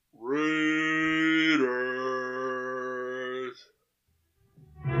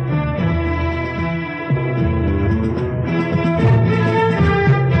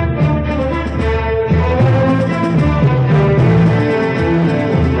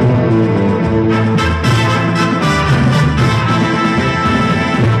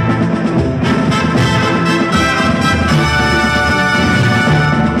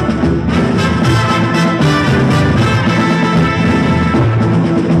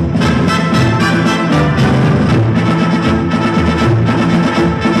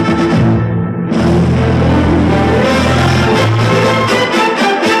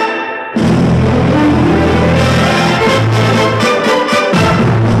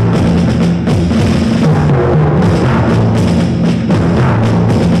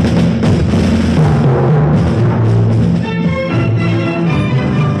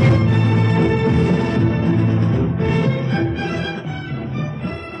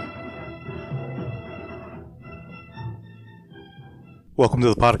Welcome to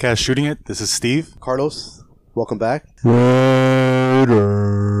the podcast Shooting It. This is Steve. Carlos, welcome back. Raiders.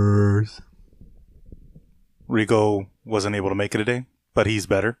 Rico wasn't able to make it today, but he's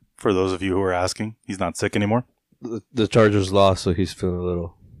better. For those of you who are asking, he's not sick anymore. The Chargers lost, so he's feeling a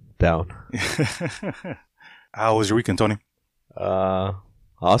little down. How was your weekend, Tony?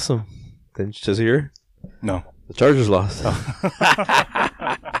 Awesome. Didn't you just hear? No. The Chargers lost. That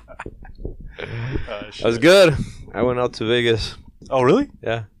was good. I went out to Vegas. Oh, really?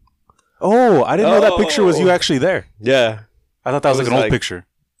 Yeah. Oh, I didn't know that picture was you actually there. Yeah. I thought that was like an old picture.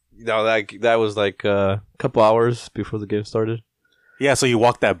 No, that was like a couple hours before the game started. Yeah, so you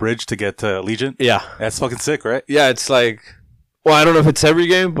walked that bridge to get to Allegiant? Yeah. That's fucking sick, right? Yeah, it's like, well, I don't know if it's every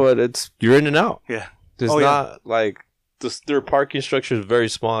game, but you're in and out. Yeah. It's not like, their parking structure is very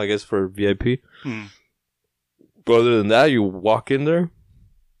small, I guess, for VIP. But other than that, you walk in there,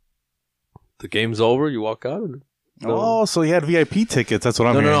 the game's over, you walk out. Oh, so you had VIP tickets. That's what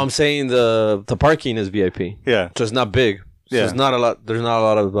I'm hearing. No, I'm saying the parking is VIP. Yeah. So it's not big. So Yeah. there's not a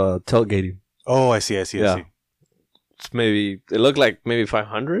lot of tailgating. Oh, I see. It's it looked like maybe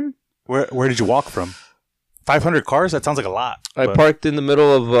 500. Where did you walk from? 500 cars? That sounds like a lot. I parked in the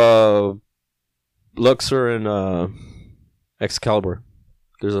middle of Luxor and Excalibur.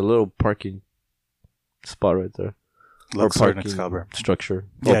 There's a little parking spot right there. Luxor and Excalibur. Structure.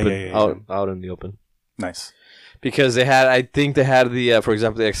 Yeah. Out in the open. Nice. Because I think they had for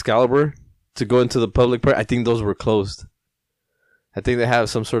example, the Excalibur to go into the public park. I think those were closed. I think they have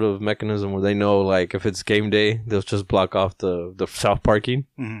some sort of mechanism where they know, like, if it's game day, they'll just block off the south parking,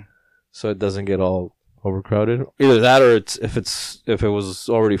 so it doesn't get all overcrowded. Either that, or if it was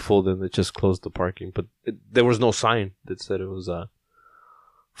already full, then they just closed the parking. But there was no sign that said it was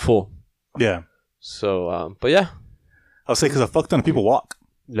full. Yeah. So, but yeah, I'll say because a fuck ton of people walk.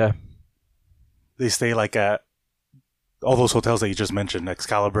 Yeah. They stay like at all those hotels that you just mentioned,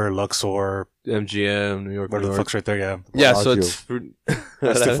 Excalibur, Luxor, MGM, New York. where the fuck's right there, yeah. Yeah, so it's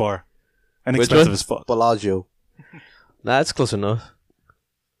That's too far. And Which expensive one? as fuck. Bellagio. Nah, it's close enough.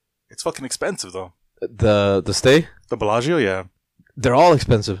 It's fucking expensive though. The stay? The Bellagio, yeah. They're all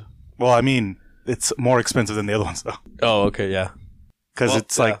expensive. Well, I mean, it's more expensive than the other ones though. Oh, okay, yeah. Because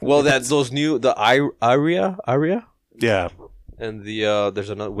it's like, those new Aria, yeah, and there's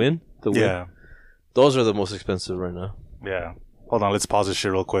another Wynn. The Wynn. yeah, Those are the most expensive right now. yeah. Hold on, let's pause this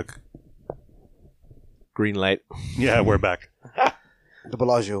shit real quick. Green light. Yeah, we're back. The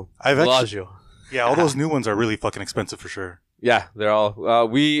Bellagio. Bellagio. Yeah, all those new ones are really fucking expensive for sure. Yeah, they're all.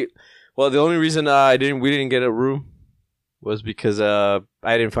 The only reason we didn't get a room was because I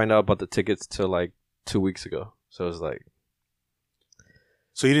didn't find out about the tickets till like 2 weeks ago. So it was like,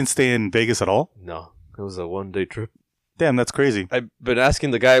 So you didn't stay in Vegas at all? no, it was a 1-day trip. Damn, that's crazy. I've been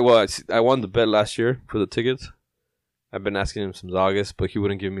asking the guy. Well, I won the bet last year for the tickets. I've been asking him since August, but he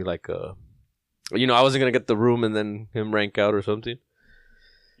wouldn't give me like a. I wasn't gonna get the room and then him rank out or something.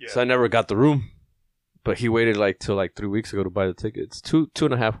 Yeah. So I never got the room, but he waited till 3 weeks ago to buy the tickets.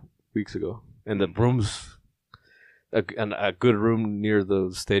 2.5 weeks ago, and the rooms, a good room near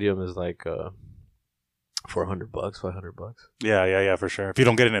the stadium is like $400, $500. Yeah, for sure. If you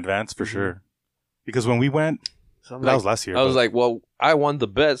don't get in advance, for sure. Because when we went, So that was last year. I was like, well, I won the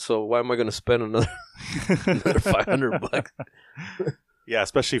bet, so why am I gonna spend another $500? Yeah,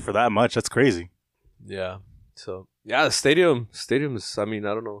 especially for that much. That's crazy. Yeah. So yeah, the stadium is. I mean,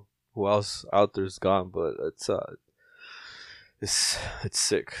 I don't know who else out there's gone, but it's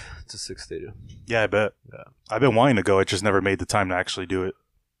sick. It's a sick stadium. Yeah, I bet. Yeah. I've been wanting to go. I just never made the time to actually do it.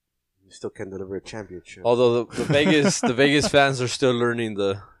 You still can't deliver a championship. Although the Vegas fans are still learning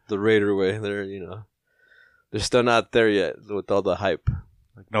the Raider way. They're still not there yet with all the hype.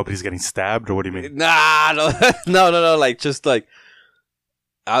 Like nobody's getting stabbed, or what do you mean? Nah, no. Like just like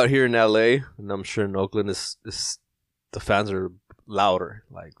out here in LA, and I'm sure in Oakland, is the fans are louder.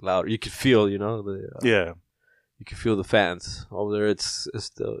 You could feel, Yeah. You can feel the fans over there. It's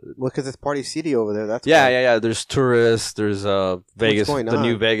the because it's Party City over there. That's yeah. There's tourists. There's Vegas, going the on?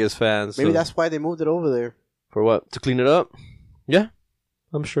 new Vegas fans. Maybe so that's why they moved it over there. for what, to clean it up. Yeah,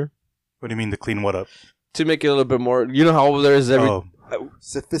 I'm sure, What do you mean to clean what up? to make it a little bit more. You know how over there is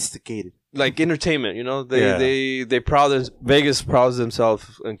Sophisticated. like entertainment. Yeah. Vegas prouds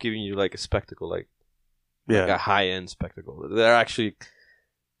themselves on giving you like a spectacle, like yeah. a high end spectacle.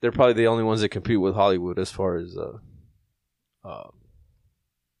 They're probably the only ones that compete with Hollywood as far as top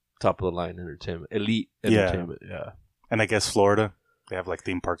of the line entertainment, elite entertainment. Yeah. And I guess Florida, they have like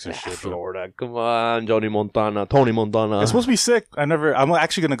theme parks and shit. Florida, come on, Tony Montana. It's supposed to be sick. I'm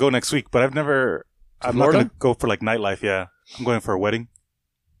actually gonna go next week, but I'm not gonna go for like nightlife. Yeah, I'm going for a wedding,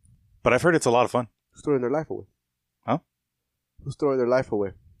 but I've heard it's a lot of fun. Throwing their life away. Huh? Who's throwing their life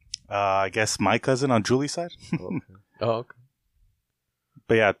away? I guess my cousin on Julie's side. Okay. Oh, okay.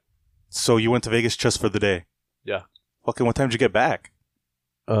 But yeah, so you went to Vegas just for the day. Yeah. Fucking, what time did you get back?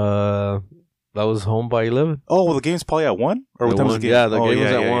 That was home by 11. Oh, well, the game's probably at 1? Or what At time was 1, the game? yeah, the game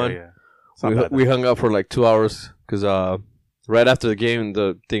was at 1. It's not bad. We hung out for like 2 hours because right after the game,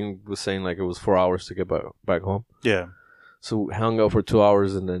 the thing was saying like it was 4 hours to get back home. Yeah. So we hung out for 2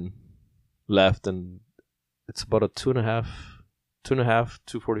 hours and then left, and it's about a 2.5,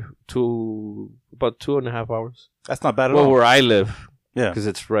 2.40, about 2.5 hours. That's not bad at Well, all. where I live, Yeah. because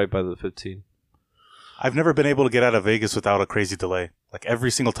it's right by the 15. I've never been able to get out of Vegas without a crazy delay. Like every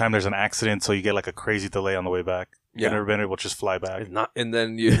single time there's an accident, so you get like a crazy delay on the way back. Yeah. I've never been able to just fly back. It's not, and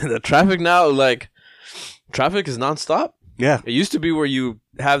then the traffic now, like traffic is nonstop. Yeah. It used to be where you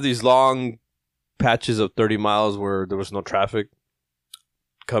have these long patches of 30 miles where there was no traffic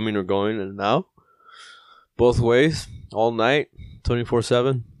coming or going, and now both ways, all night,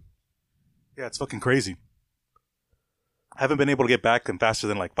 24/7. Yeah, it's fucking crazy. I haven't been able to get back in faster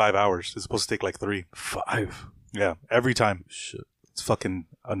than like 5 hours. It's supposed to take like 3. 5. Yeah, every time. Shit. It's fucking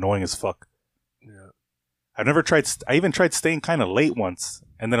annoying as fuck. Yeah. I've never tried. I even tried staying kind of late once,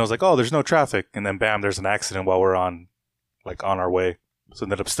 and then I was like, "Oh, there's no traffic," and then bam, there's an accident while we're on our way. So it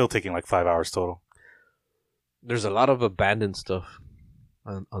ended up still taking like 5 hours total. There's a lot of abandoned stuff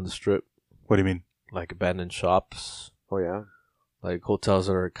on the strip, What do you mean? like abandoned shops, Oh, yeah. like hotels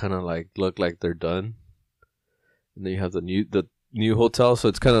that are kind of like look like they're done, and then you have the new hotel, so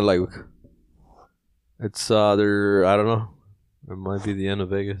it's kind of like it's they're, I don't know, it might be the end of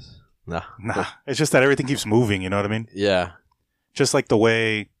Vegas. Nah, It's just that everything keeps moving. You know what I mean? yeah, Just like the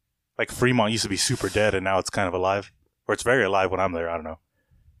way, like Fremont used to be super dead, and now it's kind of alive, or it's very alive when I'm there. I don't know,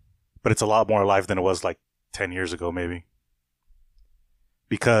 but it's a lot more alive than it was like 10 years ago, maybe.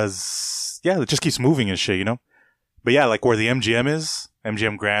 Because it just keeps moving and shit, you know. But yeah, like where the MGM is,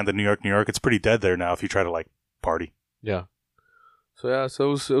 MGM Grand, the New York, it's pretty dead there now. If you try to like party, yeah. So yeah,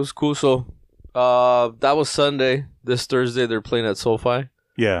 so it was cool. So that was Sunday. This Thursday they're playing at SoFi.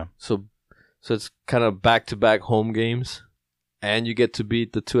 yeah, So it's kind of back-to-back home games, and you get to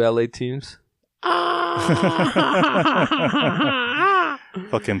beat the 2 LA teams.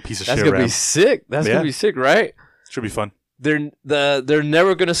 fucking piece of That's shit. gonna be Rams. sick. That's Yeah. gonna be sick, right? Should be fun. They're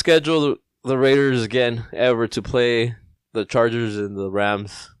never gonna schedule the Raiders again ever to play the Chargers and the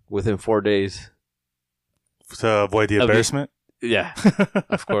Rams within 4 days. To avoid the Of the- embarrassment. Yeah,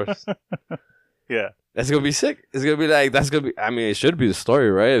 of course. Yeah. That's gonna be sick. It's gonna be like I mean, it should be the story,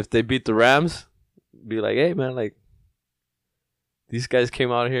 right? If they beat the Rams, be like, hey man, like these guys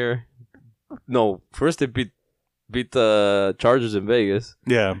came out here. No, first they beat the Chargers in Vegas,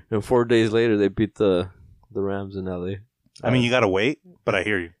 Yeah. and 4 days later they beat the Rams in LA. I mean, you gotta wait, but I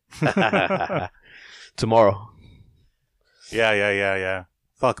hear you. Tomorrow. Yeah.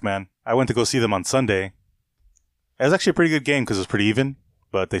 Fuck, man. I went to go see them on Sunday. It was actually a pretty good game because it was pretty even,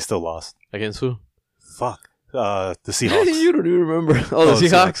 but they still lost. Against who? Fuck. The Seahawks. You don't even remember. Oh, the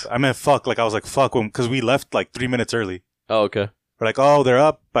Seahawks? I meant fuck. Like, I was like, fuck, because we left like 3 minutes early. Oh, okay. We're like, oh, they're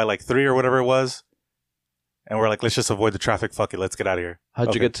up by like 3 or whatever it was. And we're like, let's just avoid the traffic. Fuck it. Let's get out of here. How'd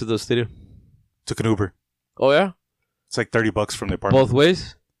you Okay. get to the stadium? Took an Uber. Oh, yeah? It's like $30 from the apartment. Both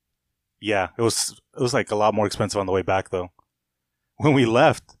ways? Yeah. It was like a lot more expensive on the way back, though. When we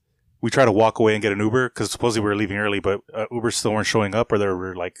left, we tried to walk away and get an Uber because supposedly we were leaving early, but Ubers still weren't showing up, or they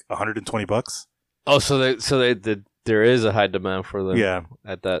were like $120. Oh, so there is a high demand for them. Yeah.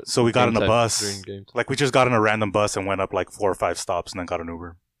 At that. So we got game on a time bus. during games. Like, we just got on a random bus and went up like 4 or 5 stops and then got an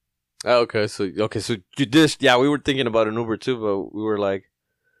Uber. Oh, okay. So you did. Yeah, we were thinking about an Uber too, but we were like,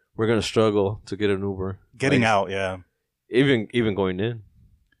 we're gonna struggle to get an Uber. Getting Like, out, yeah. even going in.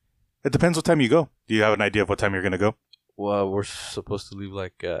 It depends what time you go. Do you have an idea of what time you're going to go? Well, we're supposed to leave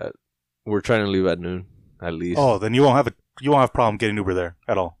like at. We're trying to leave at noon, at least. Oh, then you won't have a problem getting Uber there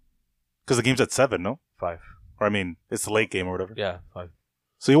at all. Because the game's at 7, no? 5. Or I mean, it's the late game or whatever. Yeah, 5.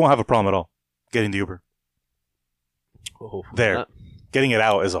 So you won't have a problem at all getting the Uber. Well, hopefully There. not. Getting it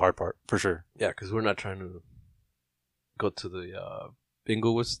out is the hard part, for sure. Yeah, because we're not trying to go to the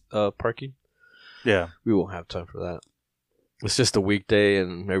Inglewood parking. Yeah. We won't have time for that. It's just a weekday,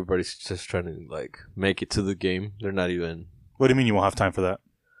 and everybody's just trying to like make it to the game. They're not even. What do you mean you won't have time for that?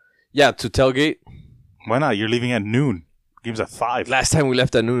 Yeah, to tailgate. Why not? You're leaving at noon. Game's at 5. Last time we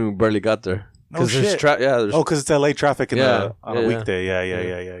left at noon, we barely got there. No shit. There's Oh, because it's LA traffic on a yeah. weekday.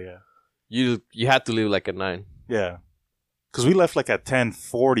 Yeah. You had to leave like at 9. Yeah. Because we left like at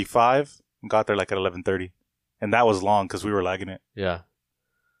 10:45 and got there like at 11:30. And that was long because we were lagging it. Yeah,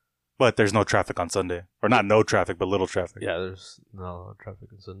 But there's no traffic on Sunday. Or not no traffic, but little traffic. yeah. There's no traffic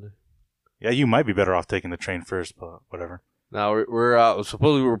on Sunday. Yeah, you might be better off taking the train first, but whatever. Now we're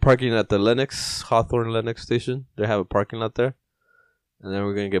supposedly we're parking at the Hawthorne Lennox station. They have a parking lot there, and then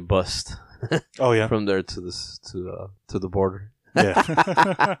we're gonna get bussed Oh yeah. from there to the border. Yeah.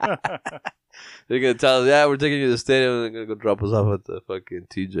 They're gonna tell us, yeah, we're taking you to the stadium. And they're gonna go drop us off at the fucking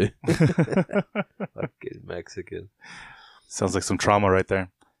TJ. Fucking Mexican. Sounds like some trauma right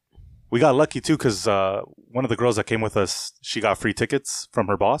there. We got lucky too because one of the girls that came with us, she got free tickets from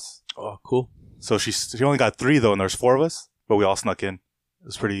her boss. Oh, cool. So she only got 3 though, and there's 4 of us, but we all snuck in. It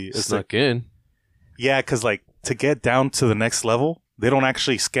was pretty. Snuck in. Yeah, because like to get down to the next level, they don't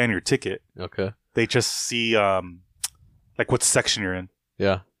actually scan your ticket. Okay. They just see like what section you're in.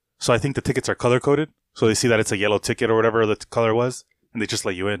 Yeah. So I think the tickets are color coded. So they see that it's a yellow ticket or whatever the color was, and they just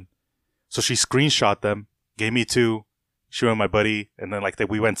let you in. So she screenshot them, gave me 2. She went with my buddy, and then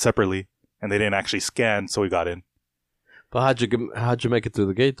we went separately, and they didn't actually scan, so we got in. But how'd you make it through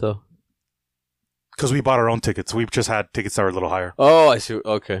the gate though? Because we bought our own tickets. We just had tickets that were a little higher. Oh, I see.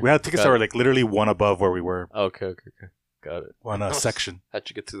 Okay. We had tickets that were like literally one above where we were. Okay. Got it. One section. How'd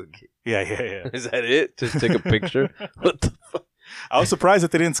you get to the gate? Yeah. Is that it? Just take a picture? What the fuck? I was surprised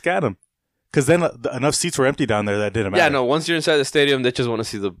that they didn't scan them. Because then enough seats were empty down there that didn't matter. Yeah, no. Once you're inside the stadium, they just want to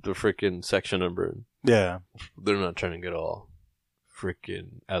see the freaking section number. Yeah. They're not trying to get all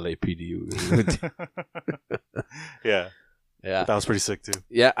freaking LAPD. Yeah. Yeah. That was pretty sick too.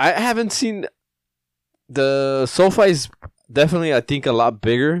 Yeah, I haven't seen the SoFi is definitely, I think, a lot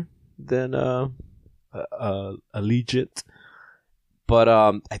bigger than Allegiant, but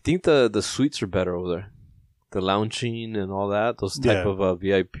I think the suites are better over there. The lounging and all that, those type of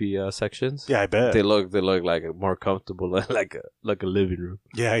VIP sections. Yeah, I bet they look like more comfortable, like a living room.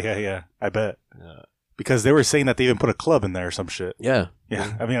 Yeah. I bet. Yeah. Because they were saying that they even put a club in there or some shit. Yeah.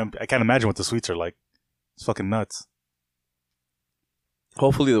 I mean, I can't imagine what the suites are like. It's fucking nuts.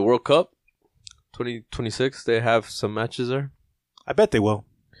 Hopefully, the World Cup 2026, they have some matches there. I bet they will.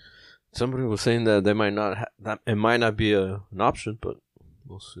 Somebody was saying that they might not. It might not be an option, but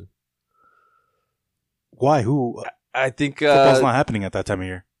we'll see. Why? Who? I think Football's not happening at that time of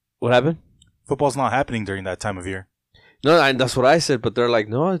year. What happened? Football's not happening during that time of year. No, that's what I said. But they're like,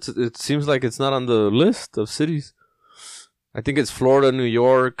 no, it seems like it's not on the list of cities. I think it's Florida, New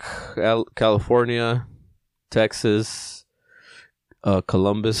York, California, Texas,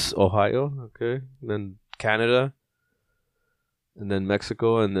 Columbus, Ohio. Okay, and then Canada, and then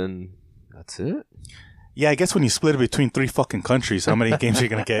Mexico, and then that's it. Yeah, I guess when you split it between 3 fucking countries, how many games are you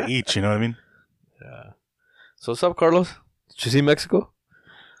gonna get each? You know what I mean? Yeah. So what's up, Carlos? Did you see Mexico?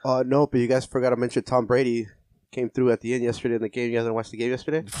 No, but you guys forgot to mention Tom Brady came through at the end yesterday in the game. You guys didn't watch the game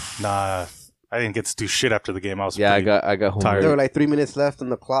yesterday? Nah, I didn't get to do shit after the game. I was I got home. tired. There were like 3 minutes left on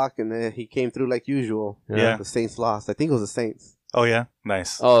the clock, and then he came through like usual. Yeah. The Saints lost. I think it was the Saints. Oh yeah,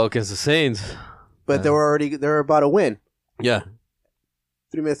 nice. Oh, against the Saints. But they were about to win. Yeah.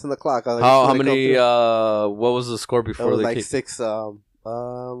 3 minutes on the clock. I was How many? What was the score It before was the like kick? 6.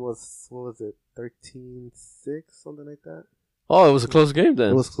 What was it? 13-6, something like that. Oh, it was a close game then.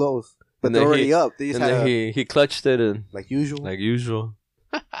 It was close, but And they're then already up. They just And had then he clutched it and like usual. like usual.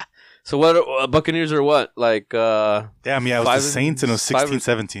 So what? Buccaneers are what? Like Damn, yeah, it was the 5 Saints and it was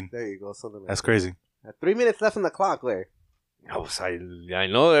 16-17. There you go, something like That's that. crazy. 3 minutes left on the clock, Larry. I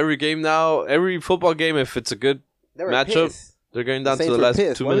know every game now, every football game, if it's a good They were matchup, pissed. they're going The down to Saints the were last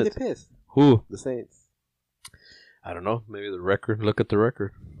pissed. 2 Why minutes. were they pissed? Who? The Saints. I don't know. Maybe the record. Look at the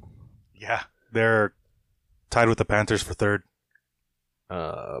record. Yeah, they're tied with the Panthers for 3rd.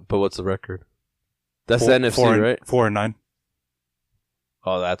 But what's the record? That's the NFC, right? 4-9.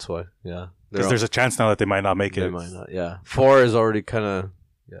 Oh, that's why. Yeah. Because there's a chance now that they might not make it. They might not. Yeah. 4 is already kind of.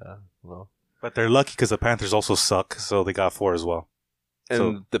 Yeah. Well. But they're lucky because the Panthers also suck, so they got 4 as well. And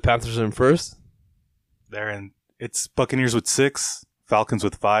So- the Panthers are in first. They're in. It's Buccaneers with 6, Falcons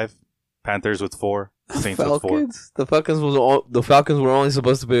with 5, Panthers with 4, Saints with 4. Falcons. The Falcons were only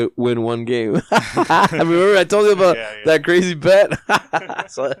supposed to win 1 game. Remember I told you about that crazy bet.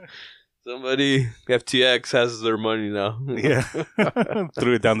 So, somebody FTX has their money now. Yeah,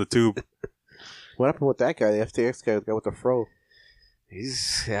 threw it down the tube. What happened with that guy? The FTX guy, the guy with the fro.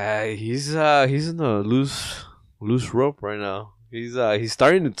 He's in the loose rope right now. He's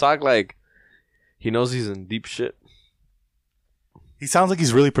starting to talk like he knows he's in deep shit. He sounds like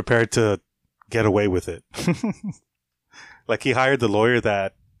he's really prepared to get away with it. Like he hired the lawyer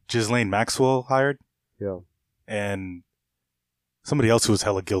that Ghislaine Maxwell hired. Yeah. And somebody else who was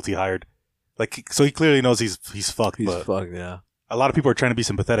hella guilty hired. So he clearly knows he's fucked. He's but fucked, yeah. a lot of people are trying to be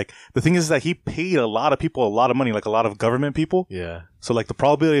sympathetic. The thing is that he paid a lot of people a lot of money, like a lot of government people. Yeah. So like the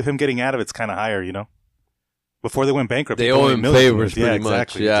probability of him getting out of it's kind of higher, you know. Before they went bankrupt, They people owe made him millions. favors Yeah, pretty much,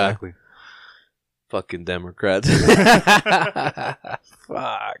 exactly, yeah. exactly. Fucking Democrats.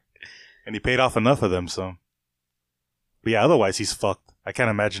 Fuck. And he paid off enough of them, so. But yeah, otherwise he's fucked. I can't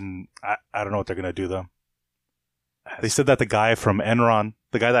imagine. I don't know what they're gonna do though. They said that the guy from Enron,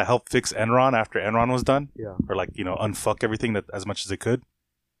 the guy that helped fix Enron after Enron was done, Yeah. or like unfuck everything that as much as they could,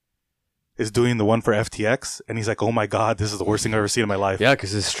 is doing the one for FTX, and he's like, "Oh my god, this is the worst thing I've ever seen in my life." Yeah,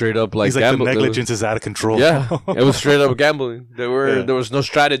 because it's straight up like he's like, gamble- the negligence is out of control. Yeah, it was straight up gambling. Yeah. There was no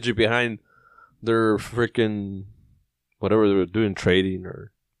strategy behind their freaking whatever they were doing, trading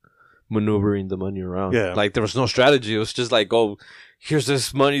or maneuvering the money around. Yeah. Like there was no strategy. It was just like, oh, here's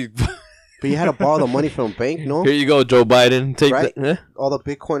this money. But you had to borrow the money from a bank, no? Here you go, Joe Biden. Take Right. that. All the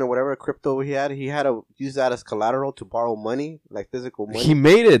Bitcoin or whatever crypto he had to use that as collateral to borrow money, like physical money. He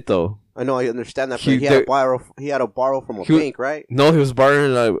made it though. I know, I understand that, but He- he had to borrow. He had to borrow from a He- bank, right? No, he was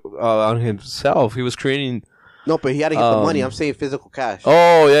borrowing on himself. He was creating. No, but he had to get the money. I'm saying physical cash.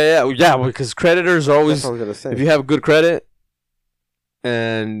 Oh yeah. Because creditors are That's always. what I was gonna say. If you have good credit,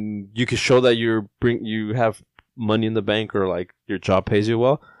 and you can show that you have money in the bank or like your job pays you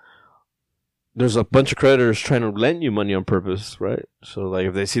well, there's a bunch of creditors trying to lend you money on purpose, right? So like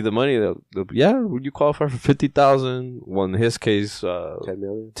if they see the money, they'll would you qualify for 50,000? Well, in his case, 10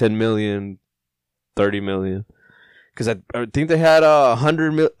 million. 10 million, 30 million. Because I think they had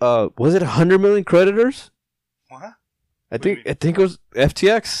 100 mil. Was it 100 million creditors? What? I think it was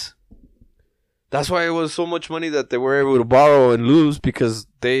FTX. That's why it was so much money that they were able to borrow and lose because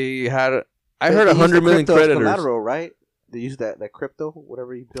they had. I heard They used 100 the million crypto as creditors. collateral, right? They used that crypto,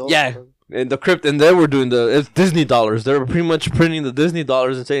 whatever he built. Yeah. And they were doing it's Disney dollars. They were pretty much printing the Disney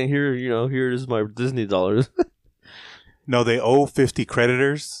dollars and saying, here is my Disney dollars. No, they owe 50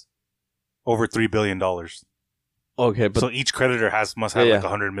 creditors over $3 billion. Okay, but So each creditor must have Yeah, like yeah.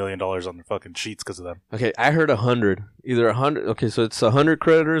 $100 million on their fucking sheets because of them. okay, I heard 100. Either 100. Okay, so it's 100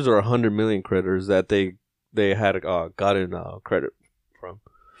 creditors or 100 million creditors that they had gotten credit from.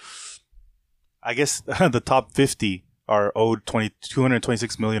 I guess the top 50 are owed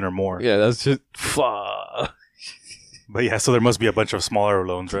 226 million or more. Yeah, that's just fuck. But yeah, so there must be a bunch of smaller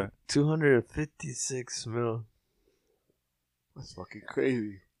loans, right? 256 mil. That's fucking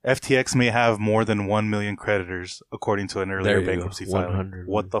crazy. FTX may have more than 1 million creditors, according to an There earlier you go. bankruptcy filing. 100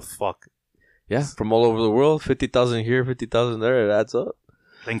 What the fuck? Yeah, from all over the world, 50,000 here, 50,000 there. It adds up.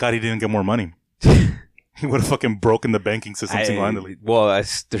 Thank God he didn't get more money. He would have fucking broken the banking system single-handedly.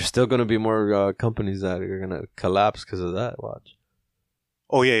 There's still going to be more companies that are going to collapse because of that. Watch.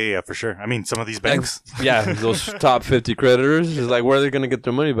 Oh, yeah, for sure. I mean, some of these banks. Yeah, those top 50 creditors is like, where are they going to get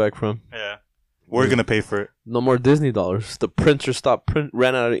their money back from? Yeah. We're going to pay for it. No more Disney dollars. The printer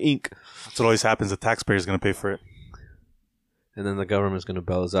ran out of ink. That's what always happens. The taxpayer's going to pay for it. And then the government's going to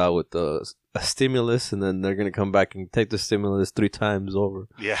bail us out with a stimulus, and then they're going to come back and take the stimulus 3 times over.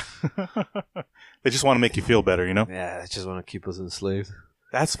 Yeah. They just want to make you feel better, you know? Yeah, they just want to keep us enslaved.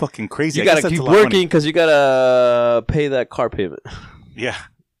 That's fucking crazy. You I got guess to that's keep a lot of money. working because you got to pay that car payment. Yeah.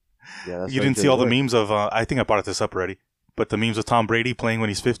 Yeah, that's You why didn't he see all the work. memes of, I think I brought this up already, but the memes of Tom Brady playing when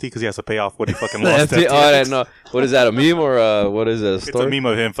he's 50 because he has to pay off what he fucking lost. to Oh, I FTX. don't know. What is that, a meme or what is it, a It's a story? meme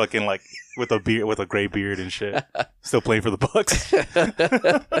of him fucking like with a gray beard and shit, still playing for the Bucks.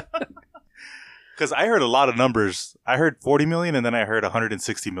 Because I heard a lot of numbers. I heard 40 million and then I heard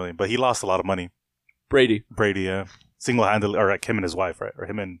 160 million, but he lost a lot of money. Brady. Brady, single-handedly, or like him and his wife, right? Or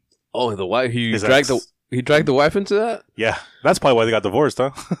him and Oh, the wife. He his dragged ex. he dragged the wife into that? Yeah, that's probably why they got divorced,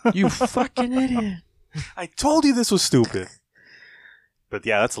 huh? You fucking idiot. I told you this was stupid. But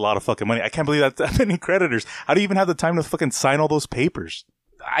yeah, that's a lot of fucking money. I can't believe that many creditors. How do you even have the time to fucking sign all those papers?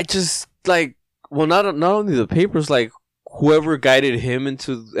 I just like not only the papers, like whoever guided him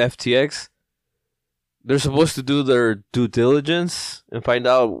into FTX, they're supposed to do their due diligence and find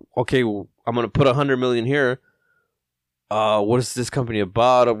out, okay, I'm gonna put 100 million here. What is this company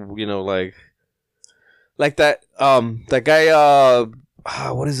about? Like that guy,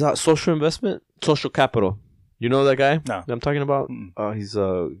 what is that? Social investment? Social capital. You know that guy? No. That I'm talking about?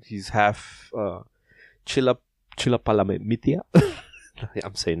 Mm-mm. He's half Chilapalamitia.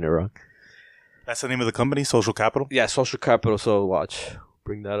 I'm saying it wrong. That's the name of the company, Social Capital? Yeah, social capital. So watch.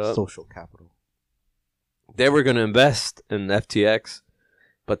 Bring that up. Social capital. They were going to invest in FTX,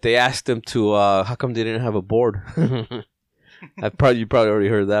 but they asked them to, how come they didn't have a board? You probably already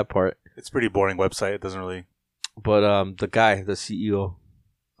heard that part. It's a pretty boring website. It doesn't really... But the guy, the CEO,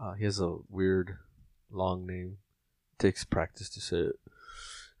 he has a weird long name. It takes practice to say it.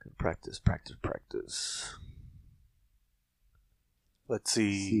 Practice. Let's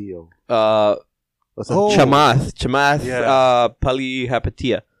see. CEO. What's that? Chamath Yeah.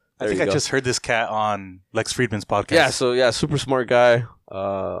 Palihapitiya. I think I just heard this cat on Lex Friedman's podcast. Yeah, super smart guy.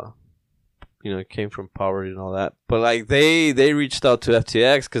 it came from power and all that. But like they reached out to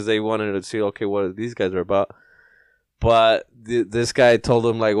FTX because they wanted to see, okay, what these guys are about. But this guy told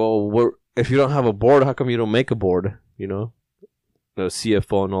them like, well, if you don't have a board, how come you don't make a board? The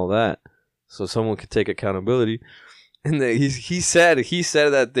CFO and all that, so someone could take accountability. And he said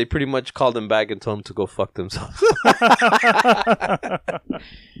that they pretty much called him back and told him to go fuck themselves.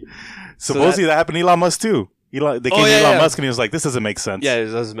 Supposedly that happened to Elon Musk too. They came to Elon Musk and he was like, "This doesn't make sense." Yeah, it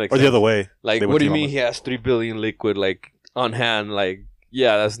doesn't make sense. Or the other way. Like, what do you mean he has $3 billion liquid like on hand? Like,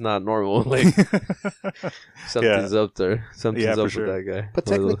 yeah, that's not normal. Like, something's up there. Something's up with that guy. But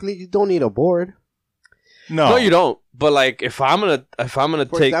technically, you don't need a board. No, you don't. But like, if I'm gonna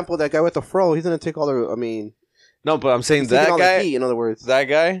For example, that guy with the fro, he's gonna take all the. I mean, no, but I'm saying that guy. Heat, in other words, that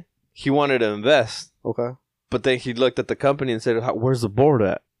guy, he wanted to invest. Okay. But then he looked at the company and said, "Where's the board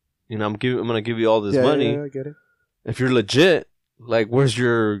at? I'm gonna give you all this money. Yeah, I get it. If you're legit, like, where's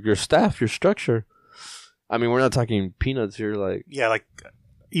your staff, your structure? I mean, we're not talking peanuts here. Like, yeah, like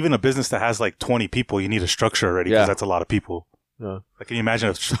even a business that has like 20 people, you need a structure already because that's a lot of people. Yeah. Like, can you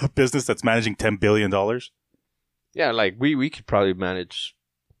imagine a business that's managing $10 billion? Yeah, like we could probably manage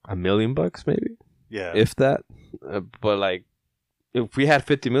 $1 million, maybe. Yeah, if that. But like, if we had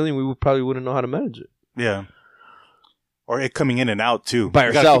 50 million, we probably wouldn't know how to manage it. Yeah. Or it coming in and out too. By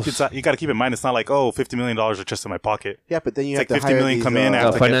yourself. You got to keep in mind, it's not like, $50 million are just in my pocket. Yeah, but then you it's have like to 50 hire million these, come in.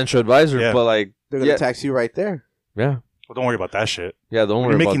 A financial advisor, but like they're gonna tax you right there. Yeah. Well, don't worry about that shit. Yeah, don't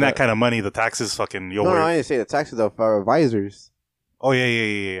worry You're about making that kind of money, the taxes fucking. No, I didn't say the taxes though. For advisors. Oh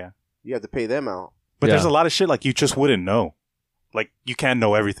yeah. You have to pay them out. But there's a lot of shit like you just wouldn't know. Like you can't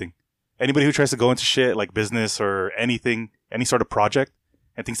know everything. Anybody who tries to go into shit like business or anything, any sort of project,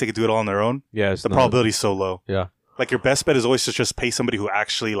 and thinks they could do it all on their own, the probability is so low. Yeah. Like your best bet is always to just pay somebody who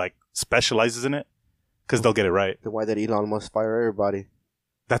actually like specializes in it, because they'll get it right. Then why did Elon Musk fire everybody?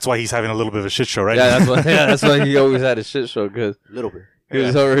 That's why he's having a little bit of a shit show, right? Yeah, that's why he always had a shit show, because a little bit. He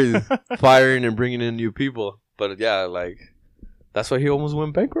was already firing and bringing in new people. But yeah, like that's why he almost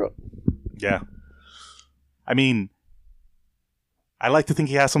went bankrupt. Yeah. I mean, I like to think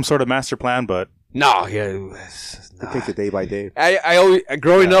he has some sort of master plan, but no, It takes it day by day. I always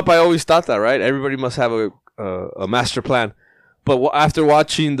growing up, I always thought that, right? Everybody must have a master plan. But after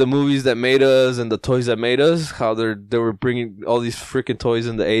watching the movies that made us and the toys that made us, how they were bringing all these freaking toys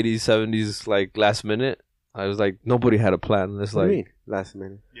in the 80s, 70s, like last minute, I was like, nobody had a plan. It's What like do you mean, last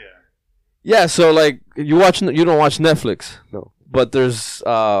minute? Yeah, so like you don't watch Netflix. No. But there's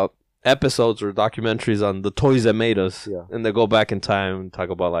episodes or documentaries on the toys that made us. Yeah. And they go back in time and talk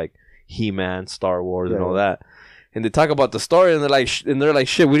about like He-Man, Star Wars, and all that. And they talk about the story, and they're like,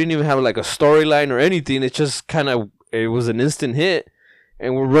 shit, we didn't even have like a storyline or anything. It just kind of, it was an instant hit,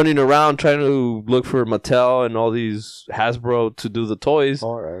 and we're running around trying to look for Mattel and all these Hasbro to do the toys.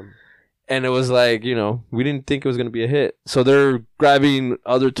 All right. And it was like, we didn't think it was going to be a hit. So they're grabbing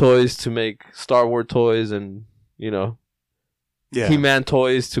other toys to make Star Wars toys and, He-Man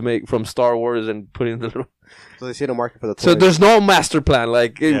toys to make from Star Wars and putting the little... So they see the market for the toys. So there's no master plan.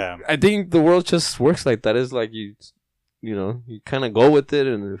 Like, I think the world just works like that. It's like you kind of go with it,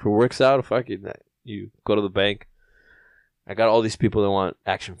 and if it works out, fuck it. You go to the bank. I got all these people that want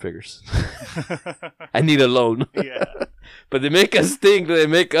action figures. I need a loan. Yeah. But they make us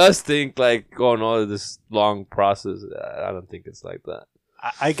think like, oh no, this long process. I don't think it's like that.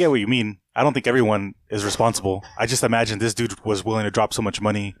 I get what you mean. I don't think everyone is responsible. I just imagine this dude was willing to drop so much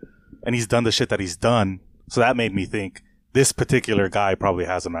money, and he's done the shit that he's done. So that made me think this particular guy probably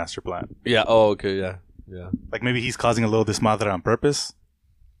has a master plan. Yeah. Oh, okay. Yeah. Yeah. Like maybe he's causing a little desmadre on purpose,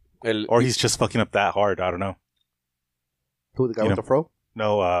 or he's just fucking up that hard. I don't know. Who, the guy with the fro?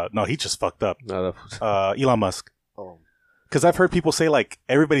 No, he just fucked up. No, Elon Musk. Oh. Because I've heard people say like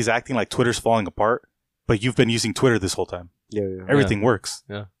everybody's acting like Twitter's falling apart, but you've been using Twitter this whole time. Yeah. Everything works.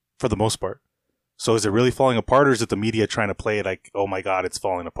 Yeah. For the most part. So is it really falling apart, or is it the media trying to play it like, oh my god, it's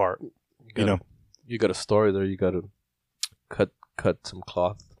falling apart? You got a story there. You got to cut some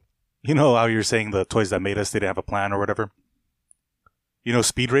cloth. You know how you're saying the toys that made us, they didn't have a plan or whatever? You know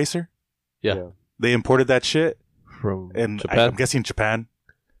Speed Racer? Yeah. They imported that shit from and Japan. I'm guessing Japan.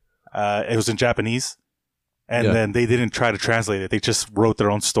 It was in Japanese. And then they didn't try to translate it. They just wrote their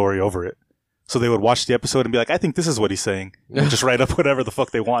own story over it. So they would watch the episode and be like, I think this is what he's saying. And just write up whatever the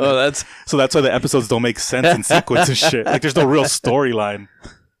fuck they wanted. Oh, so that's why the episodes don't make sense in sequence and shit. Like there's no real storyline.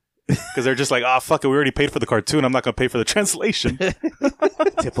 Because they're just like, fuck it, we already paid for the cartoon. I'm not going to pay for the translation.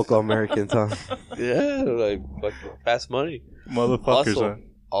 Typical Americans, huh? Yeah, like fast money. Motherfuckers, huh?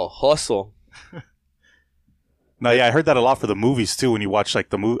 I'll hustle. No, yeah, I heard that a lot for the movies too. When you watch like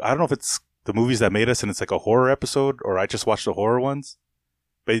the movie, I don't know if it's the movies that made us and it's like a horror episode, or I just watch the horror ones.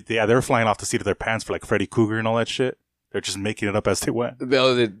 But yeah, they were flying off the seat of their pants for like Freddy Cougar and all that shit. They're just making it up as they went.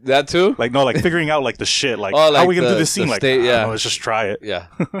 That too? Like, no, like figuring out like the shit. Like, Oh, how like are we going to the- do this scene? the Like, state- I don't yeah. know, let's just try it. Yeah.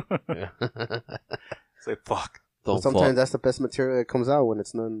 Yeah. It's like, fuck. Don't Sometimes fall. that's the best material that comes out when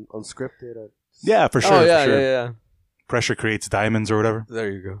it's non unscripted. Or... Yeah, for sure. Oh, yeah, for sure. yeah. Pressure creates diamonds or whatever. There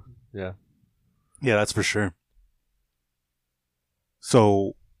you go. Yeah. Yeah, that's for sure.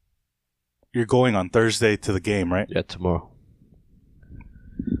 So, you're going on Thursday to the game, right? Yeah, tomorrow.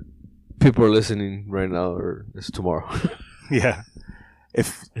 People are listening right now, or it's tomorrow. Yeah.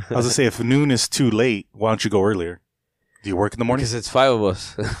 If I was gonna say, if noon is too late, why don't you go earlier? Do you work in the morning? Because it's 5 of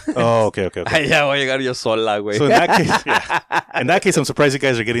us. Oh, okay. Ya voy a llegar yo sola, güey. So in that case, I'm surprised you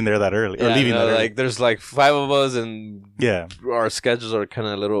guys are getting there that early or Yeah, leaving no, that early. like there's like 5 of us, and Yeah, our schedules are kind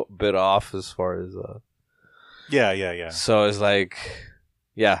of a little bit off as far as. yeah. So it's like,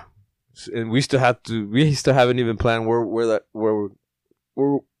 yeah, and we still haven't even planned where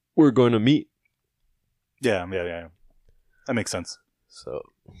we're going to meet. Yeah. That makes sense. So,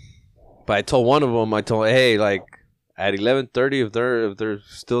 but I told one of them, hey, like at 11:30, if they're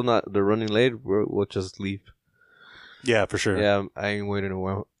still not, they're running late, we'll just leave. Yeah, for sure. Yeah, I ain't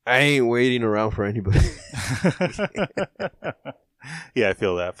waiting around for anybody. Yeah, I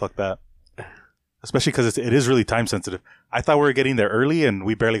feel that. Fuck that. Especially because it is really time sensitive. I thought we were getting there early and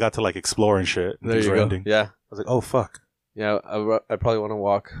we barely got to like explore and shit. And There things you were go. ending. Yeah, I was like, oh fuck. yeah. I probably want to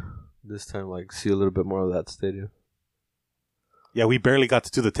walk this time, like see a little bit more of that stadium. Yeah, we barely got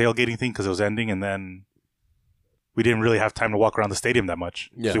to do the tailgating thing because it was ending, and then we didn't really have time to walk around the stadium that much.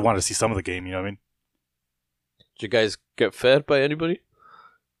 Yeah. So we wanted to see some of the game. You know what I mean? Did you guys get fed by anybody?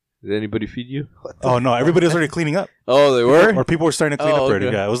 Did anybody feed you? Oh no, everybody was already cleaning up. Oh, they were. Or people were starting to clean Oh, up already.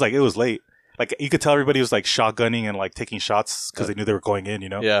 okay. Yeah, it was late. Like you could tell everybody was like shotgunning and like taking shots because they knew they were going in. You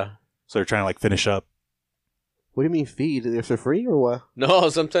know? Yeah. So they're trying to like finish up. What do you mean feed? Is it free or what? No,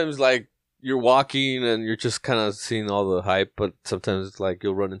 sometimes like you're walking and you're just kind of seeing all the hype, but sometimes it's like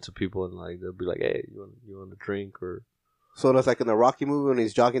you'll run into people and like they'll be like, "Hey, you want a drink?" Or So that's like in the Rocky movie when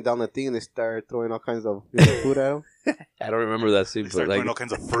he's jogging down the thing and they start throwing all kinds of food at him. I don't remember that scene, They but start like throwing all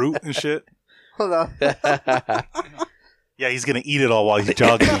kinds of fruit and shit. Hold on. Yeah, he's gonna eat it all while he's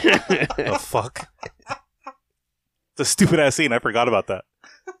jogging. The fuck? It's a stupid ass scene. I forgot about that.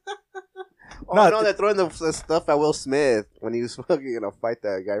 Oh No, no, they're throwing the stuff at Will Smith when he was fucking gonna fight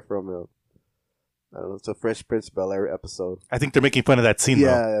that guy from I don't know, it's a Fresh Prince of Bel-Air episode. I think they're making fun of that scene though.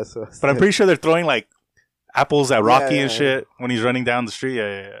 Yeah, that's what But I'm pretty sure they're throwing like apples at Rocky Yeah, and yeah. shit when he's running down the street.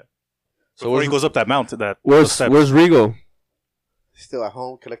 Yeah. So Before he where's- goes up that mountain, those where's steps. Rigo? still at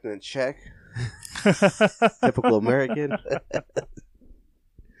home collecting a check. Typical American.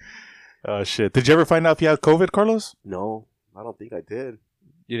 Oh shit! Did you ever find out if you had COVID, Carlos? No, I don't think I did.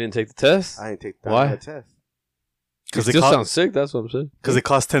 You didn't take the test? I didn't take Why? that test. You Because still sound sick. That's what I'm saying. it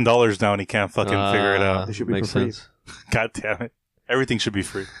costs $10 now and he can't fucking figure it out. It should be Makes for free. sense. God damn it! Everything should be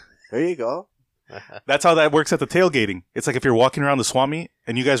free. There you go. That's how that works at the tailgating. It's like if you're walking around the swap meet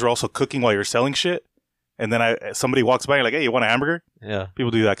and you guys are also cooking while you're selling shit, and then somebody walks by and like, hey, you want a hamburger? Yeah.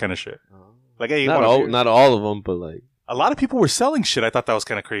 People do that kind of shit. Like, hey, you Not want a all, beer? not all of them, but like. A lot of people were selling shit. I thought that was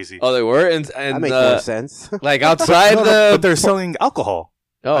kind of crazy. Oh, they were, and That makes more sense. like outside No, the. but they're selling alcohol.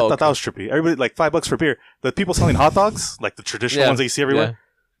 Oh, I thought okay. that was trippy. Everybody like $5 for beer. The people selling hot dogs, like the traditional Yeah, ones that you see everywhere, yeah.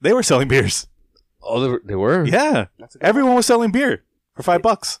 they were selling beers. Oh, they were. Yeah, That's a good everyone was selling beer for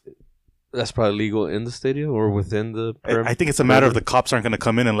 $5. That's probably legal in the stadium or within the. I think it's a matter of the cops aren't going to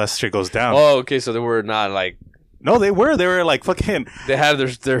come in unless shit goes down. Oh, okay. So they were not like No, they were. They were like fucking. they had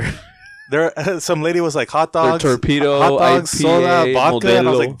their There, some lady was like hot dogs, torpedo, hot dogs, IPA, soda, vodka, and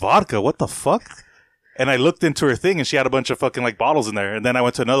I was Modelo. like, vodka? What the fuck? And I looked into her thing, and she had a bunch of fucking like bottles in there. And then I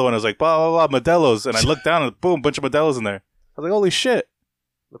went to another one. I was like, blah blah blah, Modelo's. And I looked down, and boom, bunch of Modelo's in there. I was like, holy shit!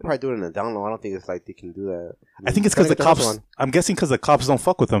 They're probably doing it in the down low. I don't think it's like they can do that. I think it's because the Gotta get the cops. other one. I'm guessing because the cops don't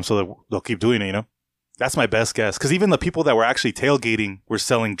fuck with them, so they'll keep doing it. You know, that's my best guess. Because even the people that were actually tailgating were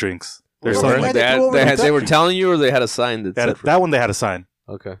selling drinks. They're They selling were? like They were telling you, or they had a sign that said. that one. They had a sign,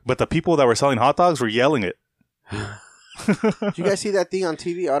 Okay. but the people that were selling hot dogs were yelling it. Did you guys see that thing on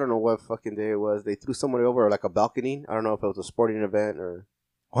TV? I don't know what fucking day it was. They threw someone over like a balcony. I don't know if it was a sporting event or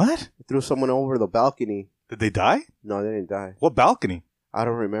What? they threw someone over the balcony. Did they die? No, they didn't die. What balcony? I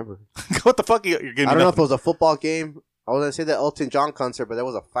don't remember. What the fuck? You're giving I me don't know if nothing. it was a football game. I was gonna say the Elton John concert, but there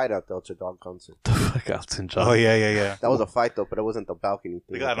was a fight at the Elton John concert. The fuck, Elton John. Oh yeah. That was a fight though, but it wasn't the balcony thing.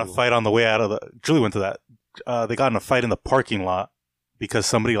 They got in a fight on the way out of the. Julie went to that. They got in a fight in the parking lot because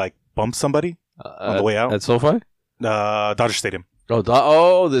somebody like bumped somebody on the way out. at SoFi. Dodger Stadium.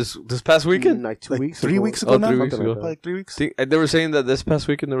 Oh, this past weekend. like 2 Like weeks, 3 ago. weeks ago Oh, now. 3 weeks Something ago. like that. Like 3 weeks. They were saying that this past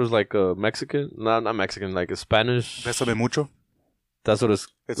weekend there was like a Mexican, not Mexican, like a Spanish. Bésame mucho. That's what it's.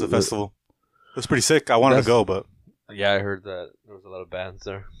 It's a festival. It was pretty sick. I wanted to go, but Yeah, I heard that there was a lot of bands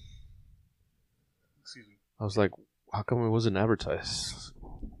there. excuse me, I was like, how come it wasn't advertised?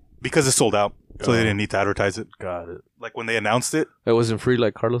 because it sold out, so they didn't need to advertise it. Got it. Like when they announced it, It wasn't free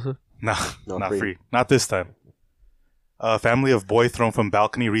like Carlos said? nah, No, not free. free. Not this time. A family of boy thrown from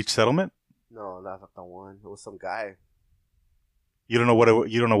balcony reached settlement. No, that's not the one. It was some guy. You don't know what it.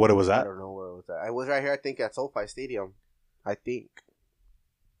 You don't know what it was I at. don't know where it was at. I was right here, I think, at SoFi Stadium. I think.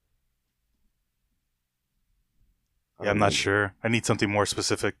 Yeah, I'm not sure. I need something more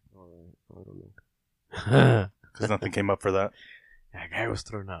specific I don't know. because nothing came up for that. That guy was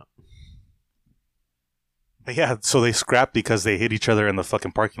thrown out. But yeah, so they scrapped because they hit each other in the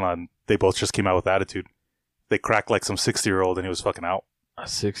fucking parking lot. And they both just came out with attitude. They cracked like some 60-year-old, and he was fucking out. A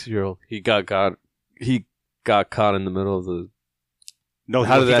 6-year-old. He got caught in the middle of the. No,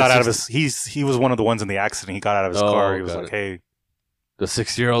 How he did that got out of his. He was one of the ones in the accident. He got out of his Oh, car. He was got like, it. "Hey." The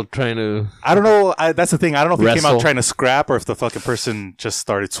 6-year-old trying to. I don't know. That's the thing. I don't know if he came Wrestle. out trying to scrap or if the fucking person just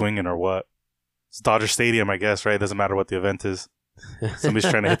started swinging or what. It's Dodger Stadium, I guess, right? It doesn't matter what the event is. Somebody's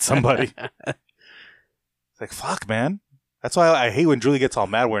trying to hit somebody. It's like, fuck, man. That's why I hate when Julie gets all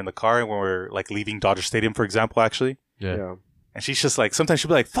mad. We're in the car and when we're like leaving Dodger Stadium, for example, actually. Yeah. And she's just like, sometimes she'll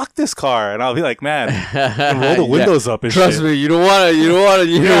be like, fuck this car. And I'll be like, man, roll the windows up and Trust shit. me, you don't want to. You don't want to.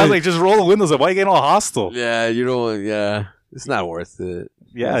 Yeah, I was like, just roll the windows up. Why are you getting all hostile? Yeah, you don't want. Yeah, it's not worth it.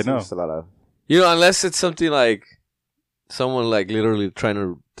 Yeah, I know. It's a lot of. Unless it's something like someone like literally trying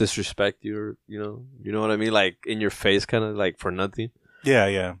to disrespect you, or you know what I mean, like in your face, kind of like for nothing. Yeah,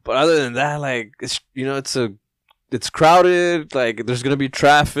 yeah. But other than that, like it's crowded. Like there's gonna be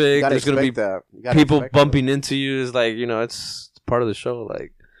traffic. There's gonna be people bumping into you. It's like it's part of the show.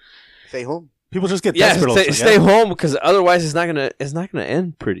 Like Stay home. People just get yeah, desperate. also, stay home because otherwise it's not gonna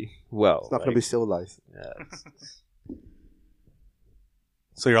end pretty well. It's not gonna be civilized. Yeah.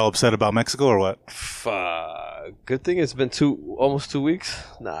 So you're all upset about Mexico or what? Fuck. Good thing it's been almost 2 weeks.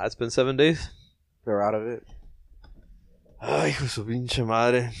 Nah, it's been 7 days. They're out of it. Ay, hijo de su pinche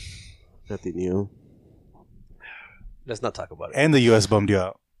madre. Nothing new. Let's not talk about it. And the U.S. bummed you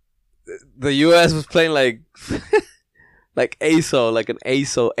out. The U.S. was playing like like ASO, like an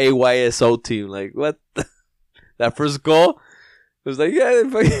AYSO team. Like, what? That first goal? It was like, yeah.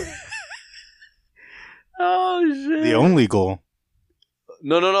 Oh, shit. The only goal.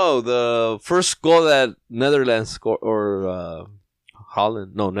 No. The first goal that Netherlands scored, or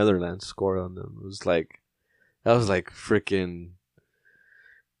Holland, no, Netherlands scored on them. It was like, that was like freaking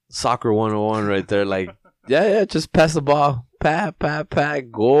soccer 101 right there. Like, yeah, just pass the ball. Pat,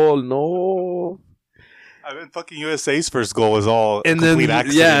 goal, no. I mean, fucking USA's first goal was all And a complete then,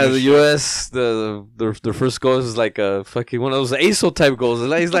 accident. yeah, and the shit. U.S., the first goal is like a fucking one of those ASO type goals.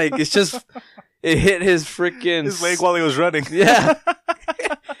 It's like, it's just, it hit his freaking... His leg while he was running. Yeah.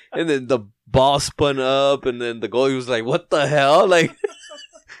 And then the ball spun up, and then the goalie was like, what the hell? Like,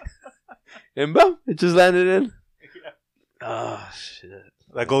 and boom, it just landed in. Oh, shit.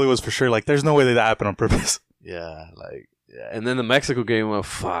 That goalie was for sure like, there's no way that happened on purpose. Yeah, like, yeah. And then the Mexico game,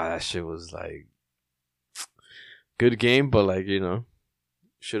 fuck, that shit was like, good game, but like,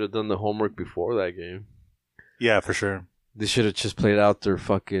 should have done the homework before that game. Yeah, for sure. They should have just played out their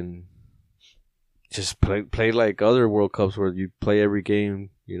fucking, just play like other World Cups where you play every game,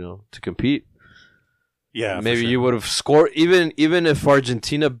 to compete. Yeah, for Maybe sure. you would have scored, even if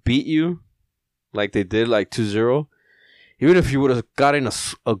Argentina beat you, like they did, like 2-0, even if you would have gotten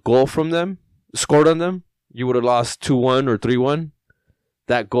a goal from them, scored on them, you would have lost 2-1 or 3-1.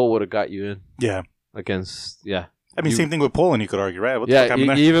 That goal would have got you in Yeah. against, yeah. I mean, same thing with Poland, you could argue, right? What the Yeah, fuck happened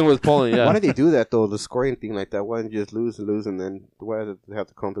there? even with Poland, yeah. Why did they do that though? The scoring thing like that. Why didn't you just lose and then why did they have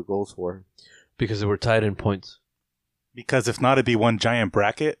to count the goals for? Because they were tied in points. Because if not, it'd be one giant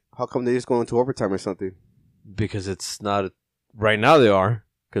bracket. How come they just go into overtime or something? Because it's not... Right now they are.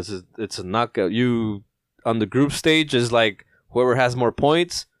 Because it's a knockout. You... On the group stage is like whoever has more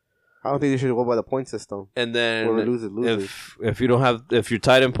points. I don't think they should go by the point system. And then... Whoever loses. If you don't have... If you're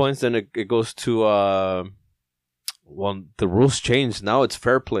tied in points, then it goes to... Well, the rules changed. Now it's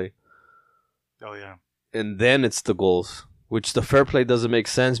fair play. Oh, yeah. And then it's the goals. Which the fair play doesn't make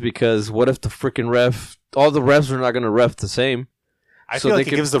sense because what if the freaking ref... All the refs are not going to ref the same. I So feel they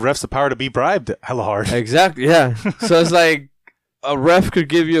like it gives the refs the power to be bribed hella hard. Exactly, yeah. So it's like a ref could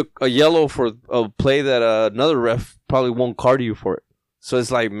give you a yellow for a play that another ref probably won't card you for it. So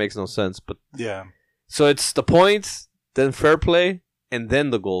it's like, makes no sense. But Yeah. so it's the points, then fair play, and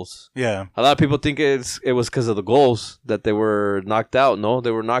then the goals. Yeah. A lot of people think it was because of the goals that they were knocked out. No,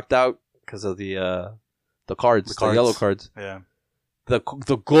 they were knocked out because of the cards, the yellow cards. Yeah. The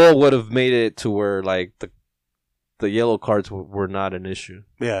goal would have made it to where like the yellow cards were not an issue.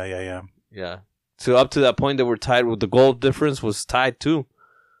 Yeah. Yeah. So up to that point, they were tied with the goal difference was tied too.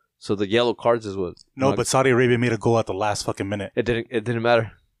 So the yellow cards is what. No, but Saudi Arabia made a goal at the last fucking minute. It didn't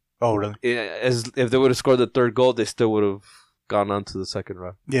matter. Oh, really? As if they would have scored the third goal, they still would have gone on to the second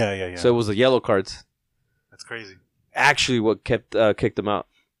round. Yeah. So it was the yellow cards. That's crazy. Actually, what kicked them out.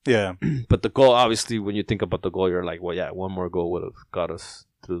 Yeah. But the goal, obviously, when you think about the goal, you're like, well, yeah, one more goal would have got us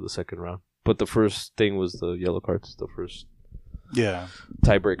through the second round. But the first thing was the yellow cards, the first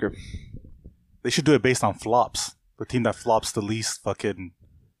tiebreaker. They should do it based on flops. The team that flops the least fucking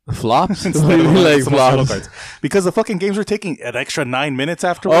flops. instead of Like some yellow flops. cards. Because the fucking games were taking an extra 9 minutes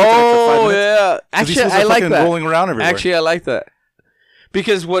afterwards. Oh yeah, actually, I like that. Rolling around everywhere. Actually, I like that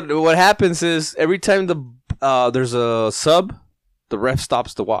because what happens is every time there's a sub, the ref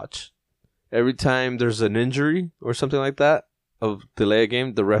stops to watch. Every time there's an injury or something like that of delay a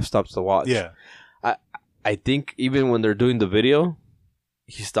game, the ref stops to watch. Yeah. I think even when they're doing the video,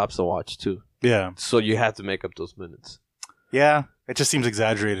 he stops to watch too. Yeah. So you have to make up those minutes. Yeah. It just seems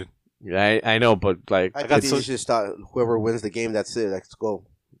exaggerated. Yeah, I know, but like, I think you should start. Whoever wins the game, that's it. Let's go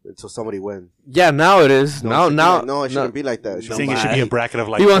until somebody wins. yeah, now it is. No, now, it shouldn't be like that. It You're shouldn't saying be it should be a bracket of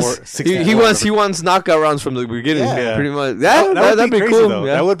like he wants 16. he wants knockout rounds from the beginning. Yeah. Pretty much. That That'd would be crazy, cool. though.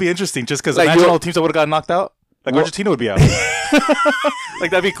 Yeah. That would be interesting just because Like imagine you- all the teams that would have got knocked out. Like Well- Argentina would be out. Like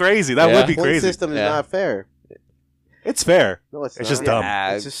that'd be crazy. That Yeah. would be point crazy. system is Yeah. not fair. It's fair. No, it's It's not. just dumb.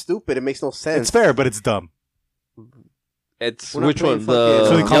 Yeah. It's just stupid. It makes no sense. It's fair, but it's dumb. It's We're not which one? playing The fucking- It's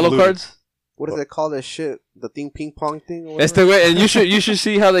really yellow convoluted. cards. What does they call that shit? The ping pong thing? Or That's whatever? the way, and you should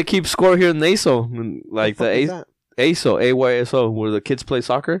see how they keep score here in the ASO, like What the the fuck is that? ASO, AYSO, where the kids play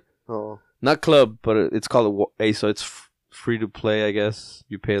soccer. Oh. Not club, but it's called ASO. It's free to play, I guess.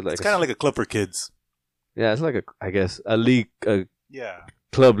 You pay like It's kind of like a club for kids. yeah, it's like I guess a league, a Yeah.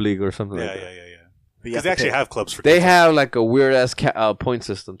 club league or something Yeah, like that. yeah. But you Because have they to actually pay. have clubs for They kids. have like a weird ass point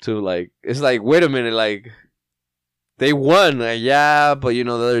system too. Like it's like, wait a minute, like they won, yeah, but you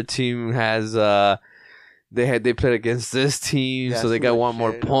know the other team has they played against this team, Yeah, so they it's got like one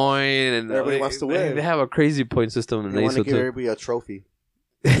more shit. point, and Everybody wants to win. They have a crazy point system in They want ASO to give too. everybody a trophy.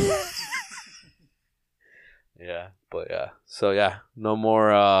 Yeah, but yeah, so yeah, no more.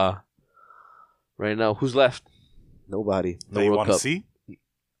 Right now, who's left? Nobody. That you World want to Cup. see?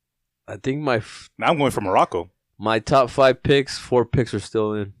 I think Now I'm going for Morocco. my top 5 picks, 4 picks are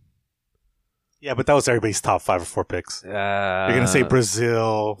still in. Yeah, but that was everybody's top 5 or 4 picks. Yeah, You're gonna say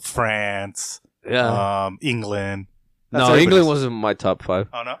Brazil, France, England. That's No, England everybody's. wasn't my top 5.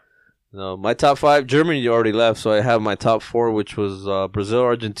 Oh no. No, my top 5. Germany already left, so I have my top 4, which was Brazil,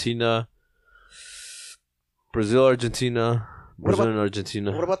 Argentina, What about- and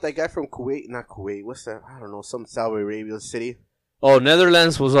Argentina. What about that guy from Kuwait? Not Kuwait. What's that? I don't know. Some Saudi Arabia city. Oh,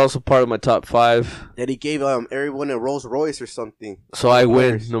 Netherlands was also part of my top 5, That he gave everyone a Rolls Royce or something. so I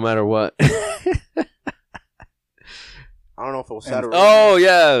win Players. no matter what. I don't know if it was Saudi Arabia. Oh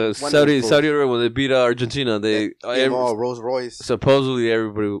yeah, Wonderful. Saudi Arabia when they beat Argentina, they Gave them all Rolls Royce. supposedly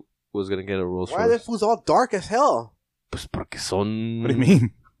everybody was gonna get a Rolls Why are their Royce. foods all dark as hell? Pues porque son. What do you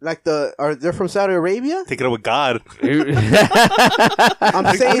mean? Like they're from Saudi Arabia? Take it up with God. I'm What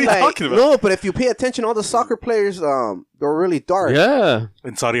are saying you like talking about? no, but if you pay attention, all the soccer players they're really dark. Yeah,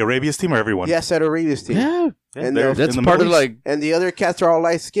 In Saudi Arabia's team or everyone? Yeah, Saudi Arabia's team. yeah. And they're That's in the part of Middle East. like. And the other cats are all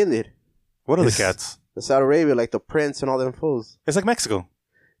light skinned. What are the It's- cats? The Saudi Arabia, like the prince and all them fools. It's like Mexico.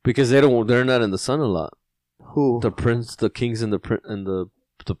 Because they're not in the sun a lot. Who? The prince, the kings, and the prince.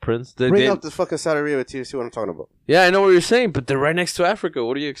 Bring up the fucking Saudi Arabia to see what I'm talking about. Yeah, I know what you're saying, but they're right next to Africa.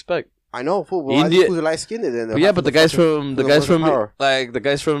 What do you expect? I know, fool. Well, India- who's light skinned then? But yeah, but the guys from power. like the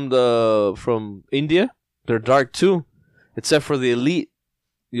guys from India, they're dark too, except for the elite.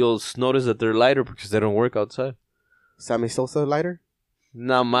 You'll notice that they're lighter because they don't work outside. Sammy Sosa lighter?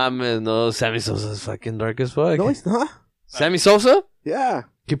 No, mames, no. Sammy Sosa's fucking dark as fuck. No, he's not. Sammy Sosa? Yeah.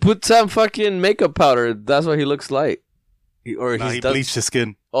 He put some fucking makeup powder. That's why he looks light. He He bleached his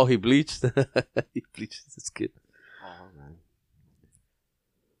skin. Oh, he bleached. He bleached his skin. Oh man.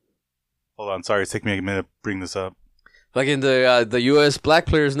 Hold on, sorry, it's taking me a minute to bring this up. Fucking the U.S. black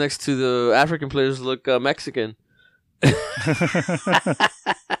players next to the African players look Mexican. I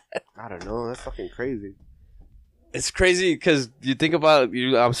don't know. That's fucking crazy. It's crazy because you think about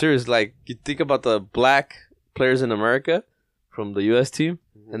I'm serious. Like you think about the black players in America from the U.S. team,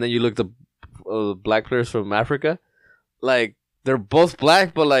 and then you look the black players from Africa. Like they're both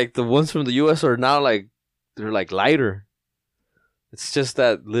black, but like the ones from the U.S. are now like they're like lighter. It's just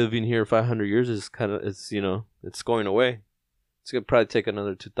that living here 500 years is kind of it's going away. It's gonna probably take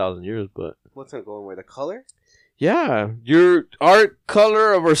another 2,000 years, but What's not going away? The color? yeah, our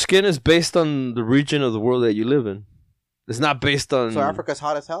color of our skin is based on the region of the world that you live in. It's not based on. So Africa's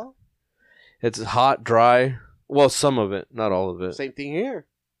hot as hell? It's hot, dry. Well, some of it, not all of it. Same thing here.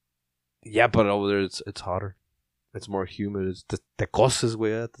 Yeah, but over there it's hotter. It's more humid. It's te coces,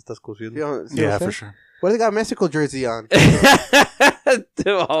 güey. Te estás cociendo. Yeah, for sure. What do they got Mexico jersey on?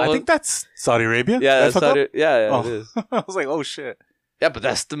 I think that's Saudi Arabia. Yeah, that's Saudi. yeah, Oh. it is. I was like, oh shit. Yeah, but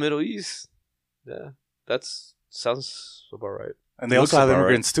that's the Middle East. Yeah, sounds about right. And they Looks also have about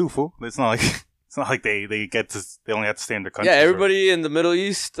immigrants too, fool. It's not like they only have to stay in their country. Yeah, everybody in the Middle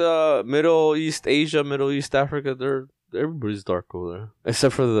East, Asia, Middle East, Africa, everybody's dark over there,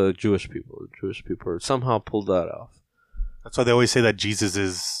 except for the Jewish people. The Jewish people somehow pulled that off. That's why they always say that Jesus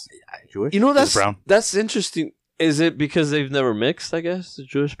is Jewish? You know, Is brown. that's interesting. Is it because they've never mixed? I guess the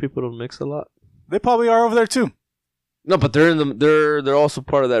Jewish people don't mix a lot. They probably are over there too. No, but they're also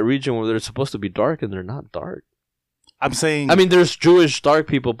part of that region where they're supposed to be dark and they're not dark. I'm saying. I mean, there's Jewish dark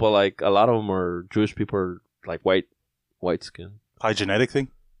people, but like a lot of them are Jewish people are like white skin, probably genetic thing.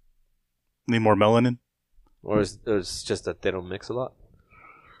 Need more melanin. or it's just that they don't mix a lot.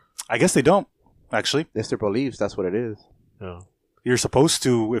 I guess they don't. Actually, It's their beliefs. That's what it is. Yeah, you're supposed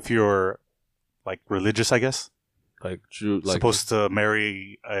to if you're like religious. I guess like supposed to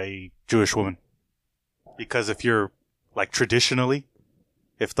marry a Jewish woman because if you're like traditionally,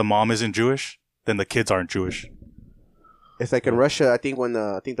 if the mom isn't Jewish, then the kids aren't Jewish. It's like in Russia. I think when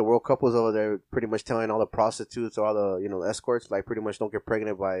the World Cup was over there, pretty much telling all the prostitutes, all the escorts, like pretty much don't get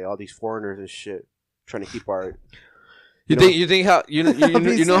pregnant by all these foreigners and shit, trying to keep our. You think how you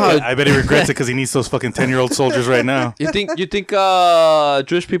know how I bet he regrets it because he needs those fucking 10-year-old soldiers right now. you think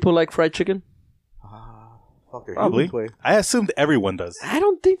Jewish people like fried chicken? Fuck, they're Probably. huge, way. I assumed everyone does. I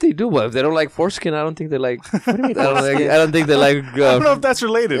don't think they do. But if they don't like foredskin, I don't think they like. I don't think they like. I don't know if that's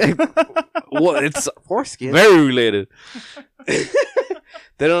related. Well, it's Foreskin. very related.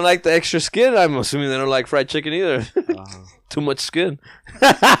 They don't like the extra skin. I'm assuming they don't like fried chicken either. Too much skin.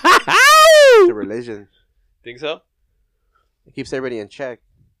 It's a religion. Think so? It keeps everybody in check,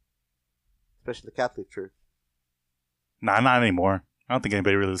 especially the Catholic Church. Nah, not anymore. I don't think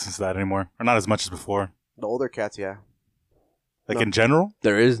anybody really listens to that anymore, or not as much as before. The older cats, yeah. Like No. in general,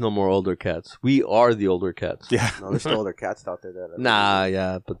 There is no more older cats. We are the older cats. yeah. No, there's still older cats out there. Nah,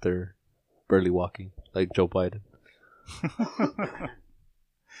 yeah, but they're barely walking, like Joe Biden.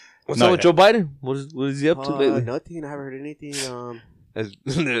 What's No, up with yeah. Joe Biden? What is he up to lately? Nothing. I haven't heard anything. They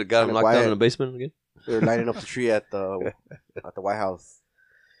got him Kinda locked down quiet. in the basement again? They're lighting up the tree at the White House.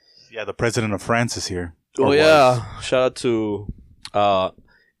 Yeah, the president of France is here. Oh, Or yeah. Shout out to I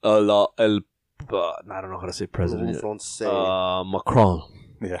don't know how to say president. Francais. Macron.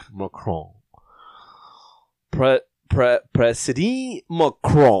 was. Yeah. Macron. President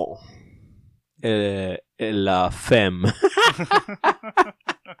Macron. La femme.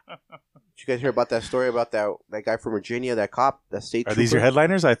 Did you guys hear about that story about that guy from Virginia, that cop, that state Are trooper? these your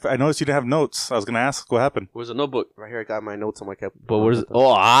headliners? I noticed you didn't have notes. I was going to ask what happened. Where's the notebook? Right here, I got my notes on my cap. But where's...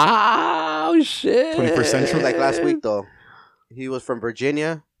 Oh, shit. 21st century? Like last week, though. He was from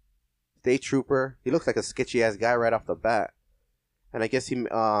Virginia, state trooper. He looks like a sketchy-ass guy right off the bat. And I guess he,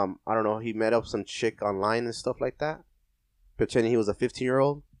 I don't know, he met up some chick online and stuff like that, pretending he was a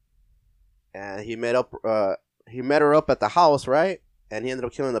 15-year-old. And he met her up at the house, right? And he ended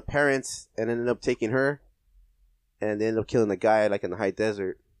up killing the parents and ended up taking her. And they ended up killing the guy, like, in the high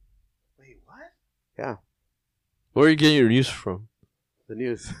desert. Wait, what? Yeah, Where are you getting your news from? the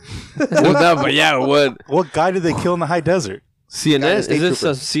news. Well, no, but yeah, what? What guy did they kill in the high desert? CNN? Guy, the Is state this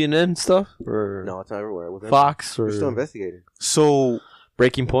trooper. CNN stuff? Or No, it's not everywhere. With Fox? Or We're still investigating. So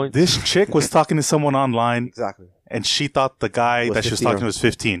Breaking Point? this chick was talking to someone online, Exactly. and she thought the guy Was that she was 15. talking to was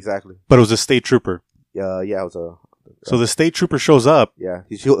 15, Exactly. but it was a state trooper. Yeah, it was a... So the state trooper shows up. Yeah,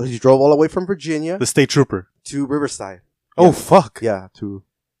 he drove all the way from Virginia The state trooper. to Riverside. Oh, fuck. Yeah, to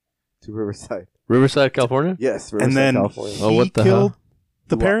Riverside. Riverside, California? Yes, Riverside, And then California. he Oh, what the killed hell?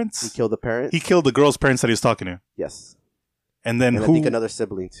 the He parents? killed the parents. He killed the girl's parents that he was talking to. Yes. And then And I who? think another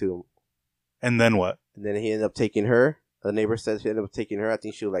sibling, too. And then what? And then he ended up taking her. The neighbor says he ended up taking her. I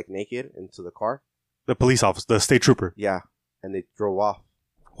think she was, like, naked into the car. The police officer, the state trooper. Yeah. And they drove off.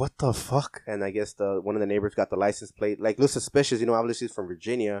 What the fuck? And I guess one of the neighbors got the license plate. Like, looks suspicious. Obviously he's from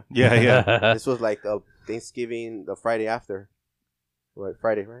Virginia. Yeah, yeah. This was, like, Thanksgiving, the Friday after. Right,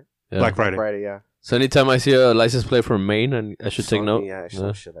 Friday, right? Yeah. Black Friday. Friday, yeah. So anytime I see a license plate from Maine, and I should take Something, note. Yeah,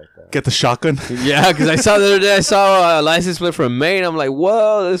 some shit like that. Get the shotgun. Yeah, because I saw the other day, I saw a license plate from Maine. I'm like,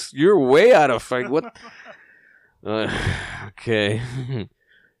 whoa, you're way out of like what? Okay.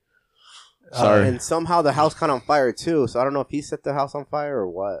 Sorry. And somehow the house caught on fire too. So I don't know if he set the house on fire or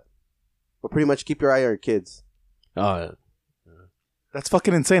what. But pretty much keep your eye on your kids. Oh, yeah. That's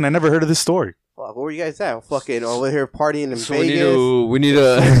fucking insane. I never heard of this story. Fuck, where were you guys at? Fucking over here partying in So Vegas. we need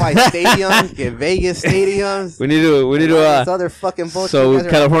to SoFi stadiums, get Vegas stadiums. we need to This other fucking bullshit. so you guys are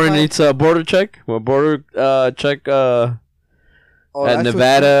California occupying. needs a border check. Well, border check Oh, at that's what-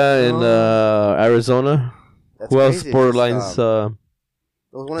 Nevada and oh, Arizona. that's Who else crazy. borderlines?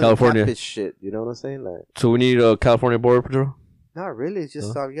 It was one of California. the catfish shit. You know what I'm saying? Like, So we need a California border patrol. not really. It's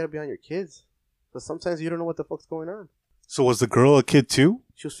just Huh? you gotta be on your kids. But sometimes you don't know what the fuck's going on. So was the girl a kid too?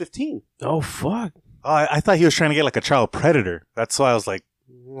 She was 15. Oh fuck! Oh, I thought he was trying to get like a child predator. That's why I was like,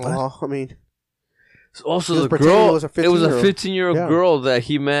 Well, I mean, Also, He was the pretending girl. it was a It was a 15-year-old. 15-year-old Yeah. girl that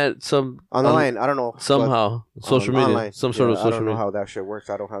he met some online. I don't know. somehow social media, Online. some sort of I social don't know media. how that shit works.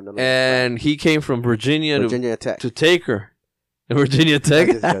 I don't have none of And he came from Virginia, Virginia Tech. to take her. Virginia Tech.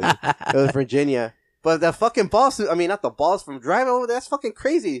 It was Virginia. But the fucking boss, I mean, not the boss from driving over there, that's fucking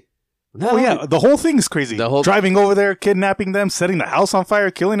crazy. oh yeah, the whole thing is crazy. The whole- Driving over there, kidnapping them, setting the house on fire,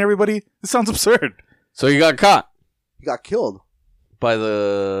 killing everybody. This sounds absurd. So he got caught He got killed. by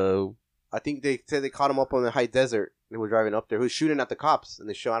the. I think they said they caught him up on the high desert. They were driving up there. He was shooting at the cops, and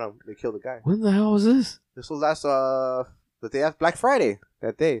they shot him. They killed the guy. When the hell was this? This was last, the day after Black Friday,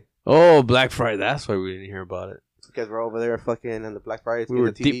 that day. Oh, Black Friday. That's why we didn't hear about it. Because we're over there fucking on the Black Friday. We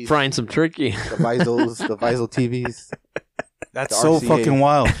were the deep frying some turkey. The Visol TVs. That's The so RCA. fucking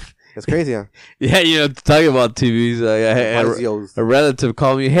wild. That's crazy, huh? Yeah, you know, talking about TVs. Vizios. A relative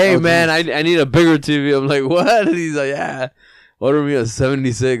called me, "Hey Oh, man, I need a bigger TV." I'm like, "What?" And he's like, "Yeah, order me a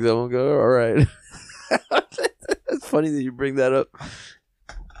 76." I'm like, "All right." It's funny that you bring that up.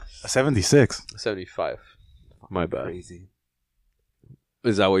 76. 75. My bad. Crazy.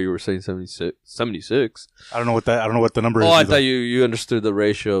 Is that what you were saying? 76. 76. I don't know what the number is. Oh, I either. thought you understood the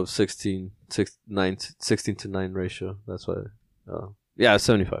ratio of 16 to 9 ratio. That's why. Yeah,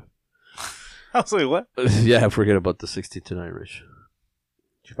 75. I was like, what? Yeah, I forget about the 16 to 9 ratio.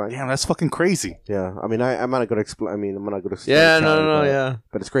 Did you find? Damn, that's fucking crazy. Yeah. I mean, I'm not gonna explain. I mean, I'm not gonna. explain Yeah, it, no, but- yeah.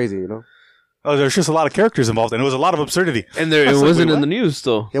 But it's crazy, you know. Oh, there's just a lot of characters involved, and it was a lot of absurdity. And there, I it was like, wasn't wait, in what? the news,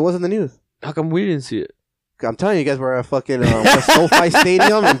 though. It wasn't the news. How come we didn't see it? I'm telling you guys, we're at fucking SoFi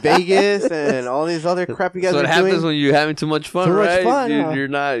Stadium in Vegas and all these other crap you guys So are what happens doing. when you're having too much fun, Too much right? fun, yeah. You're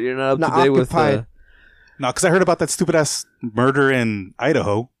not up Not to date with. occupied. No, because I heard about that stupid ass murder in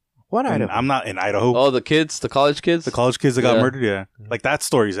Idaho. What And item? I'm not in Idaho. Oh, the kids, the college kids. The college kids that got Yeah. murdered, yeah. Like that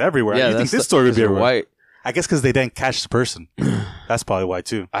story's everywhere. Yeah, you think that's this story would be they're everywhere? white. I guess because they didn't catch the person. That's probably why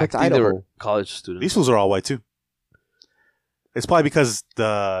too. I What's think they were Idaho? college students. These fools are all white too. It's probably because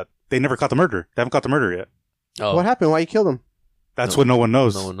they never caught the murder. They haven't caught the murder yet. Oh, What happened? Why you killed him? That's No. what no one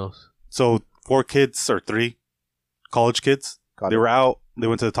knows. no one knows. So 4 kids or 3 college kids. Got They it. were out. They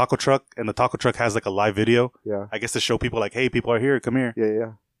went to the taco truck, and the taco truck has like a live video. Yeah. I guess to show people like, hey, people are here. Come here.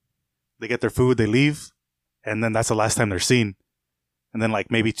 Yeah. They get their food. They leave, and then that's the last time they're seen. And then like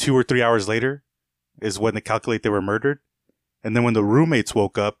maybe 2 or 3 hours later is when they calculate they were murdered. And then when the roommates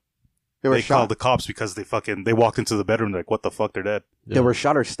woke up, They were they shot. called the cops because they walked into the bedroom like, what the fuck, they're dead. Yeah. They were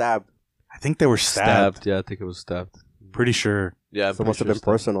shot or stabbed. I think they were stabbed. Yeah, I think it was stabbed. Pretty sure. Yeah, I'm So it must have pretty been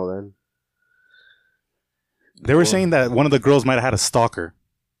sure personal then. They were Cool. saying that one of the girls might have had a stalker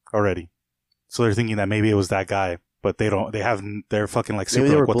already. So they're thinking that maybe it was that guy, but they don't. They're fucking like super Maybe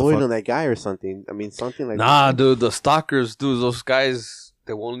they were like, what the bullying fuck? on that guy or something. I mean, something like Nah, that. dude, the stalkers, dude, those guys,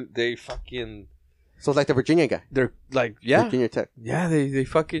 they fucking, So it's like the Virginia guy. they're like, yeah, Virginia Tech. yeah, they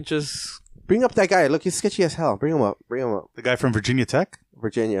fucking just, Bring up that guy. Look, he's sketchy as hell. Bring him up. The guy from Virginia Tech.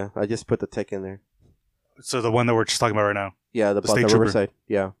 Virginia. I just put the tech in there. So the one that we're just talking about right now. Yeah, The about state the trooper. Riverside.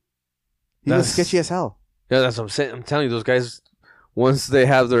 Yeah. He was That's- sketchy as hell. yeah, that's what I'm saying. I'm telling you, those guys, once they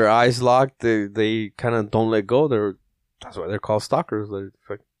have their eyes locked, they kind of don't let go. That's why they're called stalkers. You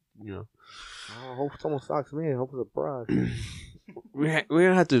know, Oh, I hope someone stalks me. I hope it's a broad. we're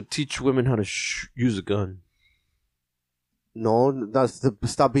gonna have to teach women how to use a gun. No,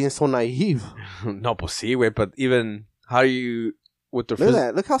 stop being so naive. No, pues sí, güey, but even how do you with the Look at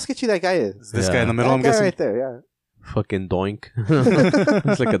that. Look how sketchy that guy is. Is this Yeah. guy in the middle? That I'm guy guessing. right there, fucking doink?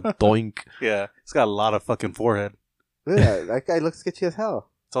 It's like a doink. Yeah, he's got a lot of fucking forehead. yeah. Look at that. That guy looks sketchy as hell.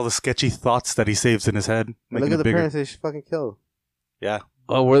 It's all the sketchy thoughts that he saves in his head, And making look at it the bigger. parents they fucking killed. Yeah,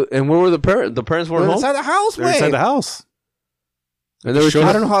 Oh, where were the parents? The parents They're weren't home, inside the house, they're inside man. the house. and they were. Showed I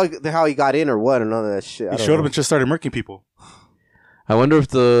up- don't know how he got in or what or none of that shit. I He don't showed know. up and just started murking people. I wonder if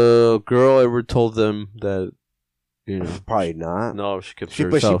the girl ever told them that. You know, Probably not. no, she kept She, to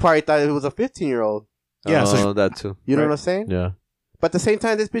but she herself. probably thought it was a 15-year-old. Yeah, so Oh, that too. You know Right. what I'm saying? Yeah. But at the same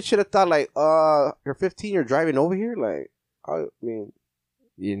time, this bitch should have thought like, you're 15, you're driving over here. Like, I mean,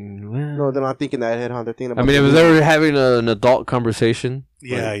 no, they're not thinking that head on. They're thinking I about. mean, if they were having an adult conversation,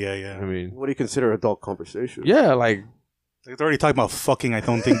 Yeah, like, yeah, yeah. I mean, what do you consider adult conversation? yeah, like They're already talking about fucking. I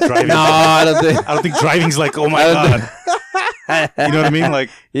don't think driving. No, I don't think. I don't think driving's like, oh my I don't god. You know what I mean? Like,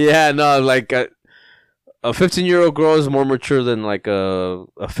 Yeah, no, like a 15-year-old girl is more mature than like a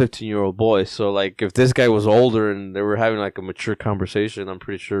 15-year-old boy. So like, if this guy was older and they were having like a mature conversation, I'm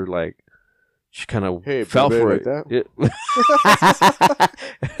pretty sure like she kind of fell baby, for like it.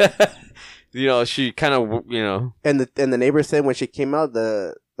 Yeah. She kind of, And the neighbor said when she came out,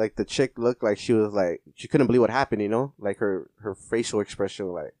 the chick looked like she was like she couldn't believe what happened. Like her facial expression,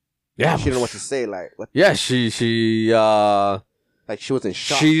 like yeah, she didn't know what to say. Like what? Yeah, she Like she was in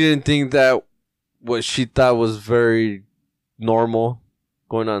shock. She didn't think that what she thought was very normal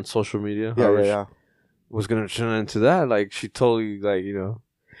going on social media. yeah. Was gonna turn into that. Like she totally like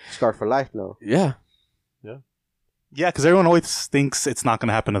Scarred for life now. Yeah. yeah, because everyone always thinks it's not going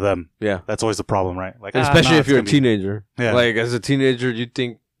to happen to them. Yeah. That's always the problem, right? Like, Especially if it's you're a gonna be- teenager. Yeah. Like as a teenager,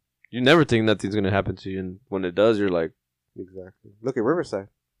 you never think nothing's gonna happen to you, and when it does, you're like, Exactly. Look at Riverside.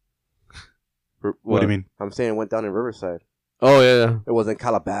 What do you mean? I'm saying it went down in Riverside. Oh yeah, It wasn't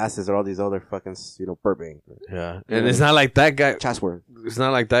Calabasas or all these other fucking Burbank, yeah. And it's not like that guy. Chatsworth. It's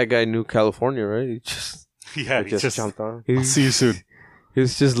not like that guy knew California, right? He just Yeah, It just jumped on. I'll see you soon. he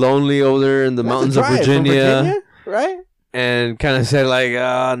was just lonely over there in the mountains of That's a drive from Virginia. right? And kind of said like,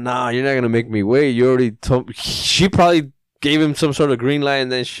 nah, you're not gonna make me wait. You already told. She probably gave him some sort of green light,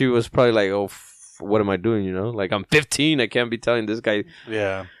 and then she was probably like, oh, what am I doing? Like I'm 15, I can't be telling this guy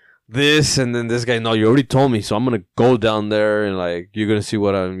Yeah. this, and then this guy, no, you already told me, so I'm gonna go down there and like you're gonna see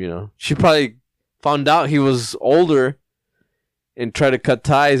what I'm. She probably found out he was older, and tried to cut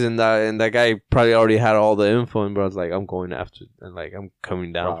ties, and that guy probably already had all the info, and was like, I'm going after, and like I'm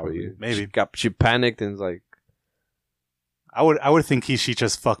coming down for you. Maybe. She panicked and was like. I would think she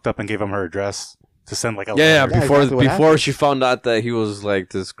just fucked up and gave him her address to send like a Yeah, letter. before exactly what before happened. she found out that he was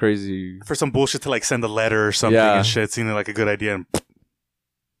like this crazy For some bullshit to like send a letter or something Yeah. and shit. Seemed like a good idea. And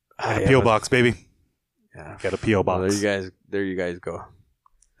Ah, a yeah, P.O. but- box, baby. Yeah. Got a P.O. Well, box. there you guys go.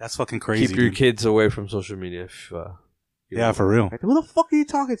 That's fucking crazy. Keep your dude. kids away from social media. If, Yeah, for real. Like, who the fuck are you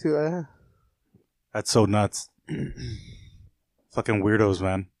talking to? That's so nuts. Fucking weirdos,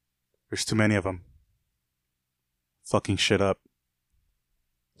 man. There's too many of them. Fucking shit up.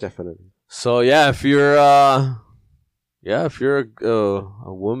 Definitely. So yeah, if you're a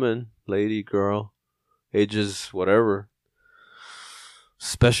woman, lady, girl, ages whatever,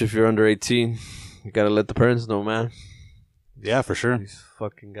 especially if you're under 18, you gotta let the parents know, man. Yeah, for sure. These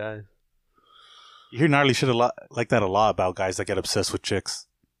fucking guys. You hear gnarly shit a lot like that a lot about guys that get obsessed with chicks.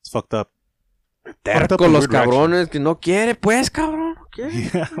 It's fucked up. Fucked up Terco in los weird direction. cabrones que no quiere, pues, cabrón, no quiere.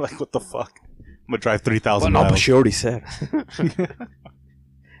 Yeah, like what the fuck? I'm gonna drive 3,000 Well, no, but miles. she already said.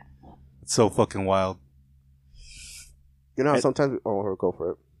 It's so fucking wild. How sometimes go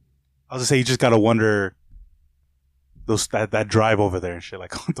for it. I was gonna say you just gotta wonder that drive over there and shit.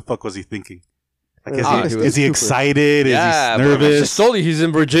 Like, what the fuck was he thinking? Like, is he excited? Yeah, is but he I just nervous? told you he's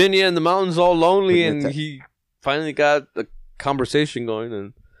in Virginia in the mountains, all lonely, But and he finally got a conversation going,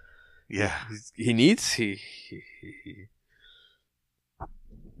 and Yeah. he needs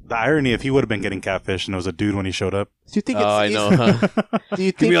The irony, if he would have been getting catfish and it was a dude when he showed up. Do you think Oh, I it's know, huh? Do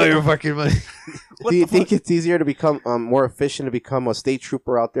you Give think me all your fucking money. do you think it's easier to become more efficient to become a state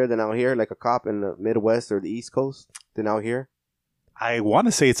trooper out there than out here, like a cop in the Midwest or the East Coast than out here? I want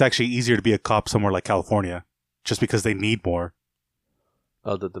to say it's actually easier to be a cop somewhere like California, just because they need more.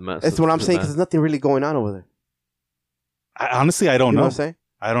 Oh, the mess. That's what I'm saying, because there's nothing really going on over there. Honestly, I don't You know know. what I'm saying?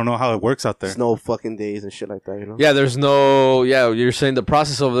 I don't know how it works out there. Snow fucking days and shit like that, Yeah, there's no. Yeah, you're saying the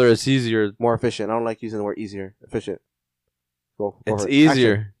process over there is easier. More efficient. I don't like using the word easier. Efficient. Go It's for it.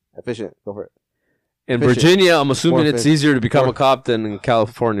 easier. Action. Efficient. Go for it. In Efficient. Virginia, I'm assuming More it's efficient. easier to become More- a cop than in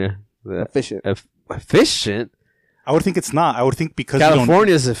California. The- Efficient. Efficient? I would think it's not. I would think because you don't.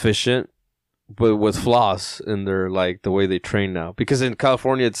 California is efficient, but with flaws in their like the way they train now. Because in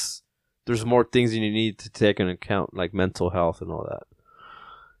California, there's more things you need to take into account, like mental health and all that.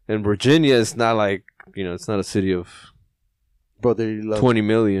 In Virginia, it's not like it's not a city of Brotherly love. 20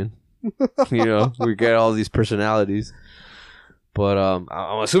 million. We get all these personalities, but I'm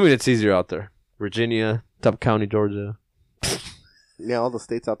assuming it's easier out there. Virginia, Top County, Georgia. Yeah, all the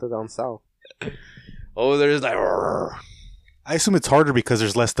states out there down south. Oh, there's like. I assume it's harder because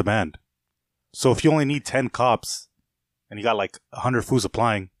there's less demand. So if you only need 10 cops and you got like 100 fools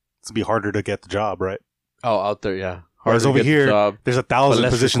applying, it's gonna be harder to get the job, right? Oh, out there, yeah. Whereas Harder to over get the here, job. there's 1,000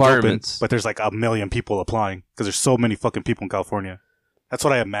 less positions open, requirements. but there's like 1 million people applying because there's so many fucking people in California. That's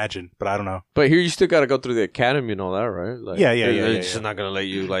what I imagine, but I don't know. But here, you still got to go through the academy and all that, right? Like, Yeah. They're just not gonna let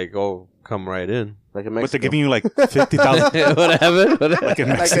you come right in. Like in But Mexico. they're giving you like 50,000. What happened? Like in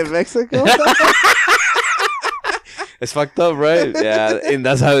like Mexico. in Mexico? It's fucked up, right? Yeah, and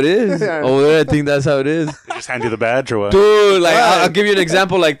that's how it is. Over there, I think that's how it is. They just hand you the badge or what? Dude, like, I'll give you an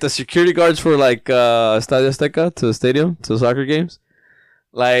example. Like, the security guards for, like, Estadio Azteca, to the stadium, to the soccer games.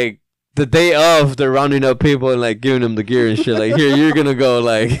 Like, the day of, they're rounding up people and, like, giving them the gear and shit. Like, here, you're gonna go,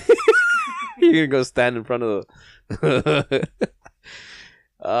 like... you're gonna go stand in front of the...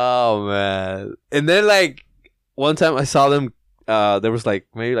 Oh, man. And then, like, one time I saw them... there was like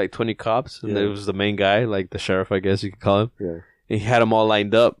maybe like 20 cops, and there was the main guy, like the sheriff, I guess you could call him. Yeah. And he had them all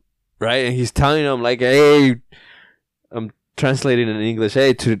lined up, right? And he's telling them like, "Hey, I'm translating in English.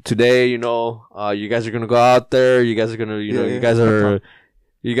 Hey, today, you know, you guys are gonna go out there. You guys are gonna, you know, you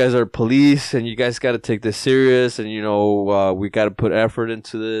guys are police, and you guys got to take this serious. And you know, we got to put effort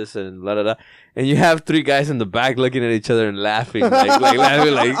into this, and la da da." And you have 3 guys in the back looking at each other and laughing, like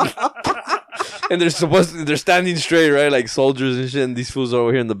laughing, like. And they're standing straight, right? Like soldiers and shit. And these fools are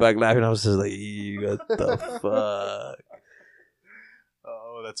over here in the back laughing. I was just like, what the fuck?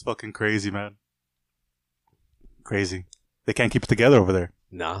 Oh, that's fucking crazy, man. Crazy. They can't keep it together over there.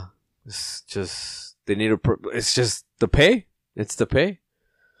 Nah. It's just, they need it's just the pay. It's the pay.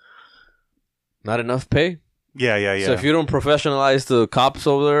 Not enough pay. Yeah. So if you don't professionalize the cops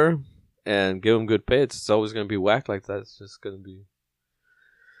over there and give them good pay, it's always going to be whack like that. It's just going to be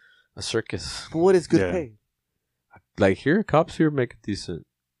a circus. But what is good pay? Like here, cops here make decent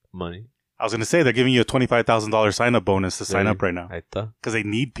money. I was going to say, they're giving you a $25,000 sign-up bonus to sign up right now. Because they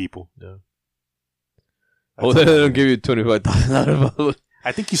need people. Yeah. They don't give you $25,000.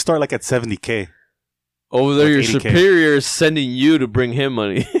 I think you start like at $70K. Over there, like your 80K. superior is sending you to bring him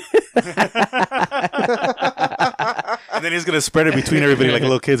money. And then he's going to spread it between everybody like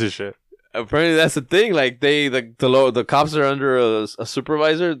little kids and shit. Apparently, that's the thing. Like, the cops are under a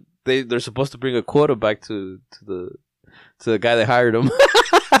supervisor. They're supposed to bring a quota back to the guy that hired them.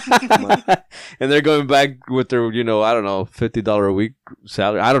 And they're going back with their, you know, I don't know, $50 a week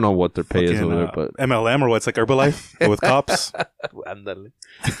salary. I don't know what their pay is over there, but MLM or what's like Herbalife but with cops. Andale.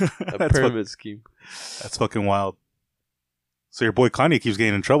 A pyramid scheme. That's fucking wild. So your boy Kanye keeps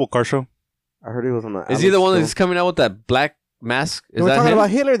getting in trouble, Carshow. I heard he was on the. Is he the one that's coming out with that black mask? Is we're that talking him? about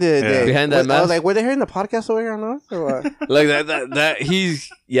Hitler the other day. Behind that mask? I was like, were they hearing the podcast over here on us or what? Like that he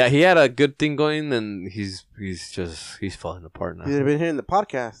had a good thing going, and he's falling apart now. You've been hearing the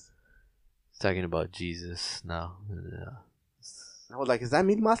podcast. He's talking about Jesus now. Yeah. I was like, is that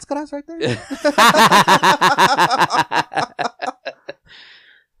Mil Máscaras right there?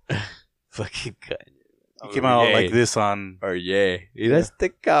 Fucking Kanye. He came out like this on...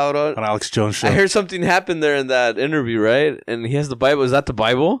 Este cabrón. On Alex Jones' show. I heard something happened there in that interview, right? And he has the Bible. Is that the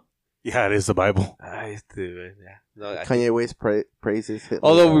Bible? Yeah, it is the Bible. Kanye West praises Hitler.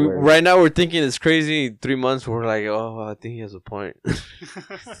 Although right now we're thinking it's crazy. In 3 months we're like, oh, I think he has a point.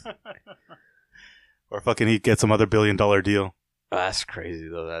 Or fucking he gets some other $1 billion deal. Oh, that's crazy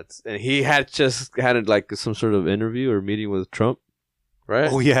though. And he had just had like some sort of interview or meeting with Trump, right?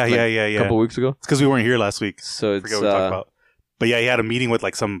 Oh yeah, like yeah. A couple weeks ago. It's because we weren't here last week. So I forget what we talked about. But yeah, he had a meeting with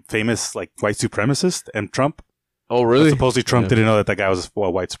like some famous like white supremacist and Trump. Oh really? But supposedly Trump didn't know that guy was a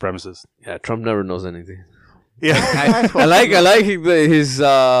white supremacist. Yeah, Trump never knows anything. Yeah, I like his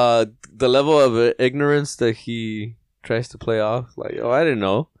the level of ignorance that he tries to play off. Like, oh, I didn't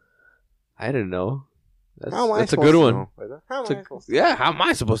know. That's a good one. How am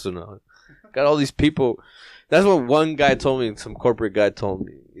I supposed to know? Got all these people. That's what one guy told me. Some corporate guy told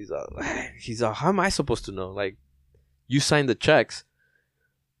me. He's all, how am I supposed to know? Like, you signed the checks,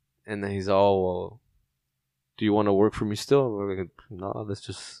 and then he's all, well, do you want to work for me still? We're like, no, let's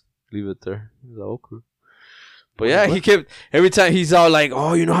just leave it there. He's all, okay. But yeah, he kept every time he's all like,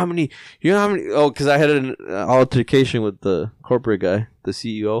 oh, you know how many? Oh, because I had an altercation with the corporate guy, the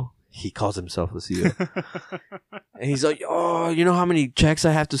CEO. He calls himself the CEO. And he's like, oh, you know how many checks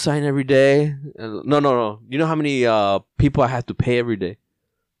I have to sign every day? And, no. You know how many people I have to pay every day?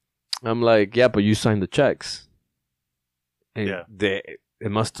 I'm like, yeah, but you signed the checks. And it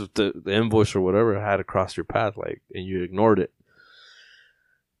must have, the invoice or whatever had to cross your path, like, and you ignored it.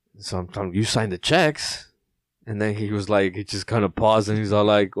 So I'm telling you signed the checks. And then he was like, he just kind of paused and he's all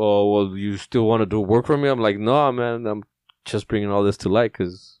like, oh, well, you still want to do work for me? I'm like, no, man, I'm just bringing all this to light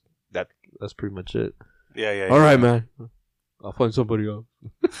because that's pretty much it. Yeah. All right, man. I'll find somebody else.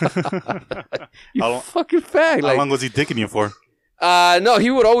 You fucking fag. How long was he dicking you for? No, he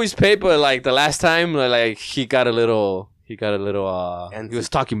would always pay, but like the last time, like he got a little, he was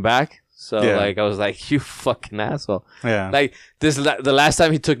talking back. So like I was like, you fucking asshole. Yeah. Like the last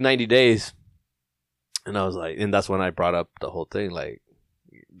time he took 90 days. And I was like, and that's when I brought up the whole thing. Like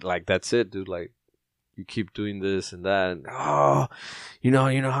that's it, dude. Like, you keep doing this and that. And, oh, you know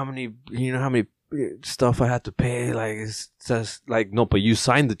how many stuff I had to pay. Like, it's just like, no, but you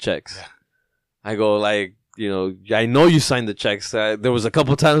signed the checks. Yeah. I go, like, you know, I know you signed the checks. There was a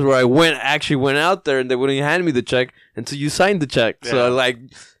couple times where I actually went out there and they wouldn't hand me the check until you signed the check. Yeah. So, like,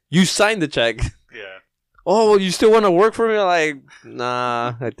 you signed the check. Yeah. Oh, well, you still want to work for me? Like,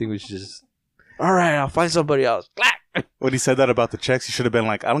 nah, I think we should just, all right, I'll find somebody else. Clack. When he said that about the checks, you should have been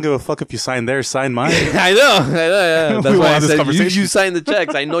like, I don't give a fuck if you sign theirs, sign mine. I know, yeah. We That's won't why I have this said conversation. you signed the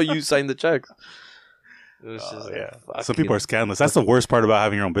checks. I know you signed the checks. It was Oh, just yeah. like, Some people are scandalous. That's the worst part about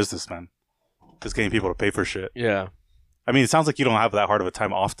having your own business, man. Just getting people to pay for shit. yeah. I mean, it sounds like you don't have that hard of a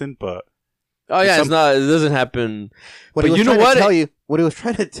time often, but Oh yeah, Some- it's not. It doesn't happen. What But he was you know trying to what? tell you, what he was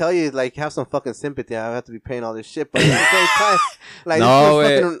trying to tell you, like, have some fucking sympathy. I have to be paying all this shit, but at the same time, like, No,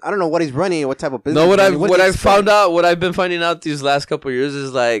 this is fucking, I don't know what he's running, what type of business. No, what he's I've running. what do you I've expect? found out, what I've been finding out these last couple of years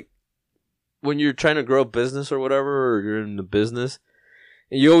is like when you're trying to grow a business or whatever, or you're in the business,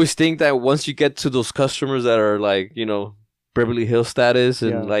 and you always think that once you get to those customers that are like, you know, Beverly Hills status,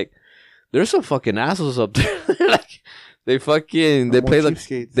 and Yeah. like there's some fucking assholes up there. Like they fucking they More play like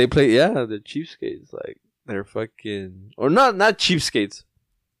cheapskates. they play they're cheapskates. Like they're fucking or not cheapskates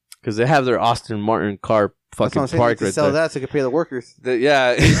because they have their Aston Martin car That's what fucking I'm saying. parked To right sell there. that so they can pay the workers.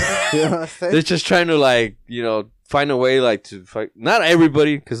 Yeah. You know what I'm saying? They're just trying to like, you know, find a way like to fight. Not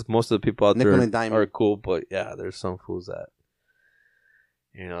everybody, because most of the people out Nickel there and dime. are cool, but yeah, there's some fools that,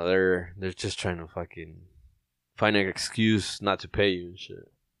 you know, they're just trying to fucking find an excuse not to pay you and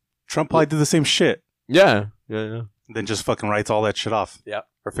shit. Trump probably did the same shit. Yeah. Then just fucking writes all that shit off. Yeah.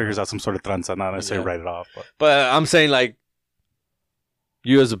 Or figures out some sort of tranza, not necessarily Yeah. write it off. But But I'm saying like,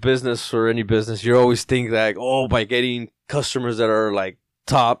 you as a business or any business, you always think like, oh, by getting customers that are like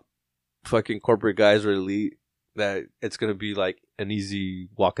top fucking corporate guys or elite, that it's going to be like an easy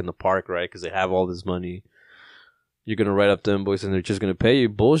walk in the park, right? Because they have all this money. You're going to write up the invoice and they're just going to pay you.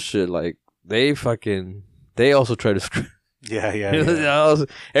 Bullshit. Like, they also try to screw. yeah.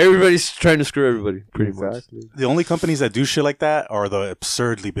 Everybody's trying to screw everybody, pretty much. Exactly. The only companies that do shit like that are the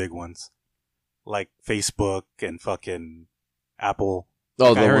absurdly big ones. Like Facebook and fucking Apple.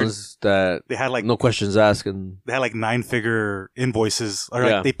 Oh, Like, I the heard ones that They had like no questions asked. And they had like 9-figure invoices. Or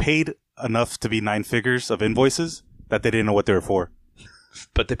like Yeah. they paid enough to be 9 figures of invoices that they didn't know what they were for.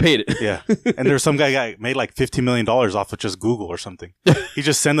 but they paid it. Yeah. And there's some guy made like $15 million off of just Google or something. He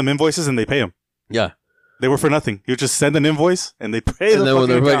just send them invoices and they pay him. Yeah. They were for nothing. You just send an invoice and they pay And the then when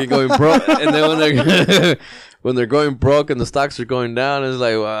they're fucking fucking account. going broke, and then when they're when they're going broke and the stocks are going down, it's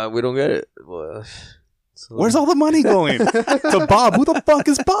like, well, we don't get it. Well, so- Where's all the money going? To Bob. Who the fuck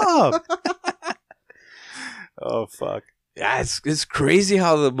is Bob? Oh, fuck. Yeah, it's crazy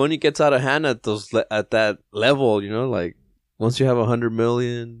how the money gets out of hand at at that level. You know, like once you have 100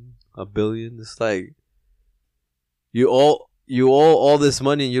 million, a billion, it's like you owe all this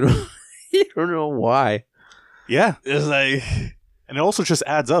money and you don't you don't know why. Yeah. It's like And it also just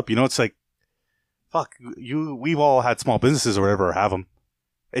adds up. You know, it's like, fuck, we've all had small businesses or whatever, or have them.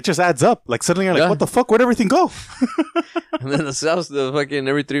 It just adds up. Like, suddenly you're like, Yeah. what the fuck? Where'd everything go? and then the sales the fucking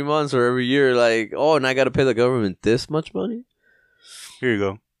every 3 months or every year, like, oh, and I got to pay the government this much money. Here you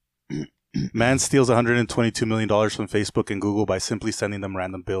go. Man steals $122 million from Facebook and Google by simply sending them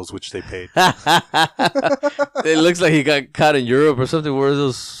random bills, which they paid. It looks like he got caught in Europe or something. Where are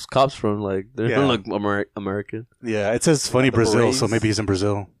those cops from? Like, they Yeah. don't look American. Yeah, it says funny The Brazil, so Berets. maybe he's in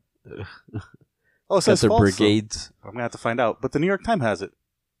Brazil. Oh, it Got says their false, so brigades. I'm going to have to find out. But the New York Times has it.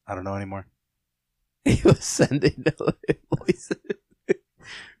 I don't know anymore. He was sending invoices.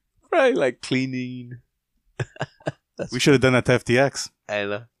 Probably like cleaning. We should have done that to FTX.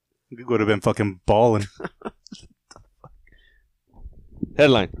 And We would have been fucking balling.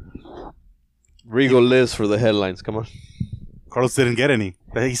 headline. Regal lives for the headlines. Come on. Carlos didn't get any.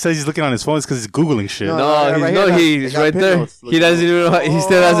 He says he's looking on his phone because he's Googling shit. No, No, right he's, here, he's I got right pin there. notes. He doesn't even know. He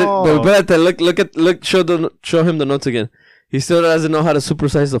still doesn't. Oh. But look. Show him the notes again. He still doesn't know how to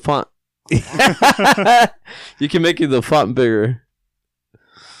supersize the font. You can make the font bigger.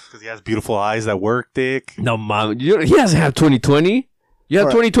 Because he has beautiful eyes that work, dick. No, mom. He doesn't have 20/20. You have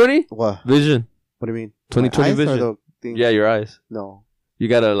What? 20/20 What? vision. What do you mean? 20/20 My eyes or vision. the thing? Yeah, your eyes. No. You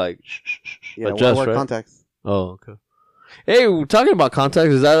gotta like Yeah, adjust, wear right? contacts. Oh, okay. Hey, we're talking about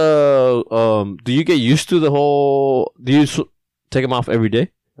contacts. Is that do you get used to the whole? Do you take them off every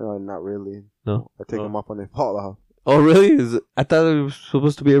day? No, not really. No. I take Oh. them off when they fall off. Oh, really? Is it, I thought it was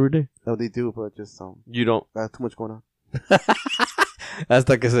supposed to be every day. No, they do, but just You don't. I have too much going on.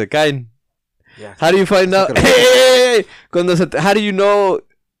 Hasta que se caen. Yeah. How do you find out? Look at Hey, cuando how do you know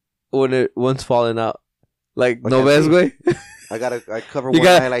when one's falling out? Like, Like no I ves, see. güey? I cover You one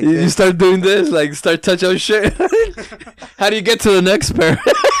eye got like you this. start doing this, like start touching shit. How do you get to the next pair?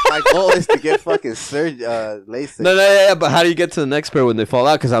 My goal is to get fucking LASIK. No, yeah, but how do you get to the next pair when they fall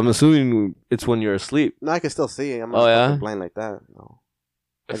out? Because I'm assuming it's when you're asleep. No, I can still see. I'm Oh, not yeah? fucking blind like that. No,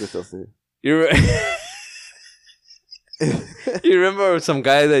 I can still see. You you remember some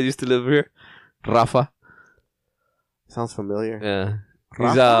guy that used to live here, Rafa? Sounds familiar.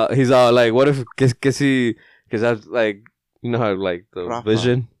 Yeah, he's like, what if que si, because that's like, you know how like the Rafa.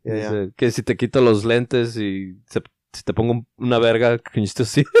 vision. Yeah, He yeah. said, que si te quito los lentes y si te pongo una verga, can you still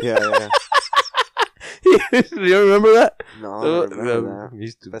see? Yeah. You remember that? No, I don't remember that.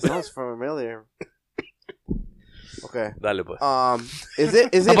 Used to. That sounds familiar. Okay. Dale pues. Is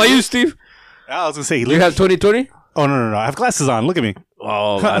it? How about you, Steve? I was gonna say. You have 20/20? Oh no! I have glasses on. Look at me.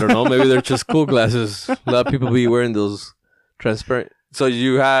 Oh, I don't know. Maybe they're just cool glasses. A lot of people be wearing those transparent. So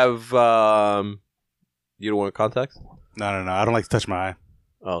you have, you don't wear contacts? No. I don't like to touch my eye.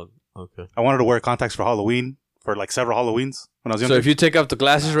 Oh, okay. I wanted to wear contacts for Halloween, for like several Halloweens when I was So younger. if you take off the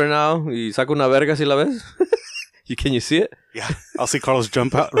glasses right now, y saca una verga si la ves, can you see it? Yeah, I'll see Carlos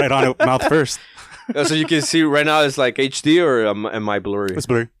jump out right on it, mouth first. Oh, so you can see right now it's like HD or am I blurry? It's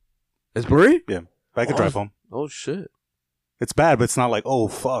blurry. It's blurry? But I can drive home. Oh, shit. It's bad, but it's not like, oh,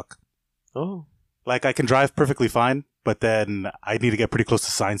 fuck. Oh. Like, I can drive perfectly fine, but then I need to get pretty close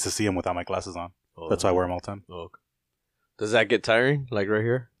to signs to see them without my glasses on. That's why I wear them all the time. Oh, okay. Does that get tiring? Like right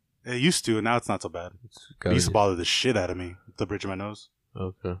here? It used to, and now it's not so bad. It used to bother the shit out of me, the bridge of my nose.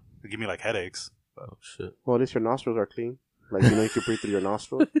 Okay. It give me, like, headaches. Oh, shit. Well, at least your nostrils are clean. Like, you can breathe through your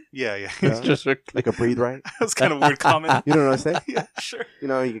nostrils. Yeah. Yeah. It's just Like a breathe right. That's kind of a weird comment. You don't know what I'm saying? Yeah, sure. You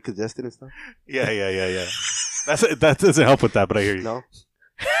know, you get congested and stuff. Yeah. That doesn't help with that, but I hear you. No.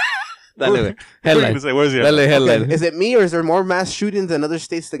 Dale, What are you headline. gonna say? Where's the Dale, headline. Okay. Is it me or is there more mass shootings in other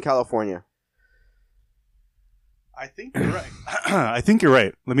states than California? I think you're right. I think you're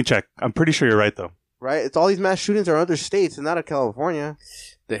right. Let me check. I'm pretty sure you're right, though. Right? It's all these mass shootings are in other states and not in California.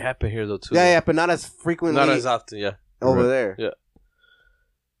 They happen here, though, too. Yeah, but not as frequently Not as often, yeah. over Right. there. Yeah.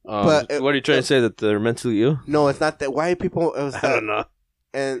 But what are you trying to say? That they're mentally ill? No, it's not that. Why people? It was I don't know.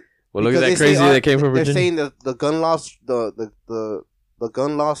 And Well, look at because that they say, crazy that came from they're Virginia. saying that the gun laws, the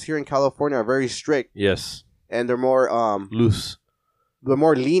gun laws here in California are very strict, Yes. and they're more Loose.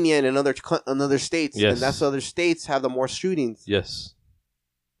 lenient in other states, Yes. and that's why other states have the more shootings. Yes.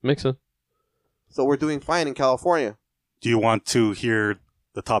 Makes sense. So we're doing fine in California. Do you want to hear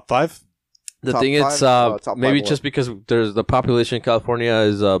the top 5? The Top thing is, five? Top maybe five just because there's the population in California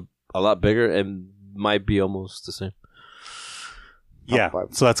is a lot bigger and might be almost the same. Yeah. five.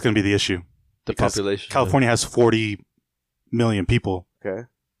 So that's going to be the issue. The Because population. California has 40 million people. Okay.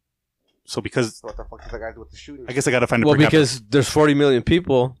 So because So what the fuck is the guy with the shooting? I guess I got to find a Well, per capita. because there's 40 million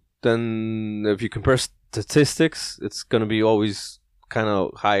people, then if you compare statistics, it's going to be always kind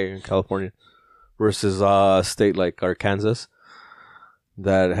of higher in California versus a state like Arkansas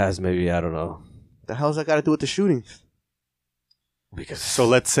that has maybe, I don't know. The hell's that got to do with the shootings? So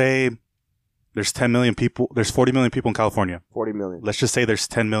let's say there's 10 million people. There's 40 million people in California. 40 million. Let's just say there's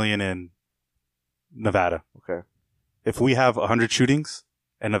 10 million in Nevada. Okay. If we have 100 shootings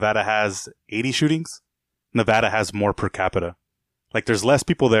and Nevada has 80 shootings, Nevada has more per capita. Like there's less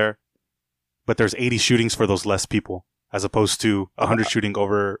people there, but there's 80 shootings for those less people as opposed to 100 shooting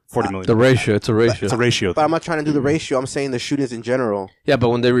over 40 million. The ratio, it's a ratio. It's a ratio. But I'm not trying to do the ratio. I'm saying the shootings in general. Yeah, but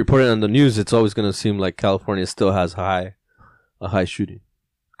when they report it on the news, it's always going to seem like California still has a high shooting.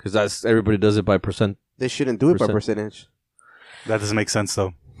 Because that's everybody does it by percent. They shouldn't do it by Percent. percentage. That doesn't make sense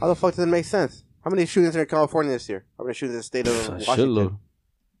though. How the fuck does it make sense? How many shootings are in California this year? How many shootings in the state of A Washington? shitload.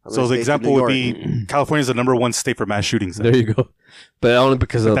 How many So the states in example New would York? be California is the number 1 state for mass shootings. There you go. But only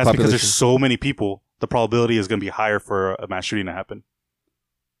because of the That's because population. there's so many people. The probability is going to be higher for a mass shooting to happen.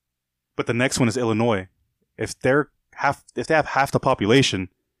 But the next one is Illinois. If they have half the population,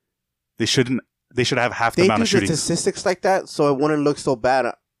 they should have half the They amount do of shootings. statistics like that so it wouldn't look so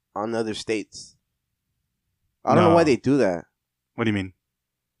bad on other states. I don't know No. why they do that. What do you mean?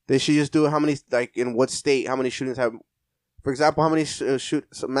 They should just do how many, like in what state, how many shootings have. For example, how many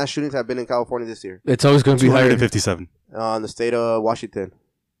mass shootings have been in California this year? It's always going to be higher. 257. In the state of Washington.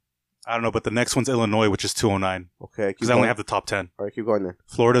 I don't know, but the next one's Illinois, which is 209. Okay, keep Because I only going. have the top 10. All right, keep going then.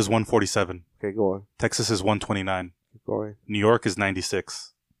 Florida's 147. Okay, go on. Texas is 129. Keep going. New York is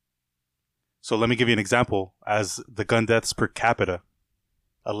 96. So let me give you an example. As the gun deaths per capita,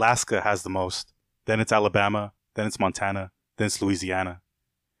 Alaska has the most. Then it's Alabama. Then it's Montana. Then it's Louisiana.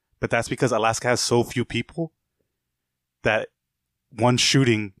 But that's because Alaska has so few people that one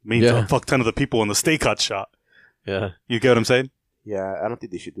shooting means Yeah. a fuck ton of the people in the state got shot. Yeah. You get what I'm saying? Yeah, I don't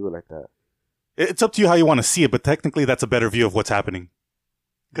think they should do it like that. It's up to you how you want to see it, but technically that's a better view of what's happening.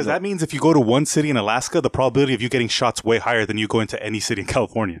 Because that means if you go to one city in Alaska, the probability of you getting shot's way higher than you going to any city in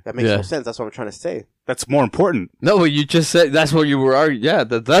California. That makes Yeah. no sense. That's what I'm trying to say. That's more important. No, but you just said that's what you were arguing. Yeah,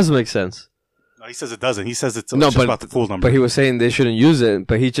 that does make sense. No, he says it doesn't. He says it's No, just but- about the fool's number. But he was saying they shouldn't use it.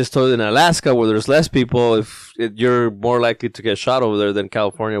 But he just told in Alaska where there's less people, you're more likely to get shot over there than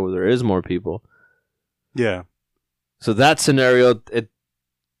California where there is more people. Yeah. So that scenario,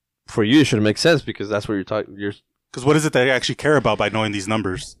 for you, should make sense because that's what you're talking. Because what is it that they actually care about by knowing these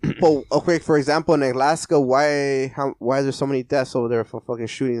numbers? Well, okay, for example, in Alaska, why is there so many deaths over there for fucking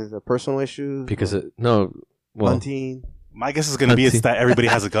shootings? The personal issues? Because Hunting? My guess is going to be it's that everybody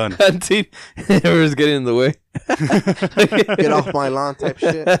has a gun. hunting, everyone's getting in the way. Get off my lawn type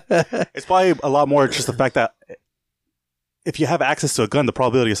shit. It's probably a lot more just the fact that if you have access to a gun, the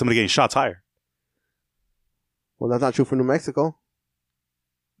probability of somebody getting shot's higher. Well, that's not true for New Mexico.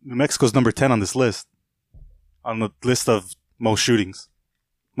 New Mexico's number 10 on this list. On the list of most shootings.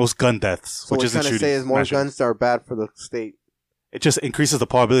 Most gun deaths, So which what isn't you're trying shooting. to say is more guns are bad for the state. It just increases the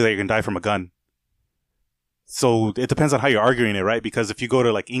probability that you're going to die from a gun. So it depends on how you're arguing it, right? Because if you go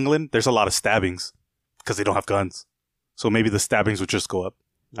to like England, there's a lot of stabbings because they don't have guns. So maybe the stabbings would just go up.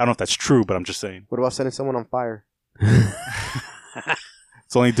 I don't know if that's true, but I'm just saying. What about setting someone on fire?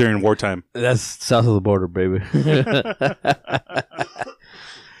 It's only during wartime. That's south of the border, baby.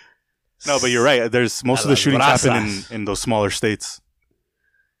 No, but you're right. There's most of the shootings happen in those smaller states.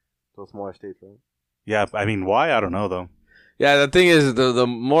 Those smaller states, right? Yeah, I mean, why? I don't know though. Yeah, the thing is, the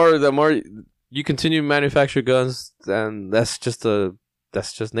more you continue to manufacture guns, then that's just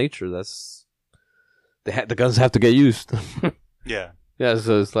nature. That's the guns have to get used. Yeah. Yeah,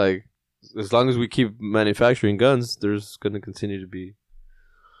 so it's like as long as we keep manufacturing guns, there's going to continue to be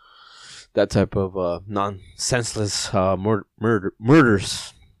that type of senseless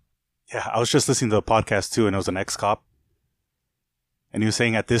murders. Yeah, I was just listening to a podcast too, and it was an ex-cop. And he was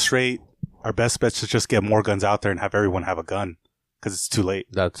saying at this rate, our best bet is to just get more guns out there and have everyone have a gun. Because it's too late.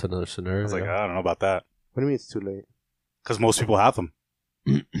 That's another scenario. I was like, I don't know about that. What do you mean it's too late? Because most people have them.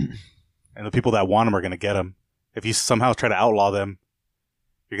 And the people that want them are going to get them. If you somehow try to outlaw them,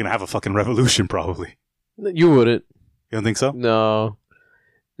 you're going to have a fucking revolution probably. You wouldn't. You don't think so? No.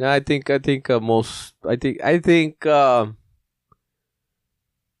 No, I think I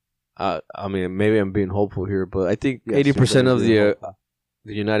mean, maybe I'm being hopeful here, but I think Yes, 80% of you're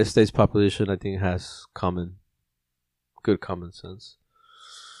the United States population, I think, has good common sense.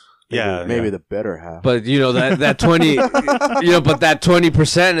 Yeah. Maybe yeah. the better half. But that 20, but that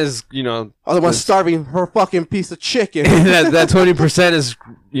 20% is Otherwise, starving her fucking piece of chicken. that 20% is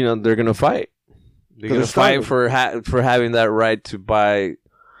they're gonna fight. They're gonna fight starving. for having that right to buy.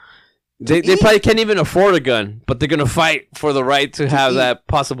 They probably can't even afford a gun, but they're gonna fight for the right to have eat. that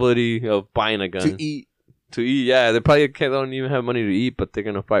possibility of buying a gun To eat. To eat. Yeah, they probably don't even have money to eat, but they're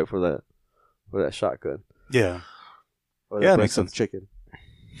gonna fight for that shotgun. Yeah. Or the Yeah, breast makes of sense. chicken.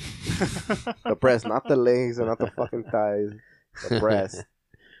 The breast, not the legs and not the fucking thighs. The breast.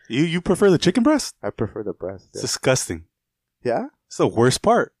 You prefer the chicken breast? I prefer the breast. It's Yeah? disgusting. Yeah? It's the worst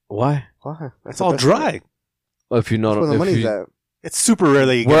part. Why? Why? It's the all best dry. part. Well, if you know, That's where the if money's you- at. It's super rare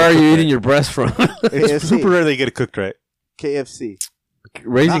that you get where it are cooked you right. eating your breast from? It's super rare that you get it cooked right. KFC.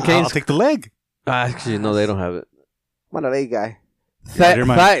 Raising I'll Cane's. take the leg. Actually, no, they don't have it. I'm not an A guy. never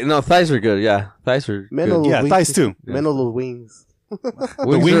mind. Thighs are good. Yeah, thighs are Mental good. Yeah, wings. thighs too. Mental wings. The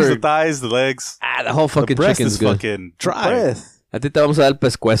wings, are- the thighs, the legs. the whole fucking the breast chicken's is good. fucking dry. Breast. A ti te vamos a dar el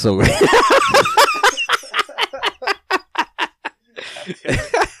pescuezo, güey.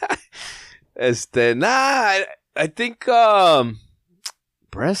 I think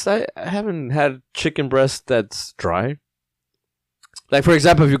breast. I haven't had chicken breast that's dry. Like for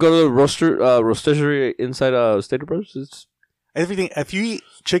example, if you go to the roastery inside Stater Brothers, it's Everything. If you eat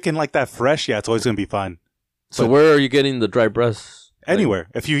chicken like that fresh, yeah, it's always gonna be fine. so. But- Where are you getting the dry breast? Anywhere.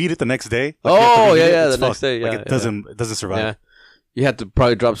 If you eat it the next day. Oh, after you eat yeah, it's the next fucked. day, Like yeah, it doesn't survive. Yeah, you have to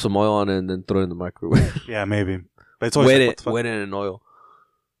probably drop some oil on it and then throw it in the microwave. Yeah, maybe. But it's always Wet like, what it, the fuck? wet it in oil.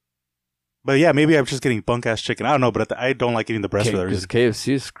 But yeah, maybe I'm just getting bunk ass chicken. I don't know, but I don't like eating the breast for that Because reason.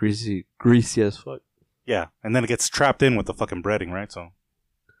 KFC is greasy as fuck. Yeah, and then it gets trapped in with the fucking breading, right? So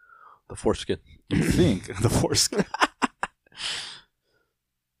The foreskin. you think the foreskin.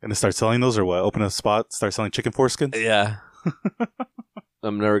 Gonna start selling those or what? Open a spot, start selling chicken foreskins? Yeah.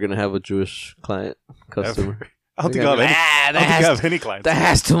 I'm never gonna have a Jewish client customer. I don't think I have any. I don't think I have any clients. That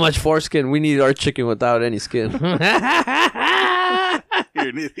has too much foreskin. We need our chicken without any skin. You're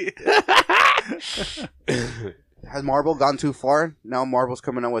an idiot. Has Marvel gone too far? Now Marvel's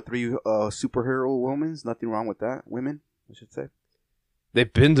coming out with 3 superhero women. Nothing wrong with that. Women, I should say.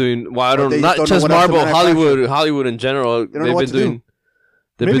 They've been doing. Well, I Or don't. they Not don't know just what else to Marvel. manufacture. Hollywood in general. They don't know what to do.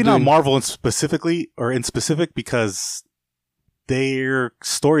 Maybe not Marvel in specific because their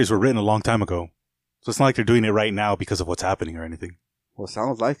stories were written a long time ago. So it's not like they're doing it right now because of what's happening or anything. Well,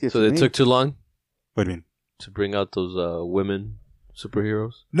 sounds like it. So it took too long What do you mean? to bring out those women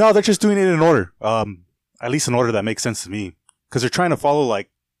superheroes? No, they're just doing it in order. At least in order that makes sense to me. Because they're trying to follow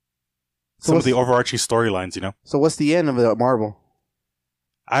like some of the overarching storylines, you know? So what's the end of the Marvel?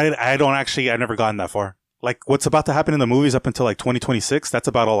 I don't actually, I've never gotten that far. Like what's about to happen in the movies up until like 2026, that's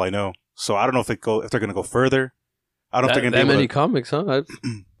about all I know. So I don't know if they're going to go further. I don't think they're going to be that able many to, comics, huh?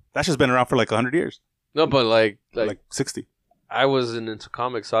 that's just been around for like 100 years. No, but like 60. I wasn't into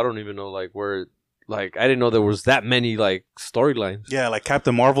comics, so I don't even know like where. Like I didn't know there was that many like storylines. Yeah, like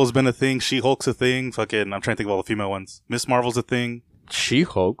Captain Marvel's been a thing. She-Hulk's a thing. Fucking, I'm trying to think of all the female ones. Miss Marvel's a thing.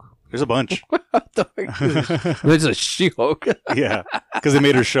 She-Hulk. There's a bunch. There's a She-Hulk. Yeah, because they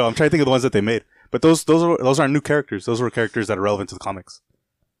made her show. I'm trying to think of the ones that they made. But those aren't new characters. Those were characters that are relevant to the comics.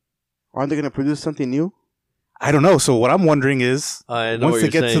 Aren't they going to produce something new? I don't know. So what I'm wondering is, I know once they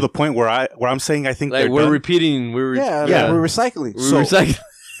get to the point where I'm saying I think like they're we're done, repeating, We're recycling. we're recycling.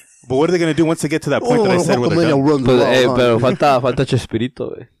 but what are they going to do once they get to that point that I said where they're done? Pero falta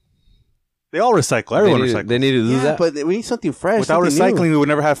Chespirito. They all recycle. Everyone recycles. They need to do that. But we need something fresh. Without something recycling, new. we would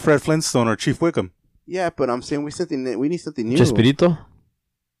never have Fred Flintstone or Chief Wiggum. Yeah, but I'm saying we need something new. Chespirito.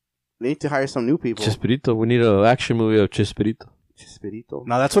 They need to hire some new people. Chespirito. We need an action movie of Chespirito. Chespirito.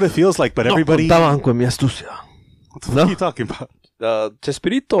 Now that's what it feels like. But everybody, Contaban con mi astucia. what the fuck are you talking about?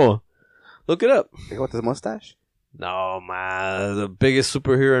 Chespirito. Look it up. They go with his mustache. No, man. The biggest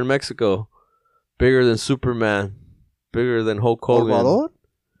superhero in Mexico. Bigger than Superman. Bigger than Hulk Hogan. Salvador?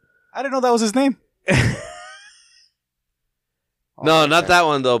 I didn't know that was his name. No, not that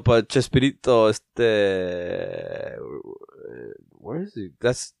one though, but Chespirito, where is he?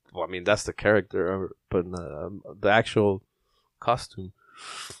 That's the character, but the actual costume.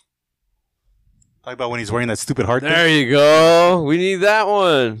 Talk about when he's wearing that stupid heart There thing. you go. We need that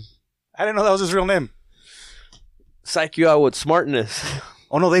one. I didn't know that was his real name. Psych you out with smartness.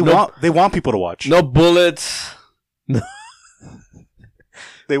 Oh no, they want people to watch. No bullets.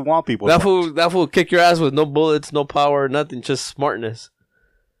 They want people. That fool kick your ass with no bullets, no power, nothing, just smartness.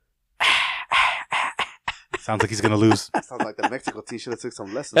 Sounds like he's gonna lose. Sounds like the Mexico team should have took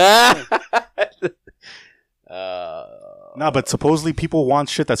some lessons. No, but supposedly people want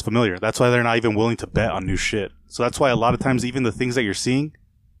shit that's familiar. That's why they're not even willing to bet on new shit. So that's why a lot of times even the things that you're seeing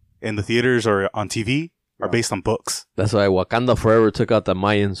in the theaters or on TV are based on books. That's why Wakanda Forever took out the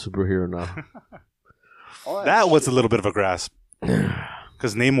Mayan superhero now. That was a little bit of a grasp.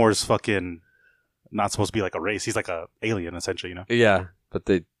 Because Namor's fucking not supposed to be like a race. He's like a alien, essentially, you know? Yeah, but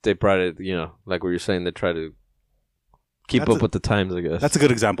they brought it, like what you're saying, they try to keep up with the times, I guess. That's a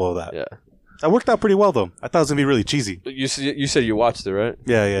good example of that. Yeah. That worked out pretty well, though. I thought it was going to be really cheesy. You said you watched it, right?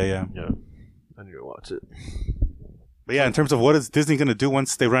 Yeah. Yeah. I need to watch it. But yeah, in terms of what is Disney going to do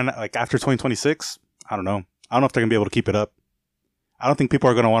once they run, like after 2026, I don't know. I don't know if they're going to be able to keep it up. I don't think people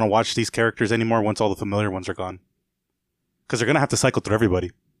are going to want to watch these characters anymore once all the familiar ones are gone. Because they're going to have to cycle through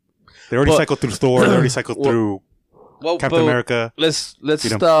everybody. They already cycled through Thor. They already cycled through Captain America. Let's once they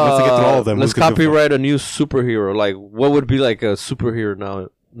get through all of them, let's copyright a new superhero. Like, what would be like a superhero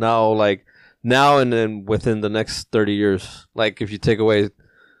now and then within the next 30 years? Like, if you take away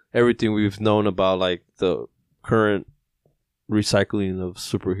everything we've known about, like the current recycling of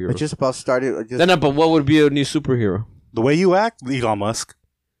superheroes. It's just about starting. No, but what would be a new superhero? The way you act, Elon Musk.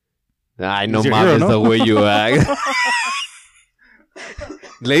 I know, He's your Mom, hero, is no? the way you act.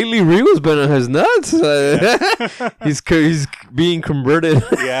 Lately, Rio's been on his nuts. He's being converted.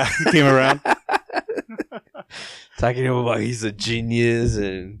 Yeah, he came around. Talking about he's a genius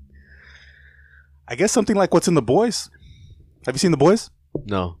and I guess something like what's in The Boys. Have you seen The Boys?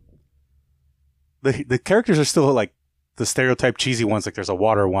 no. The characters are still like the stereotype cheesy ones. Like there's a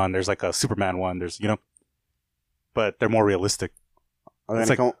water one, there's like a Superman one, there's, but they're more realistic. It's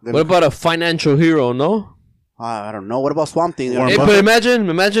like- What about a financial hero? No. I don't know. What about Swamp Thing? Warren Hey, Buffett. but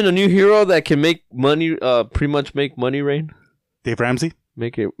imagine a new hero that can make money. Pretty much make money rain. Dave Ramsey?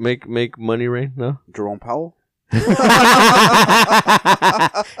 Make money rain. No. Jerome Powell? Hey,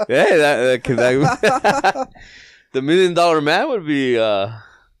 that the $1 Million Man would be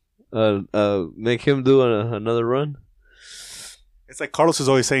make him do another run. It's like Carlos is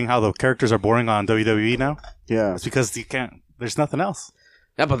always saying how the characters are boring on WWE now. Yeah. It's because you can't. There's nothing else.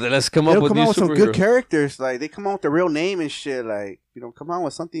 Yeah, but then let's come up They'll with come new out with some superheroes. good characters. Like, they come out with the real name and shit. Like, come out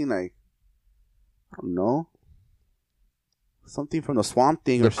with something like, I don't know. Something from the Swamp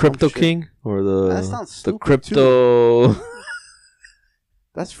Thing The or some Crypto shit. King or That sounds the stupid, crypto.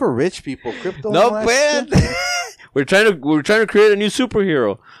 That's for rich people. Crypto. No, all that man. shit. We're trying to create a new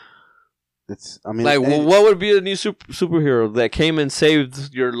superhero. I mean, Like, what would be a new superhero that came and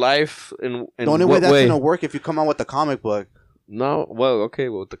saved your life? In the only way that's gonna work if you come out with the comic book. No, well, okay,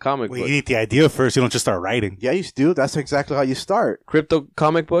 well, the comic Well, book. you need the idea first. You don't just start writing. Yeah, you do. That's exactly how you start. Crypto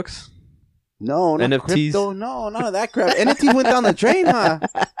comic books? No, not NFTs? crypto. No, none of that crap. NFT went down the drain, huh?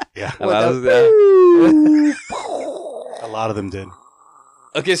 Yeah, A lot of that. a lot of them did.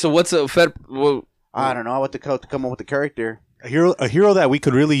 Okay, so what's a Fed? Well, I don't know what to come up with the character. A hero that we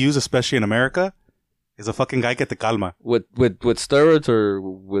could really use, especially in America, is a fucking guy que te calma. with steroids or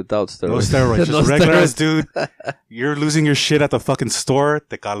without steroids? No steroids, just No regular ass steroids. dude. You're losing your shit at the fucking store,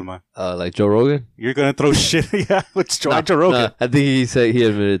 te calma. Like Joe Rogan? You're gonna throw shit, yeah, with Joe No, Rogan. I think he said he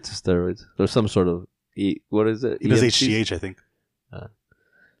admitted to steroids or some sort of what is it? He does EMTs? HGH, I think.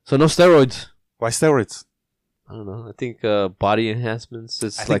 So no steroids. Why steroids? I don't know. I think body enhancements.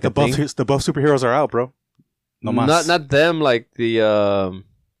 It's I like think a thing. the buff superheroes are out, bro. No mas. Not them. Like the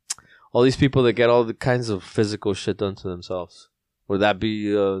all these people that get all the kinds of physical shit done to themselves. Would that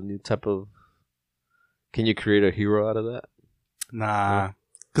be a new type of? Can you create a hero out of that? Nah,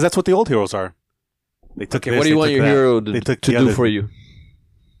 because that's what the old heroes are. They took. Okay, this, what do you they want took your that. hero They to took the do other- for you?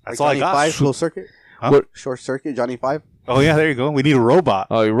 That's Like all I Johnny got. Five, Closed Circuit, Huh? What? Short Circuit, Johnny Five. Oh yeah, there you go. We need a robot.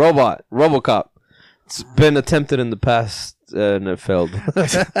 Oh, a robot, RoboCop. It's been attempted in the past and it failed.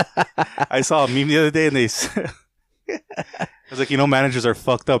 I saw a meme the other day, and they. It was like, managers are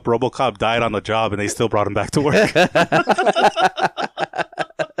fucked up. RoboCop died on the job, and they still brought him back to work.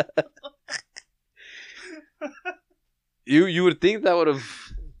 You would think that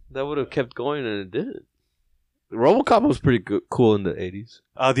would have kept going and it didn't. RoboCop was pretty good, cool in the 80s.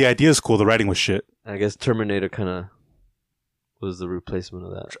 The idea is cool. The writing was shit. I guess Terminator kind of was the replacement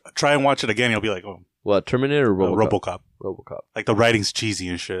of that. Try and watch it again. You'll be like, oh, What, Terminator or RoboCop? RoboCop. RoboCop. Like the writing's cheesy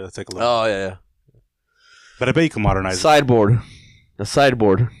and shit. It's like a little, Oh yeah. but I bet you can modernize it. Sideboard. A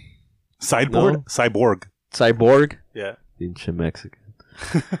sideboard. Sideboard, No. Cyborg. Cyborg. Yeah. Pinche Mexican.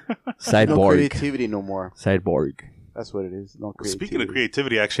 No Sideboard. creativity no more. Sideboard. That's what it is. No creativity. Speaking of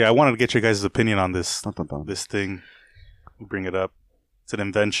creativity, actually, I wanted to get your guys' opinion on this Dun, dun, dun. this thing. We'll bring it up. It's an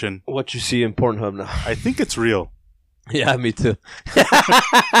invention. What you see in Pornhub now? I think it's real. Yeah, me too.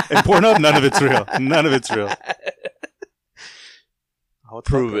 In Pornhub, none of it's real. None of it's real.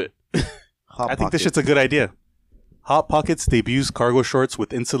 Prove it. Hot I think this Pocket. shit's a good idea. Hot Pockets debuts cargo shorts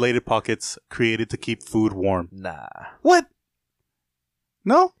with insulated pockets created to keep food warm. Nah. What?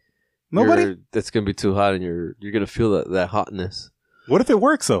 No? Nobody? That's gonna be too hot, and you're gonna feel that hotness. What if it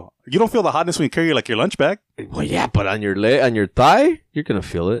works, though? You don't feel the hotness when you carry like your lunch bag? Well, yeah, but on your on your thigh, you're gonna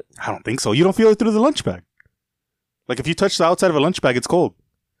feel it. I don't think so. You don't feel it through the lunch bag. Like if you touch the outside of a lunch bag, it's cold.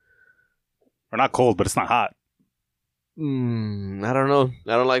 Or not cold, but it's not hot. I don't know.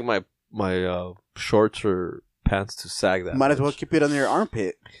 I don't like my shorts or pants to sag that. Might as much. well keep it under your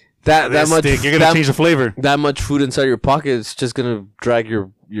armpit. that This much. stick, you're gonna change the flavor. that much food inside your pocket is just gonna drag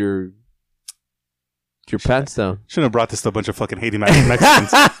your pants down. Shouldn't have brought this to a bunch of fucking Haiti Mexicans.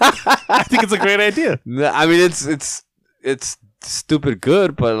 I think it's a great idea. I mean, it's stupid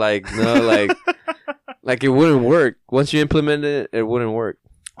good, but like no, like it wouldn't work once you implement it. It wouldn't work.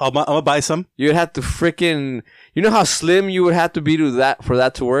 I'm gonna buy some. You'd have to freaking. You know how slim you would have to be to that for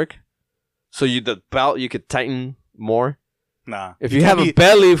that to work. So the belt you could tighten more. Nah. If you have a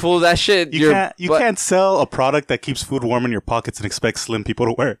belly full of that shit, You can't sell a product that keeps food warm in your pockets and expect slim people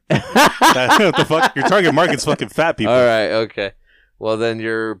to wear it. What the fuck? Your target market's fucking fat people. All right, okay. Well, then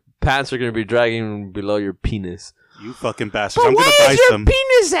your pants are gonna be dragging below your penis. You fucking bastard. I'm gonna buy some.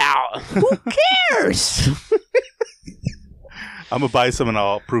 penis out? Who cares? I'm gonna buy some and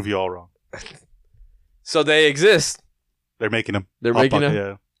I'll prove you all wrong. So they exist. They're making them. They're Hot making Pocket, them?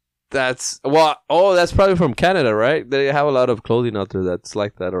 Yeah. That's that's probably from Canada, right? They have a lot of clothing out there that's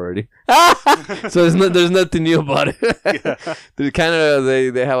like that already. So there's nothing new about it. Yeah. The Canada,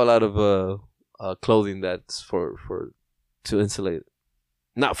 they have a lot of clothing that's for to insulate,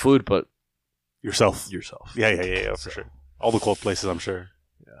 not food, but Yourself. yourself. Yeah, for sure. All the cold places, I'm sure.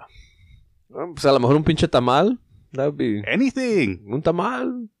 Pues a lo mejor un pinche tamal. That would be Anything. un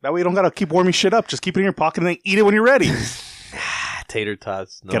tamal. That way you don't gotta keep warming shit up. Just keep it in your pocket and then eat it when you're ready. Tater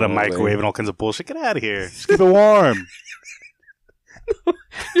tots. Get a microwave and all kinds of bullshit. Get out of here. Just keep it warm.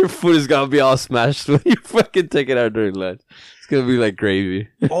 Your food is gonna be all smashed when you fucking take it out during lunch. It's gonna be like gravy.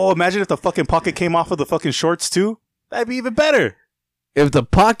 Oh, imagine if the fucking pocket came off of the fucking shorts too. That'd be even better. If the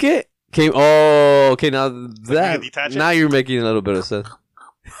pocket came, okay, now you that can detach it? now you're making a little bit of sense.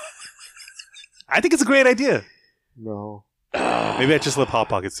 I think it's a great idea. No. Maybe I just love Hot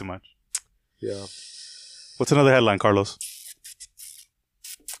Pockets too much. Yeah. What's another headline, Carlos?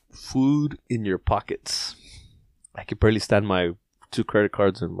 Food in your pockets. I can barely stand my 2 credit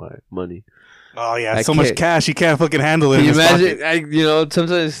cards and my money. Oh yeah, I so much can't- cash you can't fucking handle it. Can you in his imagine? pocket.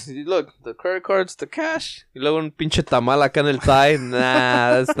 Sometimes you look the credit cards, the cash. Y luego un pinche tamal acá en el thigh.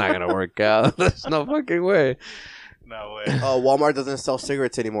 Nah, that's not gonna work out. There's no fucking way. No way. Walmart doesn't sell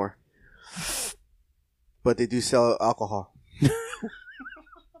cigarettes anymore, but they do sell alcohol.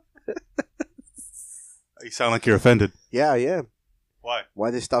 You sound like you're offended. Yeah. Why?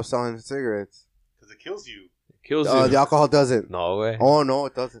 Why they stop selling cigarettes? Because it kills you. It kills you. The alcohol doesn't. No way. Oh no,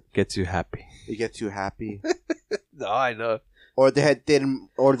 it doesn't. Gets you happy. You get too happy. No, I know. Or they I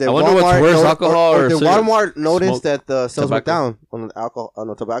wonder what's worse, alcohol or did cigarettes? Walmart notice Smoke, that the sales went tobacco. down on the alcohol on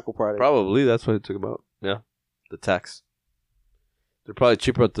the tobacco product? Probably that's what it took about. Yeah, the tax. They're probably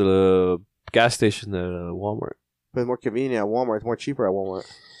cheaper at the gas station than Walmart. But it's more convenient at Walmart. It's more cheaper at Walmart.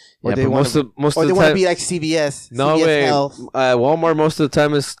 Yeah, they but wanna- most of Or the they want to time. be like CVS. No CVS way. Health. Walmart most of the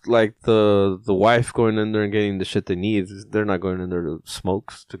time is like the wife going in there and getting the shit they need. They're not going in there to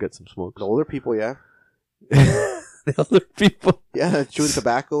smokes to get some smokes. The older people, yeah. The other people Yeah, chewing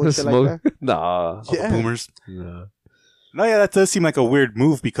tobacco and shit like smoke. that. Nah. All the Yeah. boomers. Nah. No, yeah, that does seem like a weird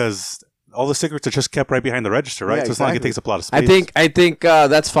move because all the cigarettes are just kept right behind the register, right? Yeah, So it's not like it exactly. takes up a lot of space. I think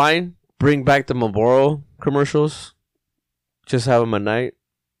that's fine. Bring back the Marlboro commercials. Just have them at night,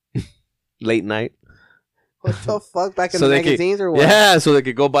 late night. What the fuck? Back in So the they could- magazines or what? Yeah, so they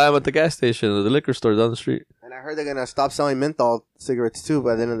could go buy them at the gas station or the liquor store down the street. And I heard they're gonna stop selling menthol cigarettes too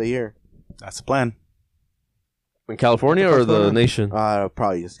by the end of the year. That's the plan. In California What the or fuck's going the on? nation?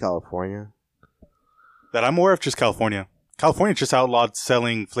 Probably just California. That I'm aware of, just California. California just outlawed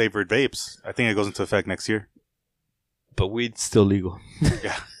selling flavored vapes. I think it goes into effect next year. But weed's still legal.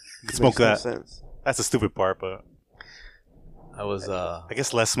 Yeah, you can smoke Makes no that. sense. That's the stupid part, but I was I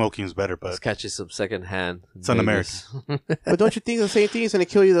guess less smoking is better. But catching some second hand. It's un-American. But don't you think the same thing is gonna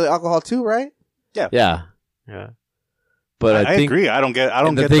kill you the alcohol too, right? Yeah. But I think agree. I don't get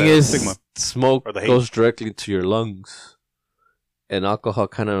the get thing the is, stigma. smoke Or the hate. goes directly to your lungs, and alcohol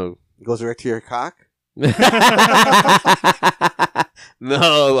kind of. It goes direct to your cock.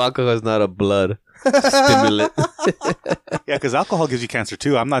 No, alcohol is not a blood stimulant. Yeah, because alcohol gives you cancer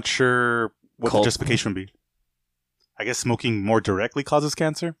too. I'm not sure what Cult. the justification would be. I guess smoking more directly causes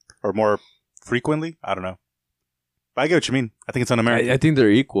cancer or more frequently. I don't know. But I get what you mean. I think it's un-American. I think they're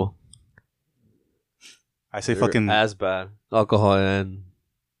equal. I say They're fucking. as bad. Alcohol and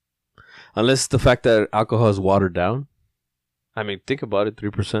unless the fact that alcohol is watered down. I mean, think about it: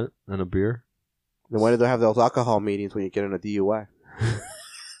 3% in a beer. Then why do they have those alcohol meetings when you get in a DUI?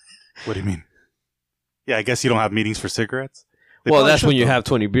 What do you mean? Yeah, I guess you don't have meetings for cigarettes. They Well, probably that's when should, you though. have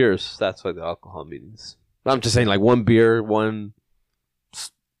 20 beers. That's why the alcohol meetings. I'm just saying, like one beer, one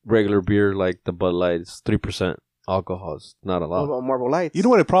regular beer, like the Bud Light, is 3% alcohol. It's not a What lot. about Marble Lights? You know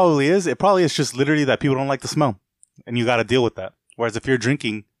what it probably is? It probably is just literally that people don't like the smell, and you got to deal with that. Whereas if you're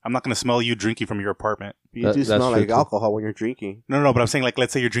drinking, I'm not going to smell you drinking from your apartment. You That- do that's smell true, like too. alcohol when you're drinking. No, but I'm saying like,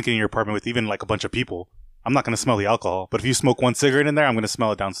 let's say you're drinking in your apartment with even like a bunch of people. I'm not going to smell the alcohol, but if you smoke one cigarette in there, I'm going to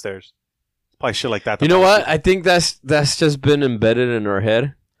smell it downstairs. Probably shit like that. You know what? I think that's just been embedded in our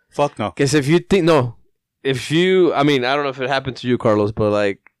head. Fuck no. Because if you think, no, if you, I mean, I don't know if it happened to you, Carlos, but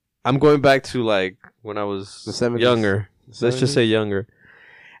like, I'm going back to like when I was The 70s. younger. Let's just say younger.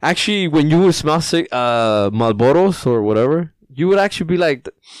 Actually, when you would smell Marlboros or whatever, you would actually be like,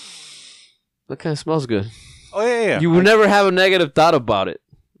 that kind of smells good. Oh yeah. You would never have a negative thought about it.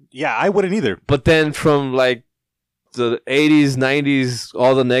 Yeah, I wouldn't either. But then from like the 80s, 90s,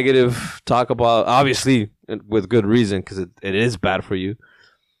 all the negative talk about, obviously and with good reason, because it is bad for you.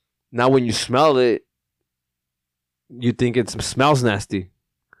 Now when you smell it, you think it smells nasty.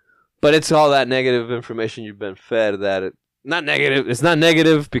 But it's all that negative information you've been fed that not negative. It's not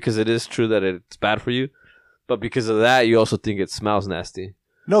negative because it is true that it's bad for you. But because of that, you also think it smells nasty.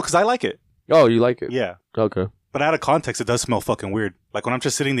 No, because I like it. Oh, you like it? Yeah. Okay. But out of context, it does smell fucking weird. Like when I'm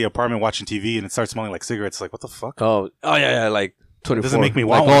just sitting in the apartment watching TV and it starts smelling like cigarettes, it's like, what the fuck? Oh, yeah, like 24. It doesn't make me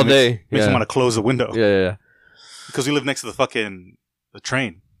want like all one. day. Makes yeah. me want to close the window. Yeah. Because we live next to the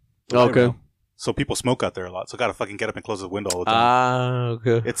train. Okay. So people smoke out there a lot. So I gotta fucking get up and close the window all the time. Ah,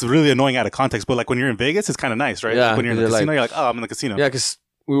 okay. It's really annoying out of context. But like when you're in Vegas, it's kind of nice, right? Yeah, Like when you're in the you're casino, like- you're like, oh, I'm in the casino. Yeah, because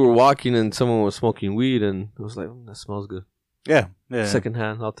we were walking and someone was smoking weed, and it was like, that smells good. Yeah. Second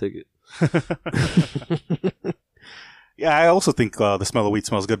hand, I'll take it. Yeah, I also think the smell of weed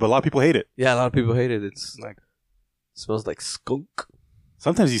smells good, but a lot of people hate it. Yeah, a lot of people hate it. It's Like it smells like skunk.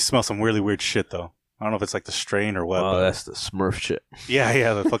 sometimes you smell some really weird shit though. I don't know if it's like the strain or what. Oh, but that's the Smurf shit.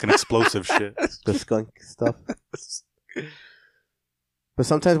 yeah, the fucking explosive shit. The skunk stuff. But But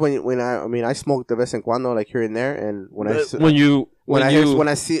sometimes I smoke de vez en cuando, like here and there, and when I When you when I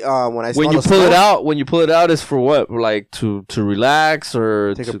pull it out is for what? Like to relax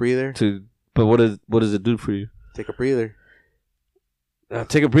or take a breather. But what does it do for you? Take a breather.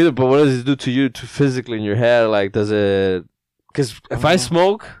 Take a breather, but what does it do to you, to physically in your head? Like, does it? Because if I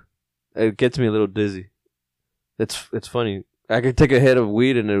smoke, it gets me a little dizzy. It's funny. I could take a hit of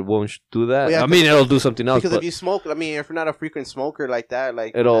weed and it won't do that. Well, yeah, I mean, it'll do something else. Because if you smoke, I mean, if you're not a frequent smoker like that,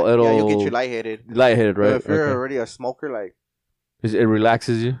 like you'll get you lightheaded. Lightheaded, right? But if you're already a smoker, like it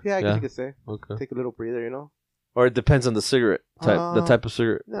relaxes you. Yeah, I guess you could say. Okay. Take a little breather, you know. Or it depends on the cigarette type. The type of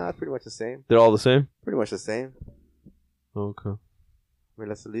cigarette. No, it's pretty much the same. They're all the same. Pretty much the same. Okay. I mean,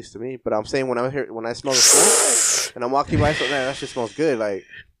 that's at least to me. But I'm saying when I smell the smoke and I'm walking by, so man, that shit smells good. Like,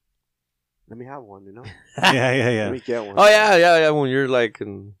 let me have one, you know. Yeah. Let me get one. Oh yeah. When you're like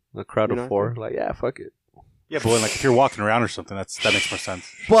in a crowd You of know? four, like fuck it. Yeah, but when, like if you're walking around or something, that makes more sense.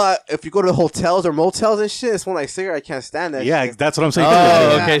 But if you go to hotels or motels and shit, it's one like cigarette. I can't stand that. Yeah, shit. that's what I'm saying.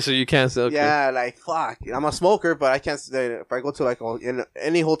 Oh, Yeah. okay. So you can't say. Okay. Yeah, like fuck. I'm a smoker, but I can't. If I go to like in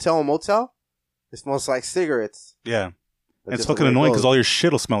any hotel or motel, it smells like cigarettes. Yeah. And it's just the fucking way it annoying because goes. all your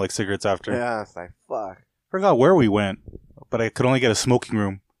shit will smell like cigarettes after. Yeah, it's like fuck. Forgot where we went, but I could only get a smoking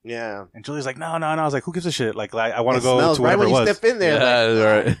room. Yeah. And Julie's like, no. I was like, who gives a shit? Like I want It to go smells to right whatever when it you was. step in there. Yeah,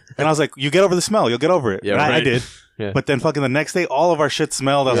 like, right. And I was like, you get over the smell. You'll get over it. Yeah, And I right. did. Yeah. But then fucking the next day, all of our shit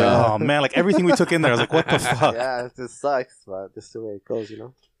smelled. I was Yeah. like, oh man, like everything we took in there. I was like, what the fuck? Yeah, it just sucks, but just the way it goes, you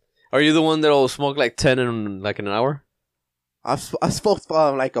know. Are you the one that'll smoke like 10 in like an hour? I spoke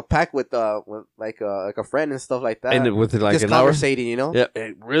like a pack with like a friend and stuff like that. And with like just an hour? conversating, you know. Yeah.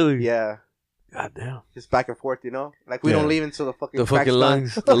 Really? Yeah. God damn. Just back and forth, you know. Like we Yeah. don't leave until the fucking The crack's fucking done.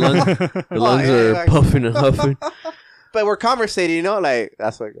 lungs. The lungs yeah, are like- puffing and huffing. But we're conversating, you know. Like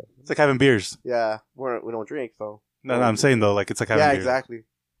that's what. It's like having beers. Yeah, we don't drink, so. No, I'm saying though, like it's like having Yeah, beers. exactly.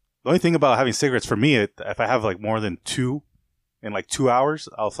 The only thing about having cigarettes for me, if I have like more than 2 in like 2 hours,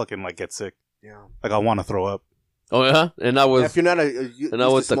 I'll fucking like get sick. Yeah. Like I'll want to throw up. Oh yeah, and I Yeah, was if you're not and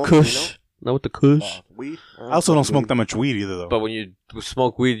now with the kush, not with the kush. weed. I also don't smoke that much weed either though. But when you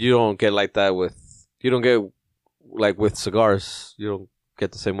smoke weed, you don't get like that with. You don't get like with cigars. You don't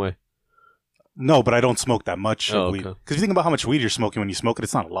get the same way. No, but I don't smoke that much Oh, of weed. okay. Because you think about how much weed you're smoking when you smoke it,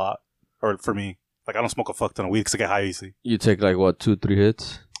 it's not a lot. Or for me, like I don't smoke a fuck ton of weed because I get high easily. You take like what 2-3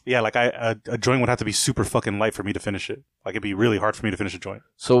 hits. Yeah, like a joint would have to be super fucking light for me to finish it. Like it'd be really hard for me to finish a joint.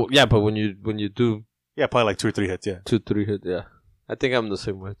 So yeah, but when you do Yeah, probably like 2 or 3 hits. Yeah, 2-3 hits, yeah. I think I'm the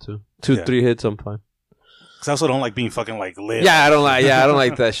same way too. Yeah. 2-3 hits, I'm fine. because I also don't like being fucking like lit. Yeah, I don't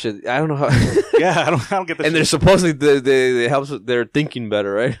like that shit. I don't know how. Yeah, I don't get that. And they're supposedly they helps with their thinking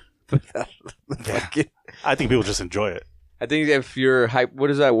better, right? Yeah. I think people just enjoy it. I think if you're hype, what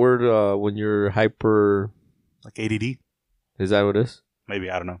is that word? When you're hyper, Like ADD, is that what it is? maybe,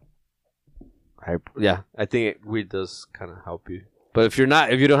 I don't know. Hyper. Yeah, I think weed does kind of help you. But if you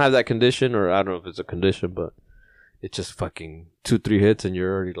don't have that condition, or I don't know if it's a condition, but it's just fucking 2-3 hits and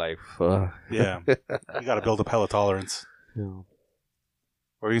you're already like, fuck. Yeah, you got to build up hella tolerance. Yeah.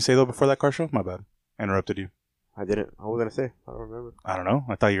 What were you gonna say though before that car show? My bad, I interrupted you. I didn't. What was I gonna say? I don't remember. I don't know.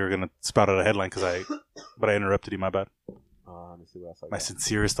 I thought you were gonna spout out a headline but I interrupted you. My bad. Let me see what else I My got.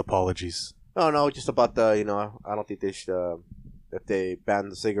 sincerest apologies. No, just about the, I don't think they should, if they ban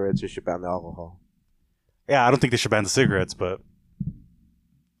the cigarettes, they should ban the alcohol. Yeah, I don't think they should ban the cigarettes, but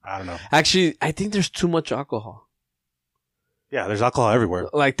I don't know. Actually, I think there's too much alcohol. Yeah, there's alcohol everywhere.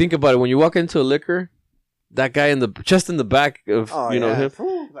 Like, think about it. When you walk into a liquor, that guy in the back of him.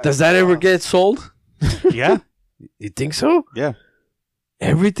 Phew, like, Does that ever get sold? Yeah, You think so? yeah.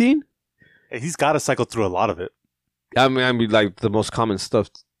 Everything? He's got to cycle through a lot of it. I mean, like the most common stuff.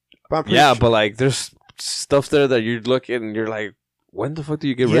 But I'm pretty Yeah, sure- but like, there's stuff there that you look at and you're like, when the fuck do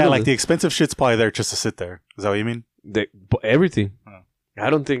you get rid Yeah, of like it? the expensive shit's probably there just to sit there. Is that what you mean? Everything. Oh. I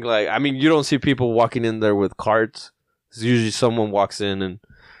don't think you don't see people walking in there with carts. It's usually someone walks in and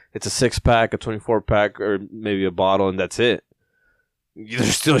it's a 6-pack, a 24-pack, or maybe a bottle, and that's it.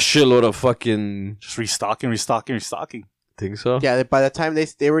 There's still a shitload of fucking. Just restocking. Think so? Yeah, by the time they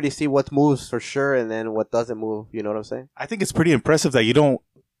already see what moves for sure and then what doesn't move, you know what I'm saying? I think it's pretty impressive that you don't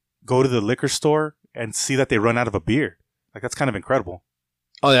go to the liquor store and see that they run out of a beer. Like, that's kind of incredible.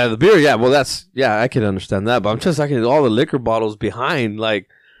 Oh yeah, the beer. Yeah, well, I can understand that, but I'm just talking all the liquor bottles behind. Like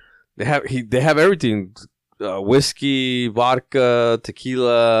they have everything: whiskey, vodka,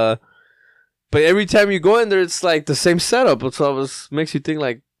 tequila. But every time you go in there, it's like the same setup. So it makes you think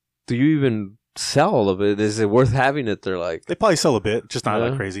like, do you even sell all of it? Is it worth having it there? Like, They probably sell a bit, just not Yeah.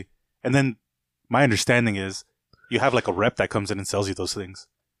 like crazy. And then my understanding is you have like a rep that comes in and sells you those things.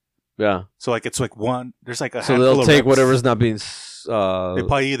 Yeah. So like it's like one. There's like a So handful they'll of take reps. whatever's not being. They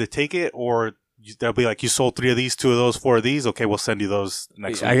probably either take it or they'll be like, you sold 3 of these, 2 of those, 4 of these. Okay, we'll send you those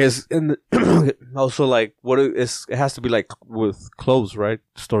next I week. guess, and also like it has to be like with clothes, right?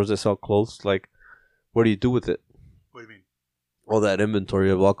 Stores that sell clothes. Like, what do you do with it? What do you mean? All that inventory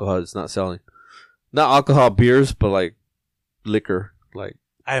of alcohol it's not selling. Not alcohol, beers, but like liquor. Like,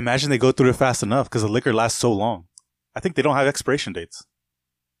 I imagine they go through it fast enough because the liquor lasts so long. I think they don't have expiration dates.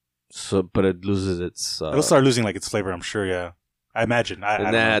 so, but it loses its. It'll start losing like its flavor. I'm sure. Yeah, I imagine. I and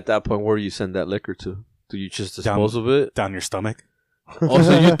don't then know. at that point, where do you send that liquor to? Do you just Down- dispose of it? Down your stomach,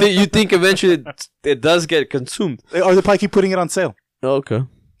 Also, you think eventually it does get consumed? or they probably keep putting it on sale. Oh, okay, I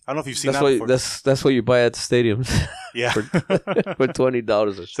don't know if you've seen that's that what before. that's what you buy at the stadiums Yeah, for $20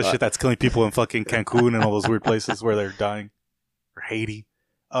 a the shot. shit that's killing people in fucking Cancun and all those weird places where they're dying, or Haiti.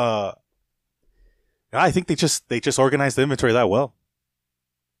 I think they just organized the inventory that well.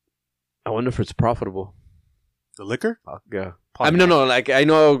 I wonder if it's profitable. The liquor? Yeah. Probably I mean, no. Like I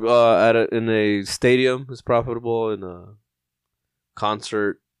know, in a stadium, it's profitable. In a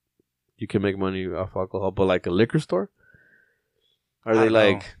concert, you can make money off alcohol. But like a liquor store, I don't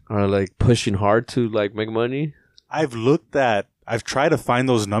know. are like pushing hard to like make money? I've tried to find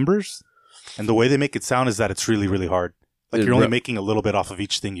those numbers, and the way they make it sound is that it's really, really hard. Like It you're only re- making a little bit off of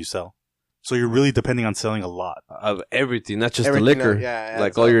each thing you sell. So you're really depending on selling a lot. Of everything, not just Everything the liquor. that- yeah, like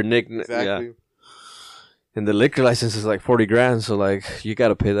adds all up. your Yeah. Exactly. And the liquor license is like $40,000, so like you got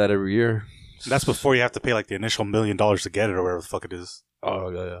to pay that every year. That's before you have to pay like the initial $1 million to get it or whatever the fuck it is. Oh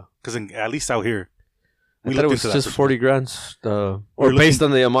yeah. Because at least out here, I thought it was into that just for- $40,000, or We're based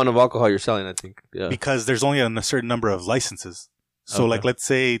on the amount of alcohol you're selling. I think. Yeah. because there's only a certain number of licenses. So Okay. like, let's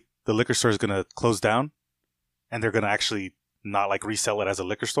say the liquor store is going to close down and they're going to actually not like resell it as a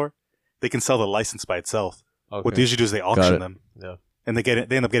liquor store. They can sell the license by itself. Okay. What they usually do is they Got auction it. them. Yeah. And they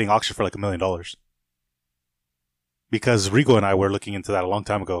end up getting auctioned for like $1 million. Because Rigo and I were looking into that a long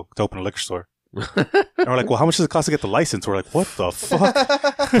time ago to open a liquor store. And we're like, well, how much does it cost to get the license? We're like, what the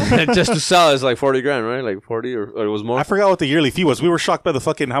fuck? Just to sell is like $40,000, right? Like 40 or it was more. I forgot what the yearly fee was. We were shocked by the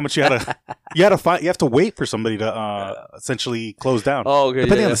fucking how much you had to you have to wait for somebody to essentially close down. Oh, okay.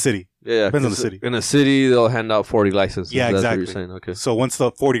 Depending yeah, on the city. yeah. depends on the 'cause city. In a city, they'll hand out 40 licenses. Yeah, That's exactly. what you're saying. Okay. So once the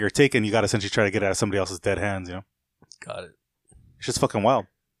 40 are taken, you got to essentially try to get it out of somebody else's dead hands, you know? Got it. It's just fucking wild.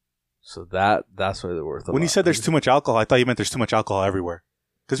 So that's why they're worth a When you lot. said there's too much alcohol, I thought you meant there's too much alcohol everywhere.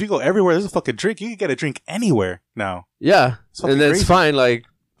 Because we go everywhere, there's a fucking drink. You can get a drink anywhere now. Yeah. It's fucking And that's crazy. fine. Like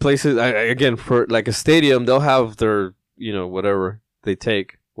places, again, for like a stadium, they'll have their, whatever they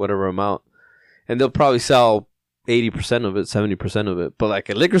take, whatever amount. And they'll probably sell 80% of it, 70% of it. But like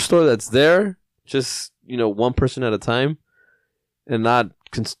a liquor store that's there, just, one person at a time and not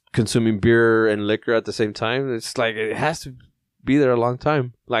consuming beer and liquor at the same time. It's like, it has to be there a long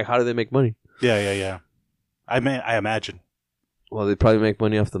time. Like, how do they make money? Yeah. I imagine. Well, they probably make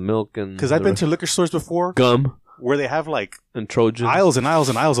money off the milk and Because I've been to liquor stores before gum where they have like and Trojan. aisles and aisles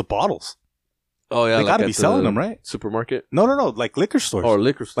and aisles of bottles. Oh, yeah. They like gotta at be the selling them, right? Supermarket? No, like liquor stores. Or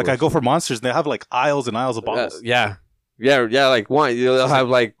liquor stores. Like I go for Monsters and they have like aisles and aisles of bottles. Yeah, like wine. They'll have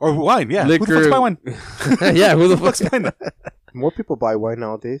like Or wine, yeah. liquor. Who the fuck's buy wine? Yeah, who the Who the fuck's fuck's buying that? More people buy wine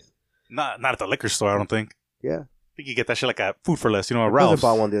nowadays. Not at the liquor store, I don't think. Yeah. I think you get that shit like at Food for Less, at I Ralph's.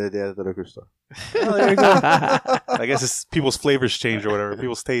 bought one the other day at the liquor store. Oh, there you go. I guess it's people's flavors change or whatever,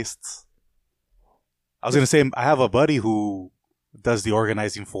 people's tastes. I was gonna say I have a buddy who does the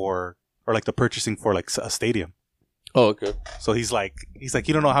organizing for or like the purchasing for like a stadium. Oh, okay. So he's like, you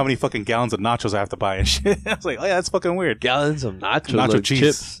don't know how many fucking gallons of nachos I have to buy and shit. I was like, oh yeah, that's fucking weird. Gallons of nachos, Nacho like cheese.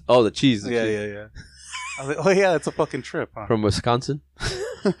 chips. Oh, the cheese. the Yeah, cheese. yeah. I was like, oh yeah, that's a fucking trip. Huh? From Wisconsin.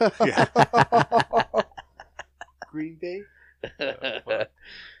 Yeah. Green Bay?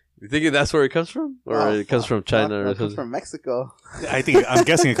 You think that's where it comes from, or Oh, it comes fuck. from China, No, or it comes something? from Mexico. I'm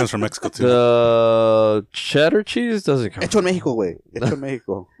guessing it comes from Mexico too. The cheddar cheese doesn't come. Hecho en Mexico, güey. Hecho en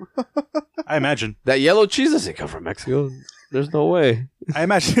Mexico. I imagine. That yellow cheese doesn't come from Mexico. There's no way. I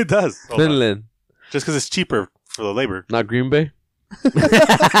imagine it does. Hold on. Finland, Just because it's cheaper for the labor. not Green Bay.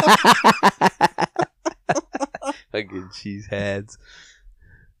 Fucking cheese heads.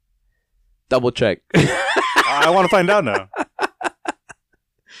 Double check. I want to find out now.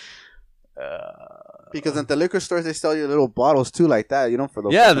 Because at the liquor stores, they sell you little bottles too, like that. You know, for the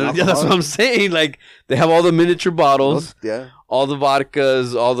Yeah, fucking that's alcohol. what I'm saying. Like they have all the miniature bottles, Yeah. all the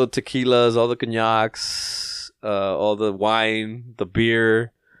vodkas, all the tequilas, all the cognacs, all the wine, the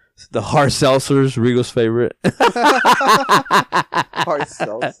beer, the hard seltzers, Rigo's favorite. Hard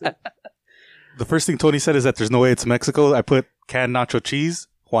seltzer. The first thing Tony said is that there's no way it's Mexico. I put canned nacho cheese,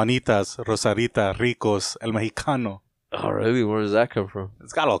 Juanitas, Rosarita, Ricos, El Mexicano. Oh, really? Where does that come from?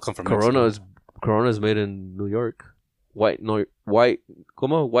 It's got to all come from Corona Mexico. is made in New York. White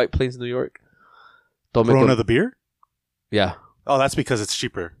Plains, New York. Don't make Corona them- the beer? Yeah. Oh, that's because it's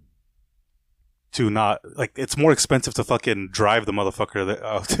cheaper. To not like it's more expensive to fucking drive the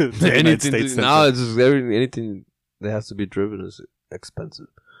motherfucker to the United States. No, it's just anything that has to be driven is expensive.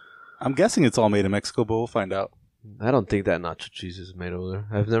 I'm guessing it's all made in Mexico, but we'll find out. I don't think that nacho cheese is made over there.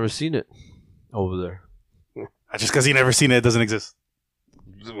 I've never seen it over there. Just because you never seen it, it doesn't exist.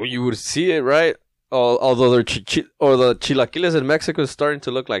 Well, you would see it, right? Although the chilaquiles in Mexico is starting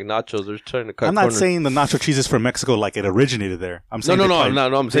to look like nachos. They're trying to cut I'm not corners. saying the nacho cheese is from Mexico like it originated there. I'm saying No, they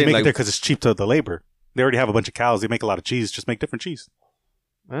I'm they saying make like it there because it's cheap to the labor. They already have a bunch of cows. They make a lot of cheese. Just make different cheese.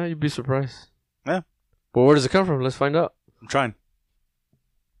 You'd be surprised. Yeah. But where does it come from? Let's find out. I'm trying.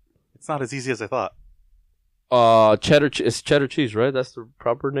 It's not as easy as I thought. It's cheddar cheese, right? That's the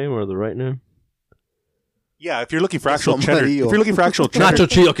proper name or the right name? Yeah, if you're looking for That's actual what cheddar, Mario. if you're looking for actual cheddar, Nacho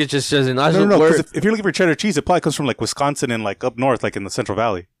cheese. Okay, it just says in no, 'cause if you're looking for cheddar cheese, it probably comes from like Wisconsin and like up north, like in the Central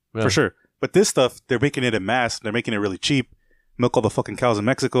Valley, for sure. But this stuff, they're making it in mass. They're making it really cheap. Milk all the fucking cows in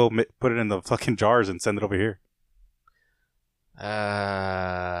Mexico, put it in the fucking jars, and send it over here.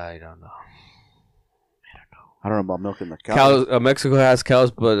 I don't know. I don't know about milking the cow. Cows. Mexico has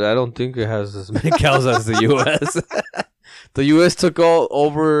cows, but I don't think it has as many cows as the U.S. The U.S. took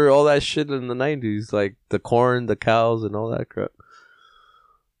over all that shit in the 90s, like the corn, the cows, and all that crap.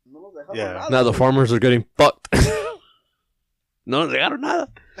 Yeah. Now the farmers are getting fucked. No, they got nada.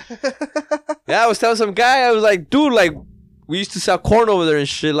 Yeah, I was telling some guy, I was like, dude, like, we used to sell corn over there and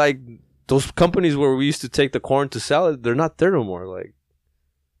shit. Like, those companies where we used to take the corn to sell it, they're not there no more. Like,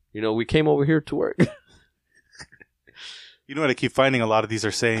 you know, we came over here to work. You know what I keep finding? A lot of these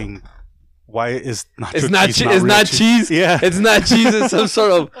are saying, "Why is nacho It's not cheese cheese. not It's real not cheese. Yeah, It's not cheese. It's some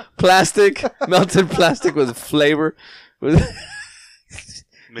sort of plastic, melted plastic with flavor.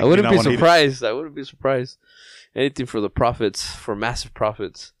 I wouldn't be surprised. I wouldn't be surprised. Anything for the profits, for massive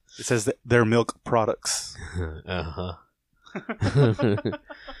profits. It says that they're milk products. Uh-huh.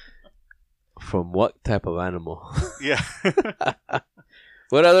 From what type of animal? Yeah.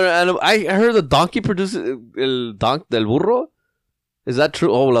 What other animal? I heard the donkey produces del burro. Is that true?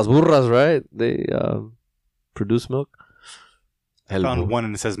 Oh, las burras, right? They produce milk. I found one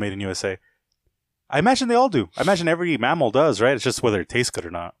and it says made in USA. I imagine they all do. I imagine every mammal does, right? It's just whether it tastes good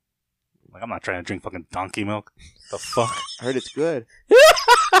or not. Like, I'm not trying to drink fucking donkey milk. The fuck? I heard it's good.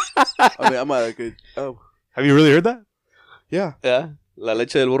 I mean, I'm a good. Oh, Have you really heard that? yeah. Yeah. La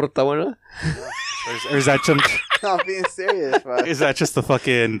leche del burro está buena. Or is that some, I'm being serious, bro. is that just the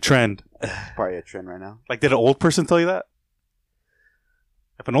fucking trend? Probably a trend right now. Like, did an old person tell you that?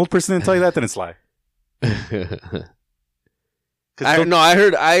 If an old person didn't tell you that, then it's lie. 'Cause I don't-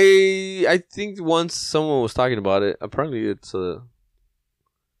 heard. I think once someone was talking about it. Apparently, it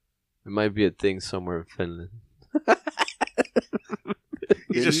might be a thing somewhere in Finland.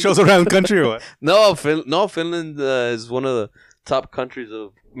 He just shows around the country or what? No, Finland is one of the top countries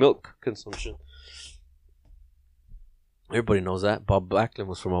of milk consumption. Everybody knows that. Bob Backlund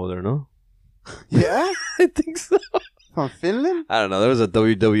was from over there, no? Yeah, I think so. from Finland. I don't know. There was a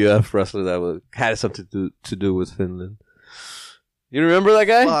WWF wrestler that had something to do with Finland. You remember that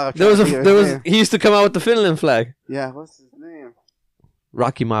guy? Well, I'm trying to think of his name. He used to come out with the Finland flag. Yeah, what's his name?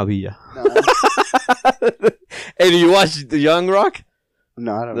 Rocky Maivia. No, Hey, do you watch The Young Rock?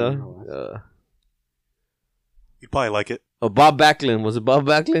 no, I don't know. No. You'd probably like it. Oh, Bob Backlund. Was it Bob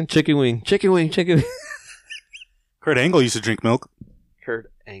Backlund? Chicken wing. Kurt Angle used to drink milk.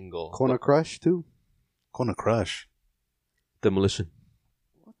 Kurt Angle. Kona Crush too. Kona Crush. Demolition.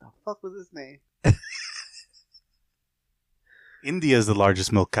 What the fuck was his name? India is the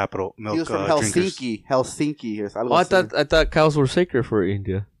largest milk capital. Milk He was from drinkers. Helsinki. Helsinki. Yes, Oh, I thought cows were sacred for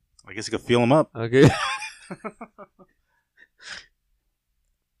India. I guess you could feel them up. Okay.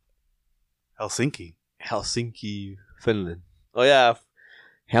 Helsinki. Helsinki, Finland. Oh yeah,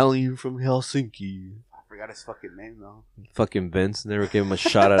 hailing from Helsinki. I forgot his fucking name though. Fucking Vince never gave him a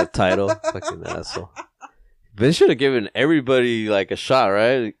shot at a title. Fucking asshole. Vince should have given everybody like a shot,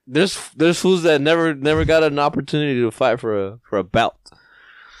 right? There's fools that never got an opportunity to fight for a belt.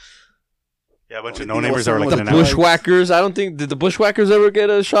 Yeah, a bunch of Only thing no-namers that were like was in The and out. Bushwhackers. I don't think did the Bushwhackers ever get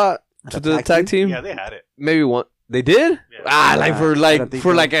a shot to the tag tag team? Yeah, they had it. Maybe one. They did? Yeah. Like I don't think so.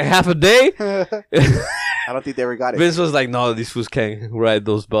 like a half a day. I don't think they ever got it. Vince was like, no, these fools can't ride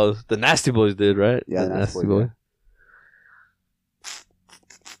those belts. The Nasty Boys did, right? Yeah, the Nasty Boys,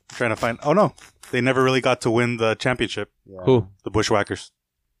 I'm trying to find. Oh no, they never really got to win the championship. Yeah. Who? The Bushwhackers.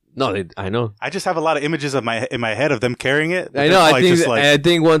 No, I know. I just have a lot of images in my head of them carrying it. I know. I I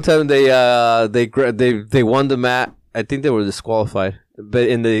think one time they won the I think they were disqualified, but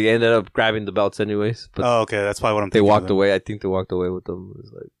they ended up grabbing the belts anyways. But Oh, okay. That's probably what I'm they thinking. walked away. I think they walked away with them. It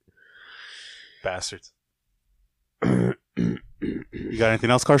was like Bastards. You got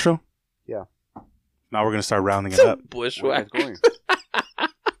anything else, Carshow? Yeah. Now we're going to start rounding it up. Where are you bushwhack. guys going?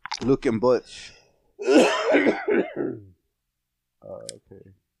 Luke and Butch.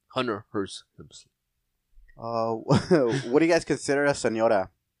 Okay. Hunter Hearst. What do you guys consider a señora?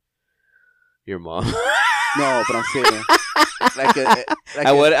 Your mom. No, but I'm saying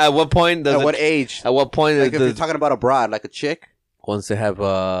At what point does at it, what age? At what point Like if does you're talking about a broad, like a chick. once they have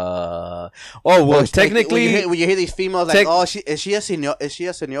technically when you hear these females like, Tec- oh, is she a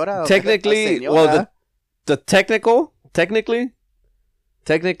señora? technically A señora? well the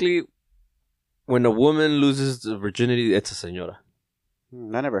technically when a woman loses the virginity, it's a señora.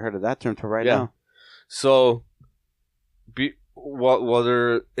 I never heard of that term till right Yeah. now. So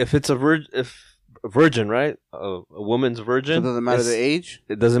whether if it's a virgin, right? A woman's So virgin. it doesn't matter the age.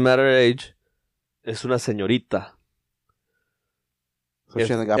 It doesn't matter the age. Es una señorita. So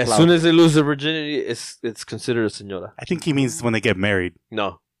she hasn't got As plowed. soon as they lose their virginity, it's considered a señora. I think he means when they get married.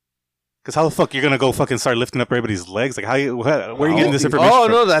 No. Because how the fuck you're going to go fucking start lifting up everybody's legs? Like, where are you getting this information Oh,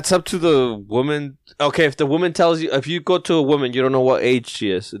 from? no, that's up to the woman. Okay, if the woman tells you, if you go to a woman, you don't know what age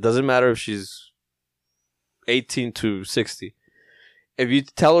she is. It doesn't matter if she's 18 to 60. If you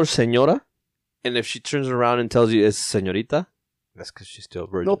tell her señora, and if she turns around and tells you it's señorita, that's because she's still a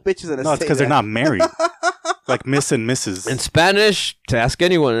virgin. No bitches in a No, it's because they're not married. Like Miss and Mrs. In Spanish, to ask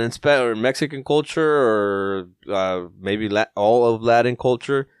anyone, in or Mexican culture, or maybe all of Latin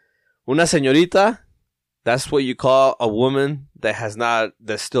culture, una señorita, that's what you call a woman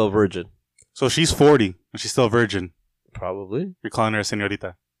that's still a virgin. So she's 40 and she's still a virgin. Probably. You're calling her a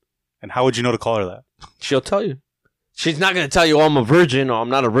señorita. And how would you know to call her that? She'll tell you. She's not going to tell you, oh, I'm a virgin, or I'm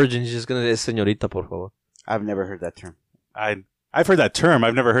not a virgin. She's just going to say, señorita, por favor. I've never heard that term. I've heard that term.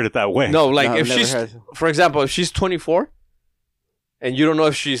 I've never heard it that way. No, like No, if I've never she's, heard. for example, if she's 24, and you don't know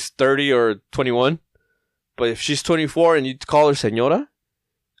if she's 30 or 21, but if she's 24 and you call her señora,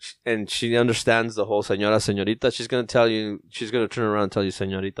 and she understands the whole señora, señorita, she's going to turn around and tell you,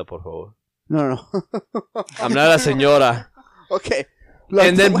 señorita, por favor. No. I'm not a señora. Okay.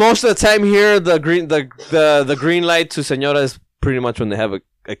 And then most of the time here, the green light to señora is pretty much when they have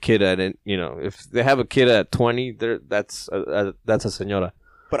a kid at it. You know, if they have a kid at 20, that's a señora.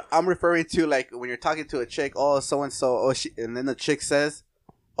 But I'm referring to like when you're talking to a chick, oh, so and so, oh, and then the chick says,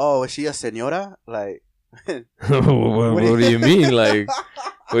 oh, is she a señora? Like, what do you mean? Like,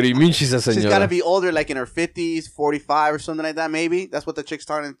 what do you mean she's a señora? she's got to be older, like in her 50s, 45 or something like that, maybe. That's what the chick's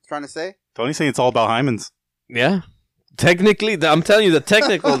trying to say. Tony's saying it's all about hymens. Yeah. Technically, I'm telling you, the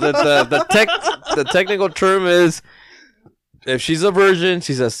technical term is if she's a virgin,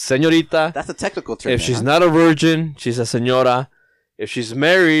 she's a señorita. That's a technical term. If she's not a virgin, she's a señora. If she's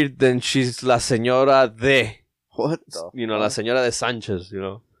married, then she's la señora de. What the La señora de Sanchez,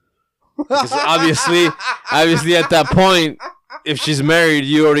 Because obviously at that point, if she's married,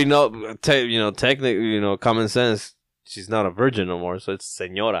 you already know, technically, common sense, she's not a virgin no more, so it's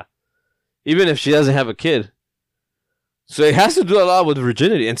señora. Even if she doesn't have a kid. So it has to do a lot with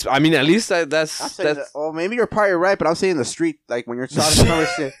virginity. And I mean, at least that's well, maybe you're probably right, but I'm saying the street, like when you're talking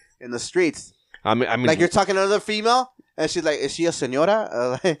conversation in the streets. I mean, like you're talking to another female, and she's like, "Is she a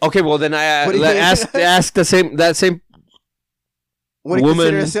señora?" Okay, well then I ask the same what do you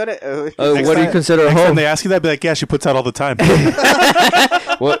woman. consider a señora? What do you consider a Next hoe? time they ask you that, be like, yeah, she puts out all the time.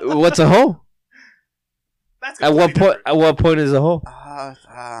 What's a hoe? At what point is a hoe?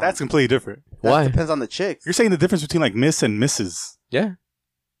 That's completely different. Why? Depends on the chicks. You're saying the difference between like Miss and Mrs. Yeah.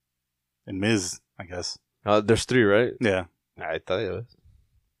 And Ms., I guess. There's 3, right? Yeah. I thought it was.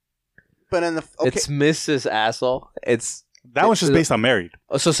 But in the It's Mrs. Asshole. That one's just based on married.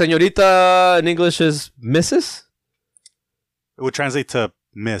 So señorita in English is Mrs. It would translate to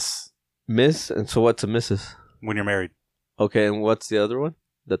Miss Miss, and so what's a Mrs.? when you're married. Okay, and what's the other one?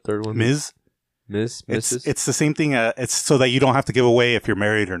 The third one? Ms. Miss, Mrs. It's the same thing. It's so that you don't have to give away if you're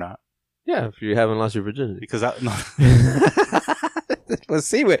married or not. Yeah, if you haven't lost your virginity. Because Let's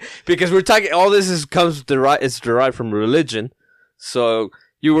see, because we're talking. All this is It's derived from religion. So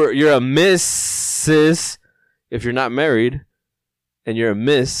you're a Mrs. if you're not married, and you're a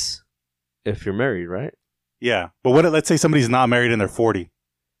Miss if you're married, right? Yeah, but let's say somebody's not married and they're 40.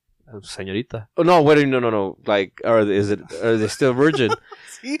 Señorita. Oh no! Wait, no. Like, are they still virgin?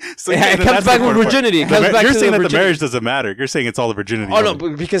 So it comes back with virginity. You're saying that the marriage doesn't matter. You're saying it's all the virginity. Oh no,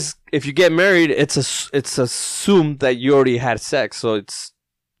 because if you get married, it's assumed that you already had sex, so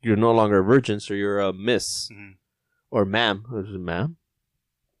you're no longer a virgin, so you're a miss or ma'am. Is it ma'am?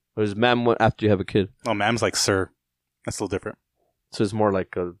 Or is ma'am after you have a kid? Oh, ma'am's like sir. That's a little different. So it's more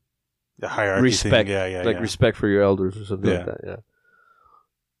like a The hierarchy respect. thing. Yeah. like respect for your elders or something Yeah. like that. Yeah.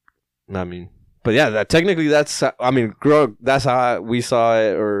 I mean, but yeah, that technically that's. I mean, that's how we saw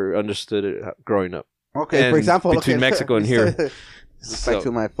it or understood it growing up. Okay, And for example, between Mexico and here. Respect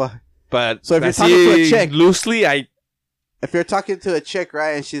to my fuck. But So if you're así talking to a chick- loosely, If you're talking to a chick,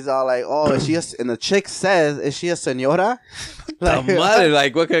 right, and she's all like, "Oh, is she?" And the chick says, "Is she a señora?" the mother,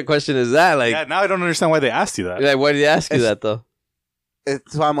 like, what kind of question is that? Like, Yeah, now I don't understand why they asked you that. like why did they ask you It's- that though?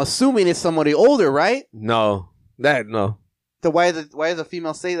 So I'm assuming it's somebody older, right? No, no. So why does the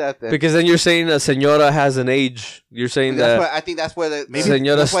female say that then? Because then you're saying a señora has an age. You're saying That's that why, I think that's where the Maybe-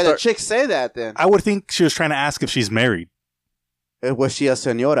 Señora that's why the start- chicks say that. Then I would think she was trying to ask if she's married. Was she a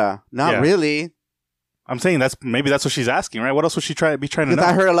señora? Not Yeah. really. I'm saying maybe that's what she's asking, right? What else would she trying to Because know?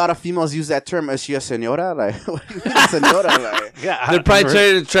 I heard a lot of females use that term. Is she a señora? Like, what do you mean a señora? Like, Yeah, they're probably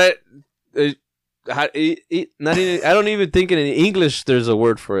trying to not even. I don't even think in English there's a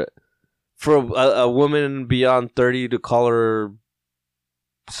word for it. For a woman beyond 30 to call her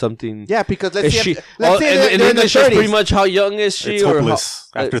something. yeah, because let's Is say, she? let's say in they're in the English, that's 30s. pretty much how young is she? It's or hopeless.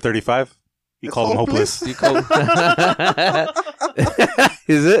 After 35, you It's call them hopeless? hopeless. You call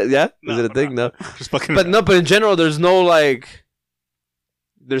Is it? Yeah. Is it a thing? No. Just fucking. But no. But in general, there's no like.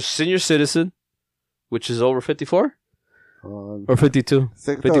 There's senior citizen, which is over 54 or 52.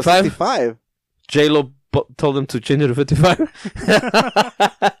 55? 55. J-Lo told him to change it to 55.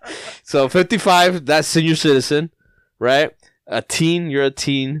 So 55, that's senior citizen, right? A teen, you're a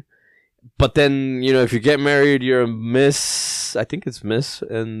teen. But then, if you get married, you're a miss. I think it's miss.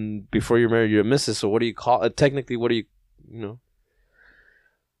 And before you're married, you're a missus. So what do you call technically, what do you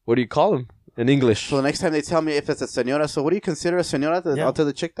call them in English? So the next time they tell me if it's a señora, so what do you consider a señora? Yeah. I'll tell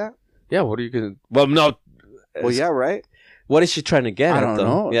the chick that? Yeah, what do you can? Well, no. Well, yeah, right? What is she trying to get I at, don't though?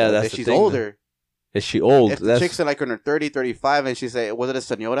 know. Yeah, that's if the she's thing. older. Is she old? If the chick's in like in her 30, 35, and she say, was it a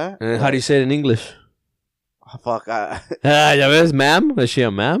señora? And how do you say it in English? Oh, fuck. Ya ves, ma'am? Is she a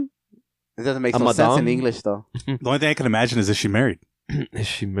ma'am? It doesn't make A no sense in madame? English, though. the only thing I can imagine is she married? Is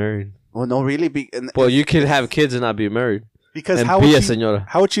she married? Well, no, really. Well, you could have kids and not be married. Because And how be would a she, señora.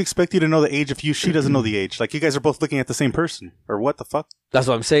 how would she expect you to know the age if she doesn't know the age? Like, you guys are both looking at the same person. Or what the fuck? That's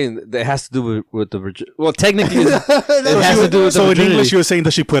what I'm saying. It has to do with the virginity. Well, technically, it has That's to do with the So in virginity. English, you were saying,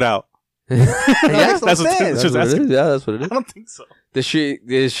 does she put out? Yeah, makes no that's what- sense. that's just what it asking. is. Yeah, that's what it I is. don't think so. Does she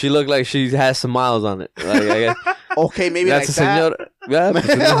look like she has some miles on it? Like, I guess Okay, maybe that's like a that. señora. Yeah.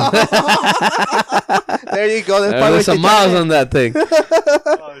 There you go. That's probably There's what some you're miles trying on that thing.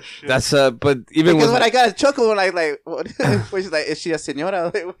 Oh, shit. That's but even Because with when I got a chuckle when I like, what, when she's like, is she a señora? I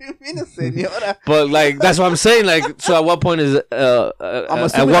was like, what do you mean a señora? but like that's what I'm saying. Like, so at what point is I'm at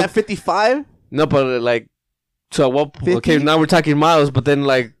assuming what at 55. no, but like so at what 50? okay now we're talking miles, but then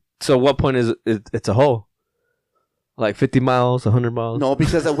like so at what point is it's a hole? Like 50 miles, 100 miles. No,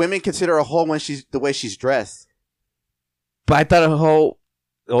 because the women consider a hoe when she's the way she's dressed. But I thought a hoe.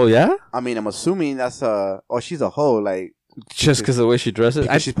 Oh yeah, I mean, I'm assuming that's a. Oh, she's a hoe, like just because of the way she dresses.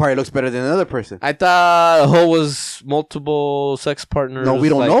 because she probably looks better than another person. I thought a hoe was multiple sex partners. No, we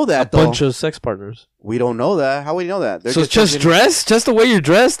don't know that, A though. bunch of sex partners. We don't know that. How would you know that? They're So just talking- dress, just the way you're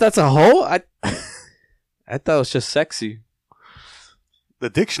dressed. That's a hoe. I thought it was just sexy. The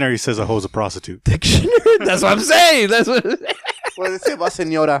dictionary says a hoe's a prostitute. Dictionary. That's what I'm saying. That's what. What does it say about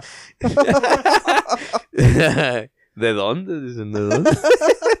señora? ¿De dónde? Dicen, ¿de dónde?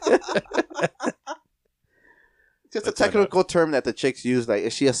 Just a technical term that the chicks use. Like,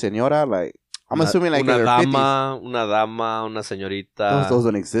 is she a señora? Like, I'm assuming like in una her 50s. dama, una señorita. Those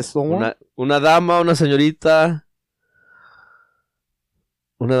don't exist no more. Una dama, una señorita.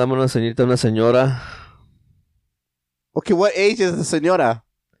 Una dama, una señorita, una señora. Okay, what age is the señora?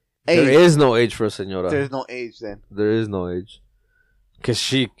 There Age. is no age for a señora. There's no age then. There is no age. Because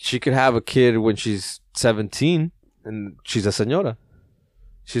she could have a kid when she's 17 and she's a señora.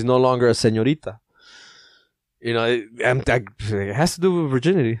 She's no longer a señorita. You know, it has to do with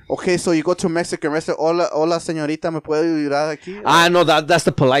virginity. Okay, so you go to a Mexican restaurant. Hola, señorita, ¿me puede ayudar aquí? I know that's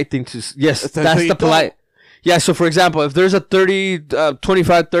the polite thing to... Yes, So that's you the polite... Yeah, so for example, if there's a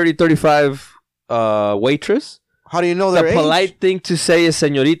 25, 30, 35 waitress... How do you know The their age? polite thing to say is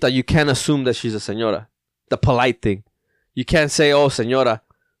señorita. You can't assume that she's a señora. The polite thing. You can't say, oh, señora,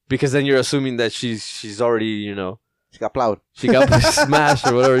 because then you're assuming that she's already, you know, She got plowed. she got smashed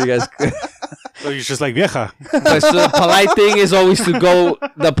or whatever you guys. So you're just like, vieja. But so the polite thing is always to go.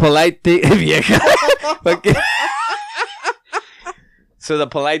 The polite thing, vieja. Okay. So the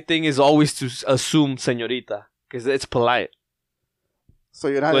polite thing is always to assume señorita because it's polite. So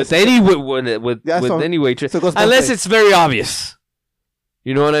you're not. With any with Yeah, so- any waitress, so it goes both unless ways. it's very obvious.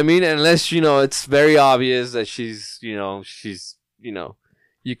 You know what I mean? Unless, it's very obvious that she's, you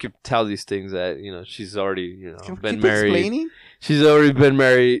could tell these things that, she's already, been Keep married. explaining. She's already been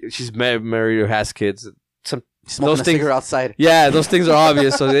married. She's married or has kids. Smoking Those a things- cigarette outside. Yeah, those things are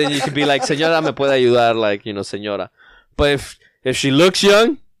obvious. So then you could be like, señora, me puede ayudar, like, señora. But if she looks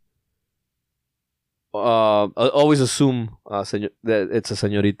young, always assume that it's a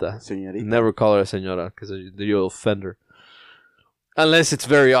señorita. Señorita. Never call her a señora because you'll offend her. Unless it's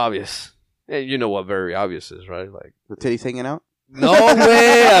very obvious. And you know what very obvious is, right? Like, The titties hanging out. no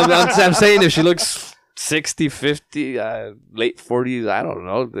way. I'm saying if she looks 60, 50, late 40s, I don't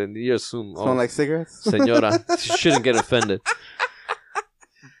know, then you assume, Smell like cigarettes. señora. She shouldn't get offended.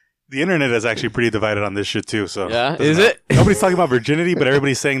 The internet is actually pretty divided on this shit too. So Yeah? doesn't Is matter. it? Nobody's talking about virginity, but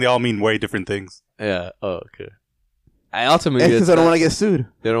everybody's saying they all mean way different things. Yeah. Oh, okay. I ultimately Because I don't want to get sued.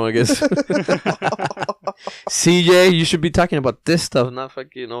 They don't want to get CJ, you should be talking about this stuff, not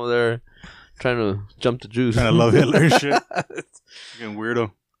fucking over there trying to jump the Jews. Kind of love Hitler and shit. Fucking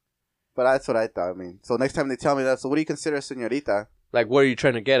weirdo. But that's what I thought. I mean, so next time they tell me that, so what do you consider a señorita? Like, what are you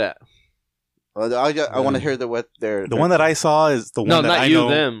trying to get at? Well, I want to hear what they're. The one that I saw is the one No, that not I you, know.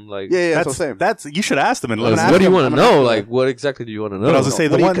 them. Like, Yeah, that's what I'm saying. That's you should ask them and let I'm them gonna what do you them. want I'm to gonna ask know? them. Like, what exactly do you want to know? But I was gonna say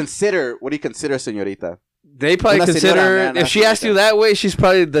what the do one. you consider señorita? They probably Una señora, consider, man, if una she asked you señorita. that way, she's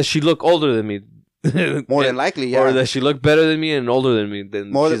probably, does she look older than me? More than likely, yeah. Or does she look better than me and older than me? Then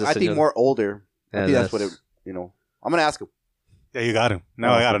More, she's a I think señora. more older. I Yeah, think that's what it. I'm gonna ask him. Yeah, you got him.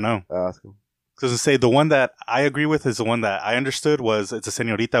 Now I gotta know. Ask him. Because to say the one that I agree with is the one that I understood was it's a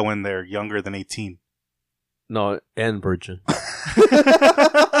señorita when they're younger than 18. No, and virgin.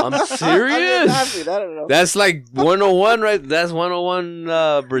 I'm serious. I don't know. That's like 101, right? That's 101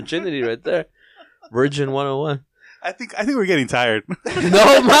 virginity right there. Virgin 101. I think we're getting tired.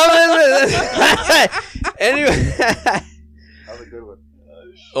 No, mama. Anyway. That was a good one.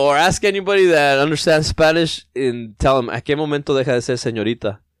 Or ask anybody that understands Spanish and tell them, ¿a qué momento deja de ser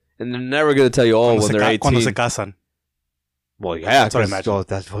señorita? And they're never going to tell you, oh, when they're 18. Cuando se casan. Well, yeah, That's what I 'cause- imagine. well,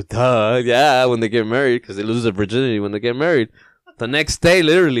 that's what, duh, yeah, when they get married, because they lose their virginity when they get married. The next day,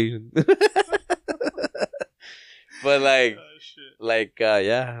 literally. But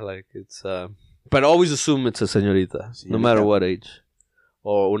it's, but always assume it's a señorita, no matter Señorita. what age.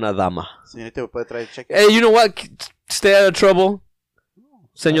 Or una dama. Señorita, ¿me puede traer cheque? Hey, you know what? Stay out of trouble.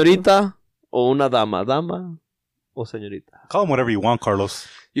 Señorita o una dama. Dama o señorita. Call them whatever you want, Carlos.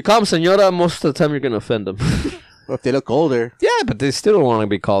 You call them señora, most of the time you're going to offend them. Well, if they look older. Yeah, but they still don't want to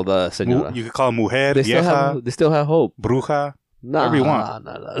be called señora. You could call them mujer, They still, vieja, they still have hope. bruja. Nah, Whatever you want.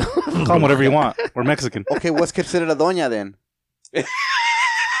 Nah. Call them whatever you want. We're Mexican. Okay, what's considered a doña then?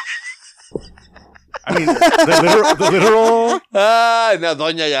 I mean, the literal. No,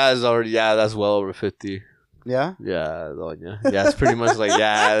 doña ya is already, that's well over 50. Yeah? Yeah, doña. Yeah, it's pretty much like,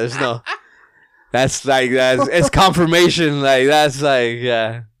 there's no, it's confirmation, like, that's like,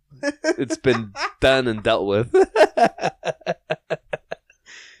 yeah, it's been done and dealt with.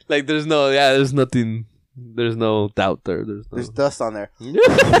 Like, there's nothing, there's no doubt there. There's dust on there.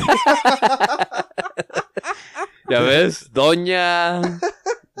 Ya ves? Doña,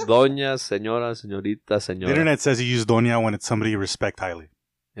 señora, señorita, The señora. internet says you use doña when it's somebody you respect highly.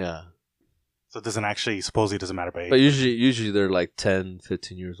 Yeah. So it doesn't actually, supposedly doesn't matter by age. But usually they're like 10,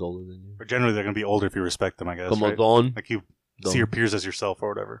 15 years older than you. Or generally, they're going to be older if you respect them, I guess. Como Right? don. Like you Don. see your peers as yourself or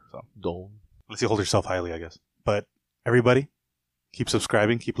whatever. So Don. unless you hold yourself highly, I guess. But everybody, keep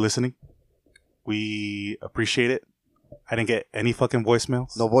subscribing, keep listening. We appreciate it. I didn't get any fucking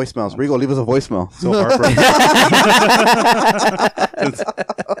voicemails. No voicemails. Rigo, leave us a voicemail. So heartbroken.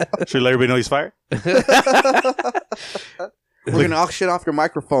 Should we let everybody know he's fired? We're going to auction off your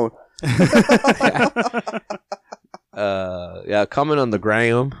microphone. Comment on the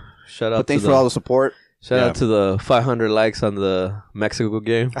gram. Shout out But thanks to for all the support. shout Yeah. out to the 500 likes on the Mexico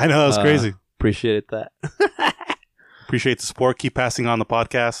game. I know, that was crazy. Appreciate that. Appreciate the support. Keep passing on the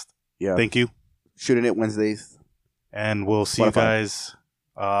podcast. Yeah. Thank you. Shooting it Wednesdays. And we'll see you Spotify.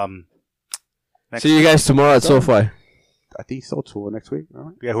 guys next See you guys tomorrow at SoFi. I think so too. Next week. All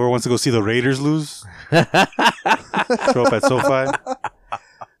right. Yeah, whoever wants to go see the Raiders lose, show up at SoFi.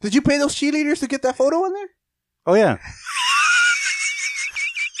 Did you pay those cheerleaders to get that photo in there? Oh, yeah.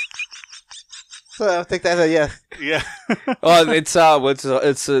 So I'll take that as a yes. Yeah. Oh, it's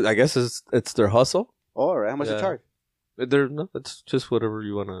I guess it's their hustle. Oh, all right. How much you Yeah. charge? It's just whatever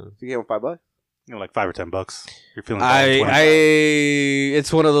you want to. You gave them $5. You know, like $5 or $10. You're feeling down 20.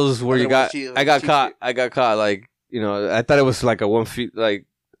 It's one of those where I you don't got, want you- I got cheap caught, shit. I got caught. Like, I thought it was like a 1 fee, like,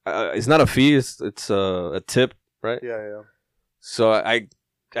 it's not a fee, it's a tip, right? Yeah. So I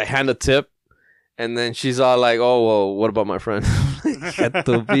hand a tip, and then she's all like, "Oh, well, what about my friend?" Que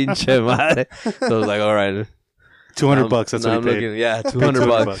tu pinche madre. So I was like, all right. $200. That's what I'm he paid. looking, yeah, $200.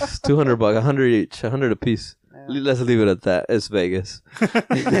 $200. $200, 100 each, 100 a piece. Let's leave it at that. It's Vegas.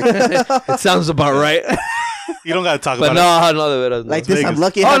 It sounds about right. You don't got to talk But about it. no, de veras. No. Like this, Vegas. I'm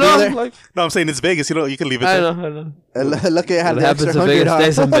lucky I Oh have no, the other. like, No, I'm saying it's Vegas. You can leave it I there. know. Lucky I have What the happens extra in 100.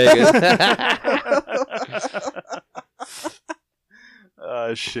 Vegas stays in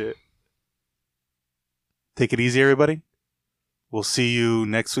Vegas. Shit. Take it easy, everybody. We'll see you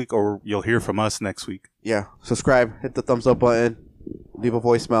next week, or you'll hear from us next week. Yeah. Subscribe. Hit the thumbs up button. Leave a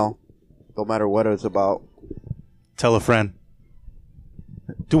voicemail. No matter what it's about. Tell a friend.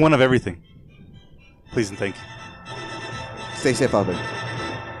 Do one of everything. Please and thank you. Stay safe out there.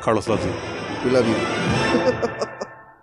 Carlos loves you. We love you.